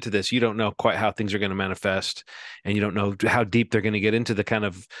going into this, you don't know quite how things are going to manifest, and you don't know how deep they're going to get into the kind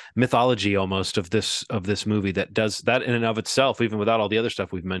of mythology almost of this movie that does that in and of itself, even without all the other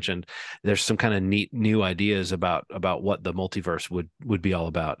stuff we've mentioned. There's some kind of neat new ideas about what the multiverse would be all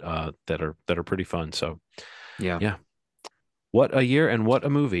about, that are pretty fun. So Yeah. what a year and what a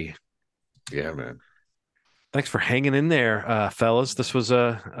movie. Yeah, man. Thanks for hanging in there, fellas. This was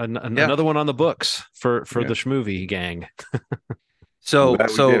another one on the books for the Schmovie gang. I'm So glad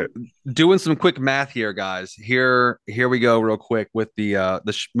we did it. doing some quick math here, guys. Here we go, real quick with the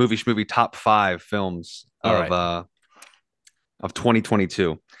movie top 5 films All of right. of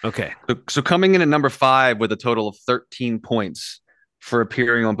 2022. Okay. So coming in at number 5 with a total of 13 points for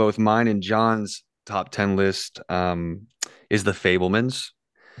appearing on both mine and John's top 10 list is The Fablemans.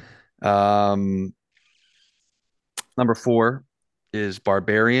 Number 4 is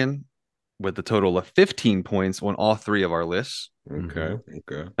Barbarian with a total of 15 points on all 3 of our lists. Okay.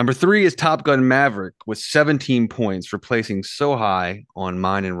 Number 3 is Top Gun Maverick with 17 points, replacing So High on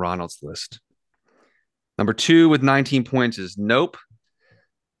mine and Ronald's list. Number 2 with 19 points is Nope.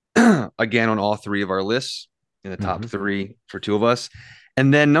 Again, on all 3 of our lists in the top 3 for 2 of us.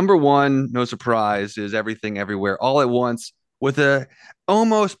 And then number 1, no surprise, is Everything Everywhere All at Once with a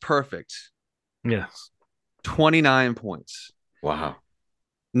almost perfect 29 points. Wow.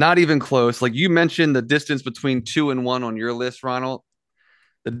 Not even close. Like you mentioned the distance between 2 and 1 on your list, Ronald.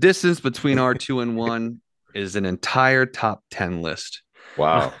 The distance between our 2 and 1 is an entire top 10 list.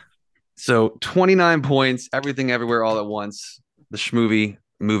 Wow. So 29 points, Everything Everywhere All at Once, the schmovie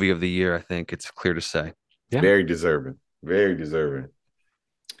movie of the year, I think it's clear to say. Yeah. Very deserving. Very deserving.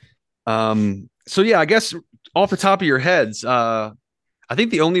 So yeah, I guess off the top of your heads, I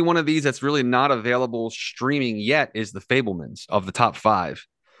think the only one of these that's really not available streaming yet is The Fablemans of the top 5.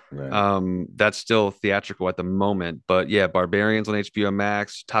 Right. That's still theatrical at the moment, but yeah, Barbarians on HBO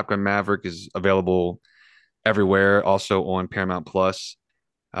Max, Top Gun Maverick is available everywhere, also on Paramount Plus.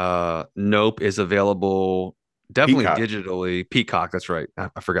 Nope is available definitely Peacock. Digitally. Peacock, that's right.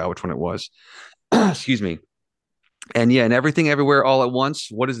 I forgot which one it was. Excuse me. And yeah, and Everything Everywhere All at Once.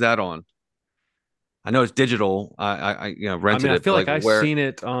 What is that on? I know it's digital. I rented it. I feel like I've seen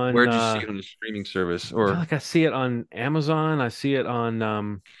it on. Where'd you see it on the streaming service? Or I feel like I see it on Amazon. I see it on. I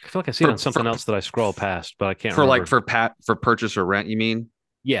feel like I see it on something else that I scroll past, but I can't remember. For purchase or rent. You mean?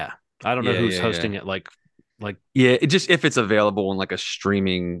 Yeah, I don't know who's hosting it. Like yeah, it just if it's available on like a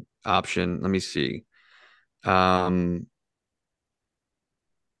streaming option. Let me see. What?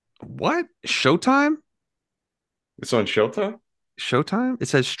 Showtime? It's on Showtime? Showtime? It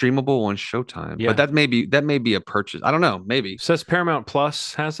says streamable on Showtime. Yeah. But that may be a purchase. I don't know. Maybe. It says Paramount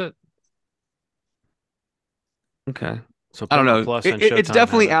Plus has it. Okay. So I don't know. Plus it's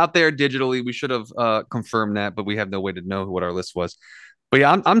definitely out there digitally. We should have confirmed that, but we have no way to know what our list was. But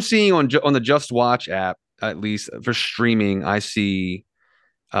yeah, I'm seeing on the Just Watch app, at least for streaming, I see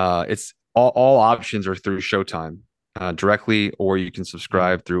it's all options are through Showtime directly, or you can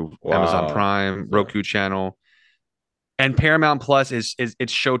subscribe through Amazon Prime, Roku channel, and Paramount Plus is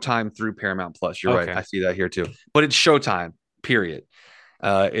it's Showtime through Paramount Plus. You're right. I see that here too, but it's Showtime. Period.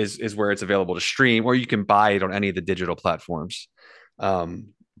 Is where it's available to stream, or you can buy it on any of the digital platforms.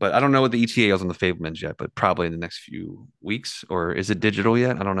 But I don't know what the ETA is on The Fablemans yet, but probably in the next few weeks. Or is it digital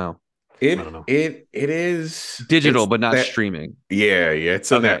yet? I don't know. It is digital, but not streaming. Yeah,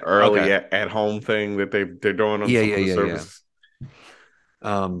 it's in that early at home thing that they're doing on some of the services.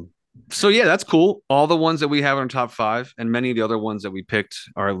 So yeah, that's cool. All the ones that we have in our top 5 and many of the other ones that we picked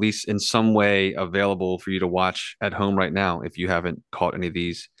are at least in some way available for you to watch at home right now if you haven't caught any of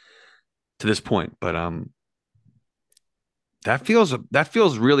these to this point. But that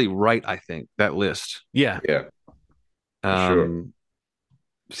feels really right, I think, that list. Yeah. Sure.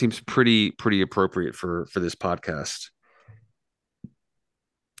 Seems pretty appropriate for this podcast.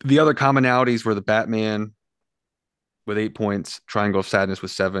 The other commonalities were the Batman with 8 points, Triangle of Sadness with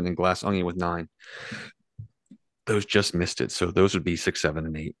 7, and Glass Onion with 9. Those just missed it. So those would be 6, 7,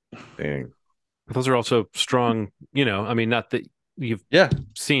 and 8. Dang. Those are also strong, I mean, not that you've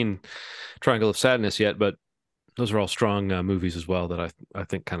seen Triangle of Sadness yet, but those are all strong movies as well that I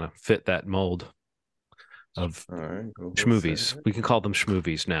think kind of fit that mold of schmovies. We can call them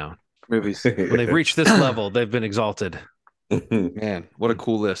schmovies now. Movies. When they've reached this level, they've been exalted. Man, what a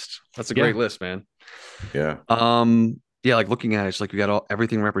cool list. That's a great list, man. Yeah. Yeah, like looking at it, it's like we got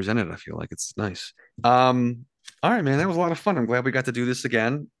everything represented. I feel like it's nice. All right, man, that was a lot of fun. I'm glad we got to do this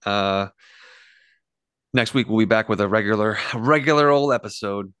again. Next week we'll be back with a regular old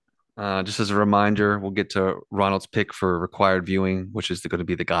episode. Just as a reminder, we'll get to Ronald's pick for required viewing, which is going to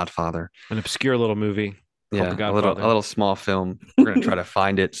be The Godfather, an obscure little movie. Yeah, a little small film. We're going to try to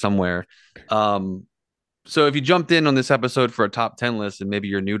find it somewhere. So if you jumped in on this episode for a top 10 list and maybe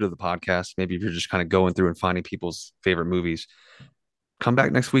you're new to the podcast, maybe if you're just kind of going through and finding people's favorite movies, come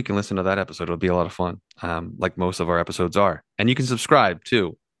back next week and listen to that episode. It'll be a lot of fun, like most of our episodes are. And you can subscribe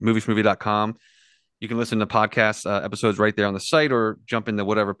to moviesmovie.com. You can listen to podcast episodes right there on the site, or jump into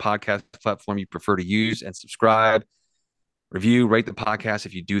whatever podcast platform you prefer to use and subscribe, review, rate the podcast.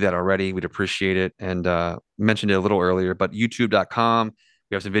 If you do that already, we'd appreciate it. And mentioned it a little earlier, but youtube.com.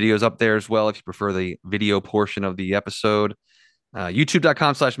 We have some videos up there as well if you prefer the video portion of the episode.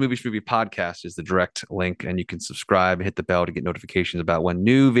 YouTube.com/movie podcast is the direct link, and you can subscribe and hit the bell to get notifications about when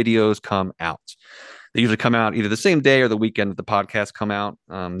new videos come out. They usually come out either the same day or the weekend that the podcast come out.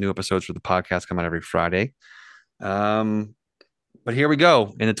 New episodes for the podcast come out every Friday. But here we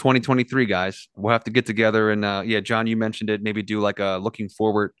go into 2023, guys. We'll have to get together and John, you mentioned it. Maybe do like a looking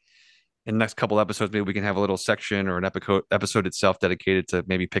forward in the next couple episodes. Maybe we can have a little section or an episode itself dedicated to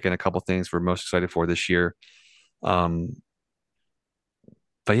maybe picking a couple things we're most excited for this year. But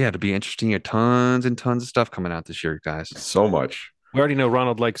yeah, it'll be interesting. Tons and tons of stuff coming out this year, guys. So much. We already know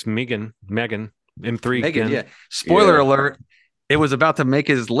Ronald likes Megan M3. Megan, yeah. Spoiler alert. It was about to make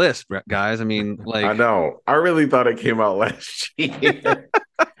his list, guys. I mean, like, I know. I really thought it came out last year.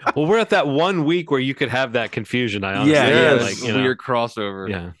 Well, we're at that 1 week where you could have that confusion. I honestly, weird crossover.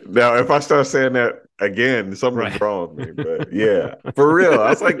 Yeah. Now, if I start saying that again, something's wrong with me. But yeah, for real,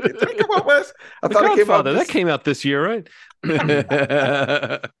 I was like, did that come out last? I thought it came out. That came out this year, right?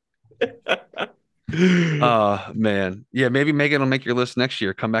 Oh man, yeah. Maybe Megan will make your list next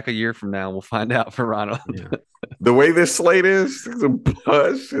year. Come back a year from now, we'll find out for Ronald. Yeah. The way this slate is,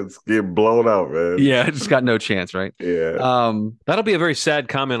 it's getting blown out, man. Yeah, it's got no chance, right? Yeah. That'll be a very sad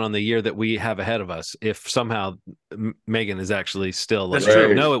comment on the year that we have ahead of us if somehow Megan is actually still like, That's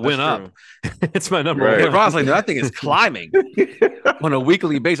true. No, it went up. It's my number one. Hey, Ron's like, no, that thing is climbing on a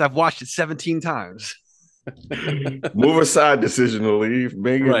weekly basis. I've watched it 17 times. Move aside, decision to leave.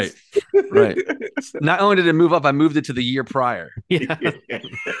 Megan's... Right. Not only did it move up, I moved it to the year prior. Yeah.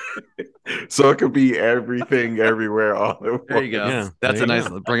 So it could be everything, everywhere, all at once. There you go. Yeah, That's a nice.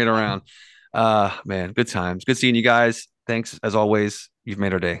 Bring it around. Man, good times. Good seeing you guys. Thanks as always. You've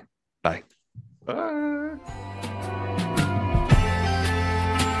made our day. Bye. Bye.